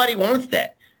 Nobody wants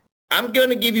that. I'm going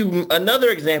to give you another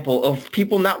example of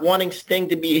people not wanting Sting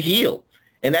to be a heel,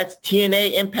 and that's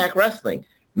TNA Impact Wrestling.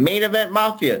 Main Event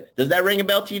Mafia. Does that ring a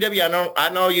bell, TW? I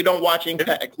know you don't watch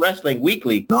Impact Wrestling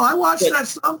weekly. No, I watched that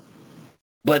stuff.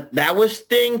 But that was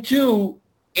Sting, too,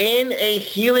 in a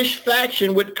heelish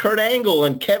faction with Kurt Angle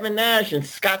and Kevin Nash and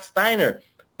Scott Steiner.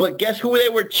 But guess who they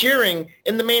were cheering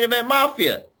in the Main Event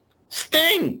Mafia?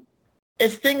 Sting.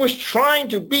 And Sting was trying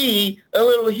to be a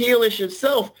little heelish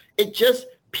himself. It just,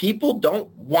 people don't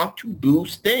want to boo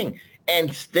Sting.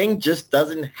 And Sting just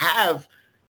doesn't have,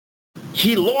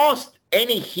 he lost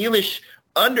any heelish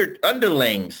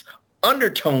underlings,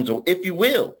 undertones, or if you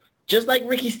will. Just like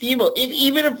Ricky Steamboat.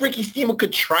 Even if Ricky Steamboat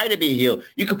could try to be a heel,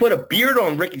 you could put a beard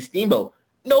on Ricky Steamboat.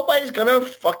 Nobody's going to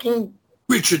fucking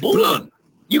Richard boo Blood. him.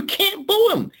 You can't boo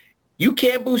him. You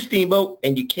can't boo Steamboat,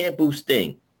 and you can't boo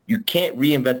Sting. You can't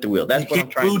reinvent the wheel. That's what I'm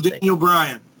trying to say. Daniel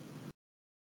Bryan.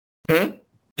 And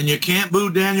you can't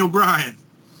boo Daniel Bryan.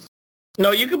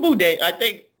 No, you can boo Daniel. I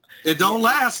think it don't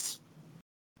last.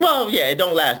 Well, yeah, it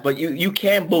don't last, but you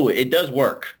can boo it. It does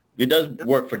work. It does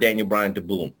work for Daniel Bryan to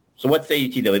boo him. So what say you,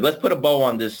 TW? Let's put a bow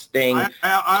on this Sting. I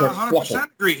 100%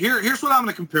 agree. Here's what I'm going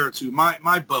to compare it to.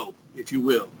 My bow, if you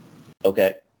will.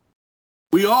 Okay.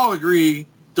 We all agree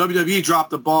WWE dropped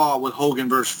the ball with Hogan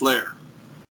versus Flair.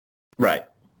 Right.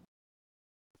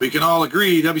 We can all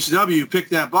agree WCW picked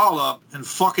that ball up and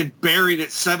fucking buried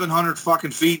it 700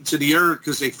 fucking feet into the earth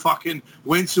because they fucking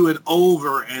went to it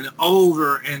over and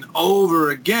over and over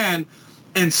again.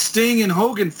 And Sting and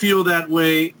Hogan feel that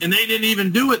way, and they didn't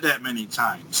even do it that many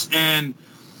times. And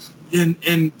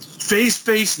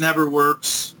face never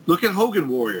works. Look at Hogan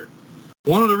Warrior.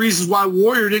 One of the reasons why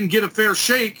Warrior didn't get a fair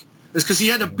shake is because he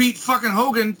had to beat fucking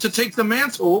Hogan to take the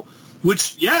mantle,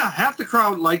 which, yeah, half the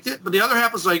crowd liked it, but the other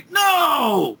half was like,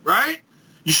 no, right?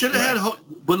 You should have had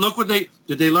but look what did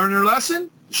they learn their lesson?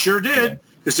 Sure did.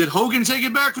 Because did Hogan take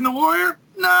it back from the Warrior?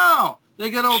 No. They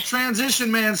got old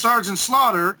transition man Sergeant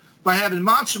Slaughter by having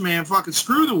Macho Man fucking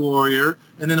screw the Warrior,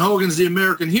 and then Hogan's the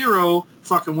American hero,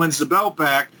 fucking wins the belt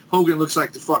back. Hogan looks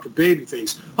like the fucking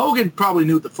babyface. Hogan probably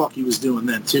knew what the fuck he was doing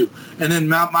then, too. And then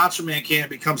Macho Man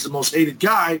becomes the most hated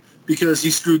guy because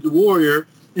he screwed the Warrior,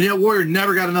 and that Warrior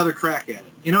never got another crack at it.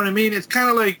 You know what I mean? It's kind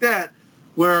of like that,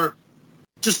 where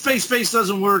just face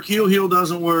doesn't work, heel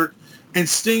doesn't work, and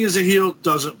Sting as a heel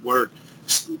doesn't work.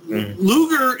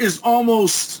 Luger is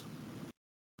almost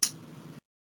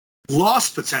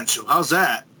lost potential. How's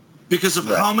that? Because of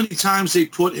how many times they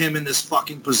put him in this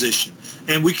fucking position.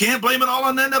 And we can't blame it all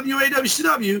on NWA,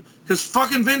 WCW, because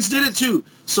fucking Vince did it too.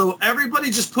 So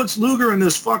everybody just puts Luger in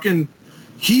this fucking,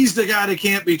 he's the guy that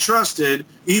can't be trusted,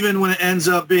 even when it ends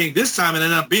up being, this time it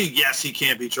ended up being, yes, he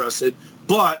can't be trusted.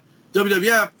 But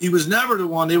WWF, he was never the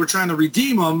one. They were trying to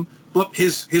redeem him, but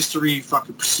his history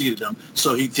fucking preceded him.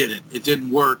 So he didn't. It didn't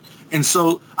work. And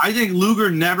so I think Luger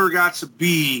never got to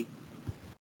be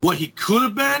what he could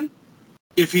have been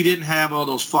if he didn't have all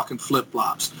those fucking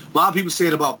flip-flops. A lot of people say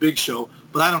it about Big Show,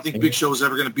 but I don't think Big Show is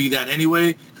ever going to be that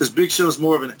anyway, because Big Show is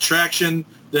more of an attraction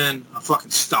than a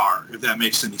fucking star, if that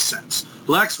makes any sense.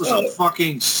 Lex was a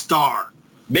fucking star.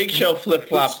 Big Show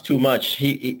flip-flops too much.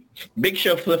 Big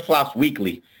Show flip-flops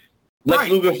weekly. Lex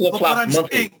Luger flip-flops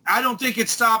monthly. I don't think it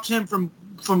stopped him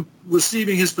from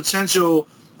receiving his potential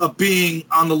of being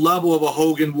on the level of a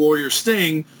Hogan Warrior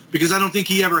Sting, because I don't think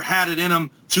he ever had it in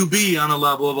him to be on a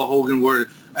level of a Hogan Warrior.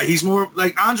 He's more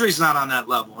like Andre's not on that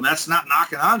level, and that's not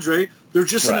knocking Andre. They're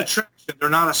just an attraction. They're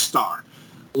not a star.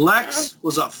 Lex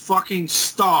was a fucking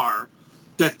star.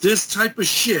 That this type of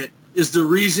shit is the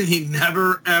reason he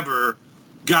never, ever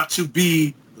got to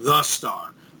be the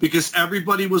star, because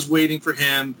everybody was waiting for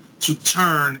him to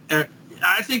turn.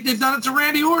 I think they've done it to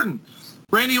Randy Orton.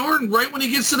 Randy Orton, right when he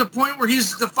gets to the point where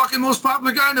he's the fucking most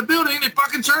popular guy in the building, they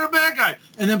fucking turn a bad guy.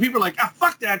 And then people are like,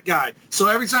 fuck that guy. So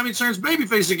every time he turns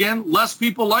babyface again, less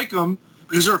people like him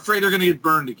because they're afraid they're going to get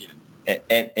burned again.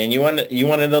 And you want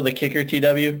to know the kicker,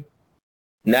 TW?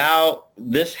 Now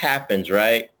this happens,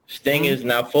 right? Sting is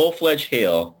now full-fledged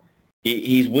heel.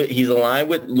 He's aligned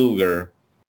with Luger.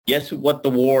 Guess what the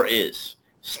war is?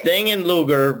 Sting and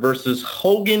Luger versus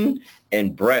Hogan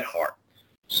and Bret Hart.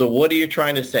 So what are you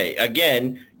trying to say?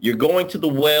 Again, you're going to the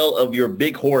well of your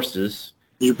big horses.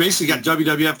 You basically got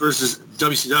WWF versus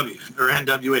WCW or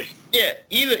NWA. Yeah,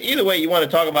 either way you want to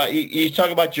talk about. You talk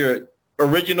about your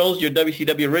originals, your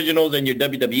WCW originals, and your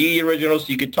WWE originals.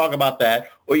 You could talk about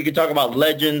that, or you could talk about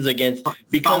legends against.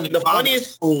 Because the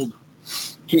funniest.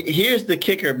 Here's the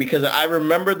kicker, because I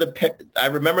remember the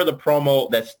promo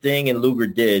that Sting and Luger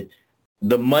did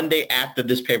the Monday after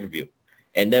this pay-per-view,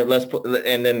 and then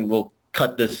then we'll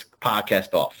cut this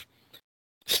podcast off.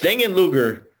 Sting and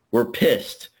Luger were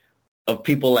pissed of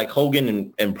people like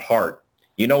Hogan and Hart.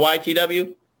 You know why,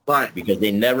 TW? Why? Because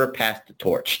they never passed the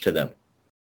torch to them.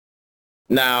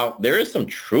 Now, there is some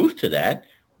truth to that,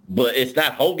 but it's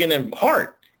not Hogan and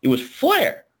Hart. It was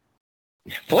Flair.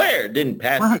 Flair didn't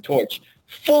pass the torch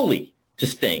fully to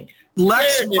Sting.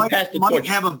 Lex might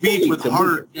have a beef with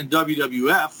Hart in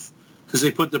WWF because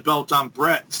they put the belt on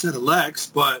Brett instead of Lex,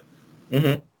 but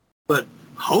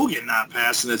Hogan not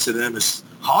passing it to them is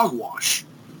hogwash.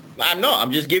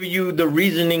 I'm just giving you the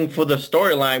reasoning for the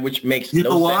storyline, which makes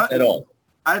no sense at all.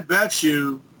 I bet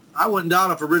you, I wouldn't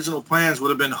doubt if original plans would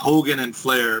have been Hogan and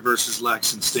Flair versus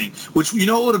Lex and Sting, which you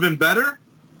know would have been better?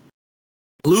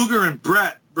 Luger and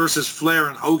Brett versus Flair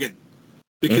and Hogan,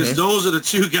 because those are the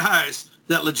two guys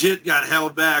that legit got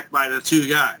held back by the two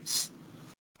guys.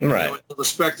 Right. You know, the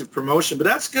respective promotion. But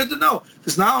that's good to know,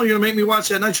 because now you're going to make me watch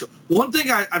that Nitro. One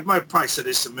thing I've probably said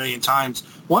this a million times.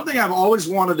 One thing I've always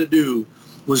wanted to do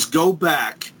was go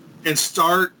back and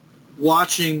start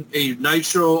watching a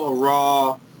Nitro or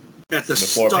Raw at the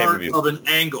start of an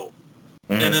angle.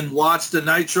 And then watch the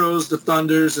Nitros, the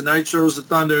Thunders, the Nitros, the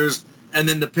Thunders, and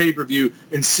then the pay-per-view,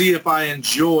 and see if I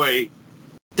enjoy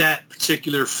that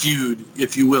particular feud,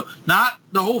 if you will. Not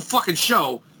the whole fucking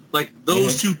show, like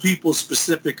those two people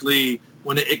specifically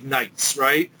when it ignites,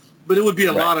 right? But it would be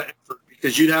a lot of effort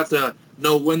because you'd have to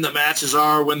know when the matches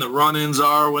are, when the run-ins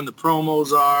are, when the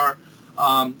promos are.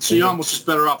 So you're almost just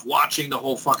better off watching the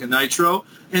whole fucking Nitro.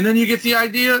 And then you get the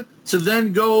idea to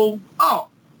then go, I'll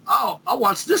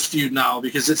watch this feud now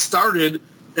because it started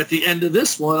at the end of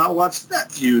this one. I'll watch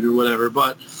that feud or whatever.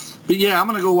 But yeah, I'm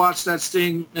going to go watch that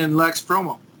Sting and Lex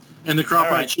promo and the crowd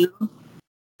might cheer.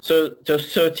 So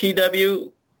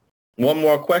TW, one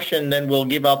more question, then we'll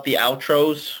give out the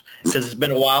outros because it's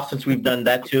been a while since we've done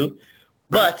that too.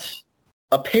 But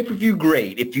a pay-per-view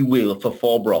grade, if you will, for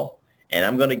Fall Brawl. And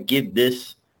I'm going to give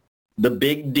this the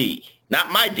big D.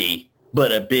 Not my D,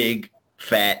 but a big,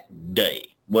 fat D.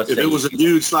 If it was a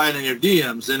dude sliding in your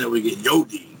DMs, then it would get yo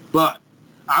D. But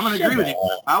I'm going to agree with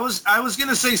you. I was going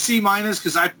to say C-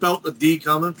 because I felt a D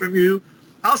coming from you.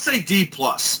 I'll say D+.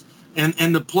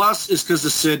 And the plus is because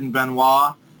of Sid and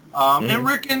Benoit. And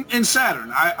Rick and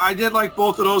Saturn. I did like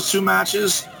both of those two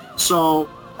matches. So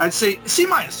I'd say C-.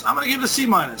 I'm going to give it a C-.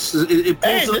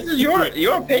 Hey, this is your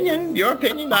opinion. Your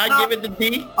opinion. I give it the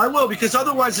D. I will, because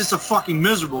otherwise it's a fucking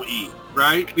miserable E,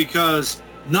 right? Because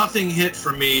nothing hit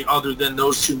for me other than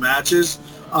those two matches.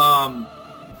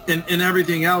 And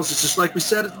everything else, it's just like we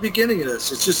said at the beginning of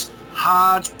this. It's just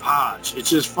hodgepodge. It's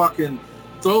just fucking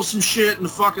throw some shit in the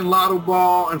fucking lotto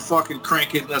ball and fucking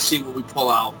crank it and let's see what we pull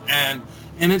out. And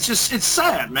it's just, it's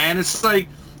sad, man. It's like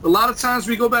a lot of times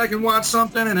we go back and watch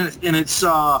something and it's,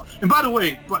 and by the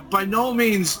way, by no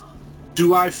means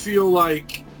do I feel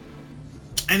like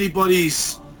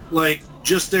anybody's like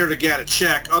just there to get a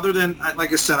check, other than,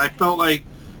 like I said, I felt like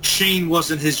Shane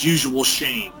wasn't his usual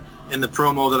Shane in the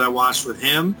promo that I watched with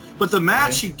him. But the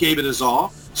match, he gave it his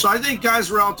all. So I think guys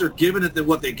were out there giving it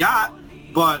what they got,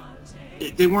 but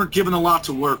they weren't given a lot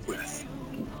to work with.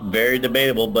 Very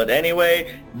debatable. But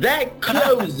anyway, that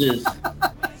closes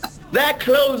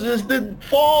the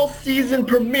fall season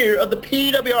premiere of the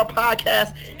PWR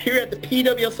podcast here at the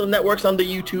PWSO Networks on the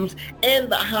YouTubes and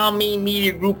the Hami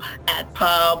Media Group at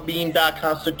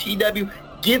Podbean.com. So TW,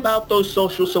 give out those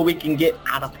socials so we can get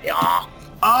out of here.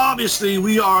 Obviously,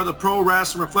 we are the Pro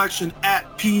Wrestling Reflection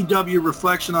at PW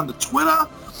Reflection on the Twitter.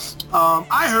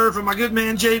 I heard from my good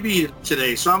man JB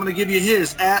today, so I'm going to give you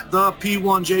his at the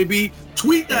P1JB.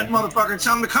 Tweet that motherfucker and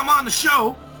tell him to come on the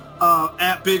show.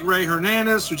 At Big Ray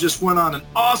Hernandez, who just went on an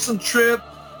awesome trip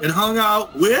and hung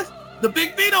out with the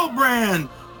Big Vito brand.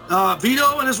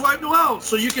 Vito and his wife Noelle.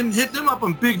 So you can hit them up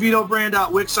on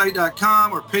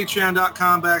bigvitobrand.wixsite.com or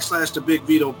patreon.com/the Big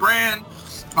Vito brand.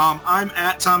 I'm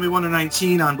at Tommy Wonder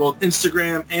 19 on both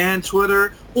Instagram and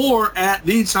Twitter, or at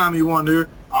the Tommy Wonder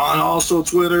on also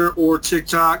Twitter or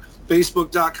TikTok,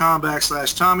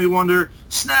 facebook.com/Tommy Wonder,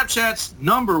 Snapchat's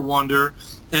 #Wonder,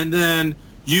 and then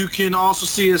you can also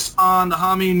see us on the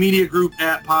Hami Media Group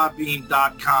at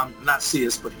podbean.com. Not see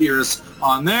us, but hear us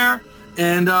on there.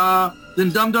 And then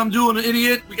Dum Dum Doing an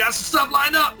Idiot. We got some stuff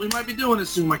lined up. We might be doing it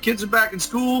soon. My kids are back in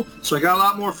school, so I got a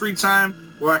lot more free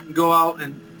time where I can go out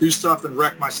and do stuff and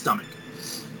wreck my stomach.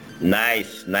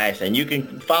 Nice. And you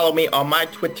can follow me on my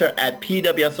Twitter at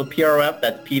PWSOPRF.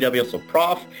 That's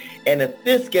PWSOProf. And if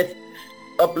this gets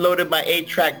uploaded by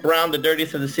 8-Track Brown, the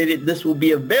dirtiest of the city, this will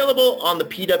be available on the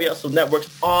PWSO Networks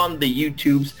on the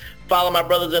YouTubes. Follow my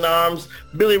brothers in arms,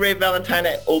 Billy Ray Valentine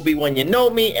at Obi-Wan You Know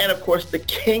Me, and of course the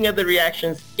king of the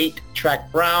reactions,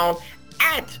 8-Track Brown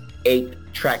at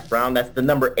 8-Track Brown. That's the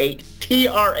number 8,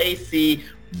 TRAC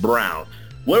Brown.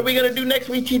 What are we going to do next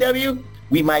week, TW?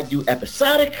 We might do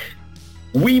episodic.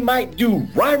 We might do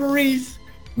rivalries.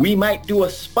 We might do a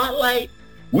spotlight.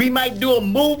 We might do a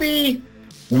movie.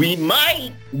 We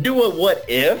might do a what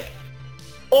if.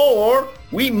 Or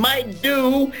we might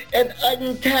do an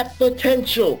untapped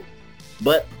potential.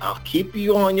 But I'll keep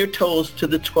you on your toes to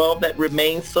the 12 that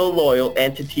remain so loyal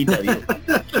and to TW.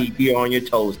 Keep you on your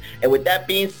toes. And with that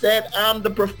being said, I'm the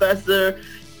professor.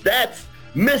 That's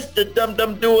Mr.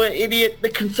 Dum-Dum Doer Idiot, the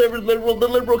conservative liberal, the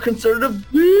liberal conservative.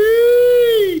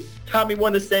 Whee! Tommy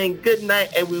Wonder saying good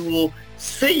night, and we will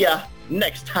see ya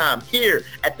next time here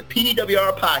at the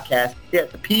PWR Podcast, here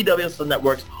at the PWSL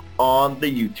Networks on the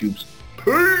YouTubes.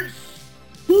 Peace!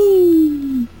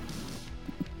 Woo!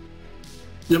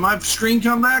 Did my screen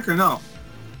come back or no?